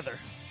it together.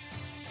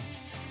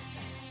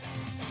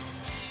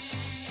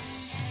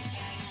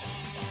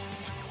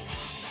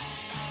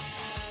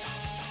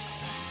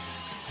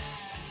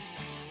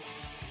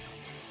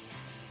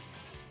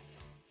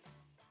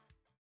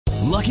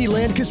 Lucky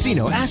Land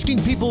Casino,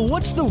 asking people,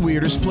 what's the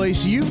weirdest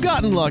place you've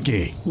gotten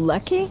lucky?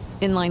 Lucky?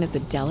 In line at the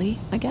deli,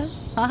 I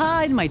guess?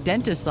 Aha, in my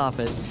dentist's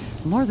office.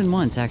 More than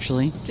once,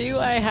 actually. Do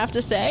I have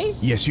to say?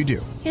 Yes, you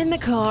do. In the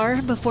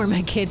car before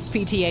my kids'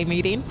 PTA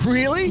meeting.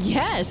 Really?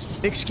 Yes.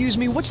 Excuse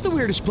me, what's the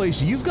weirdest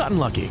place you've gotten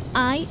lucky?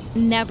 I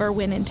never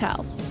win and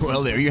tell.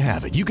 Well, there you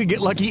have it. You can get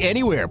lucky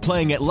anywhere,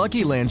 playing at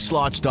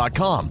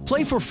LuckyLandSlots.com.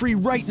 Play for free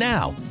right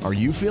now. Are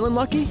you feeling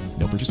lucky?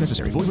 No purchase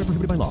necessary. Void where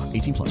prohibited by law.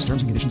 18+.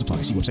 Terms and conditions apply.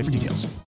 See website for details.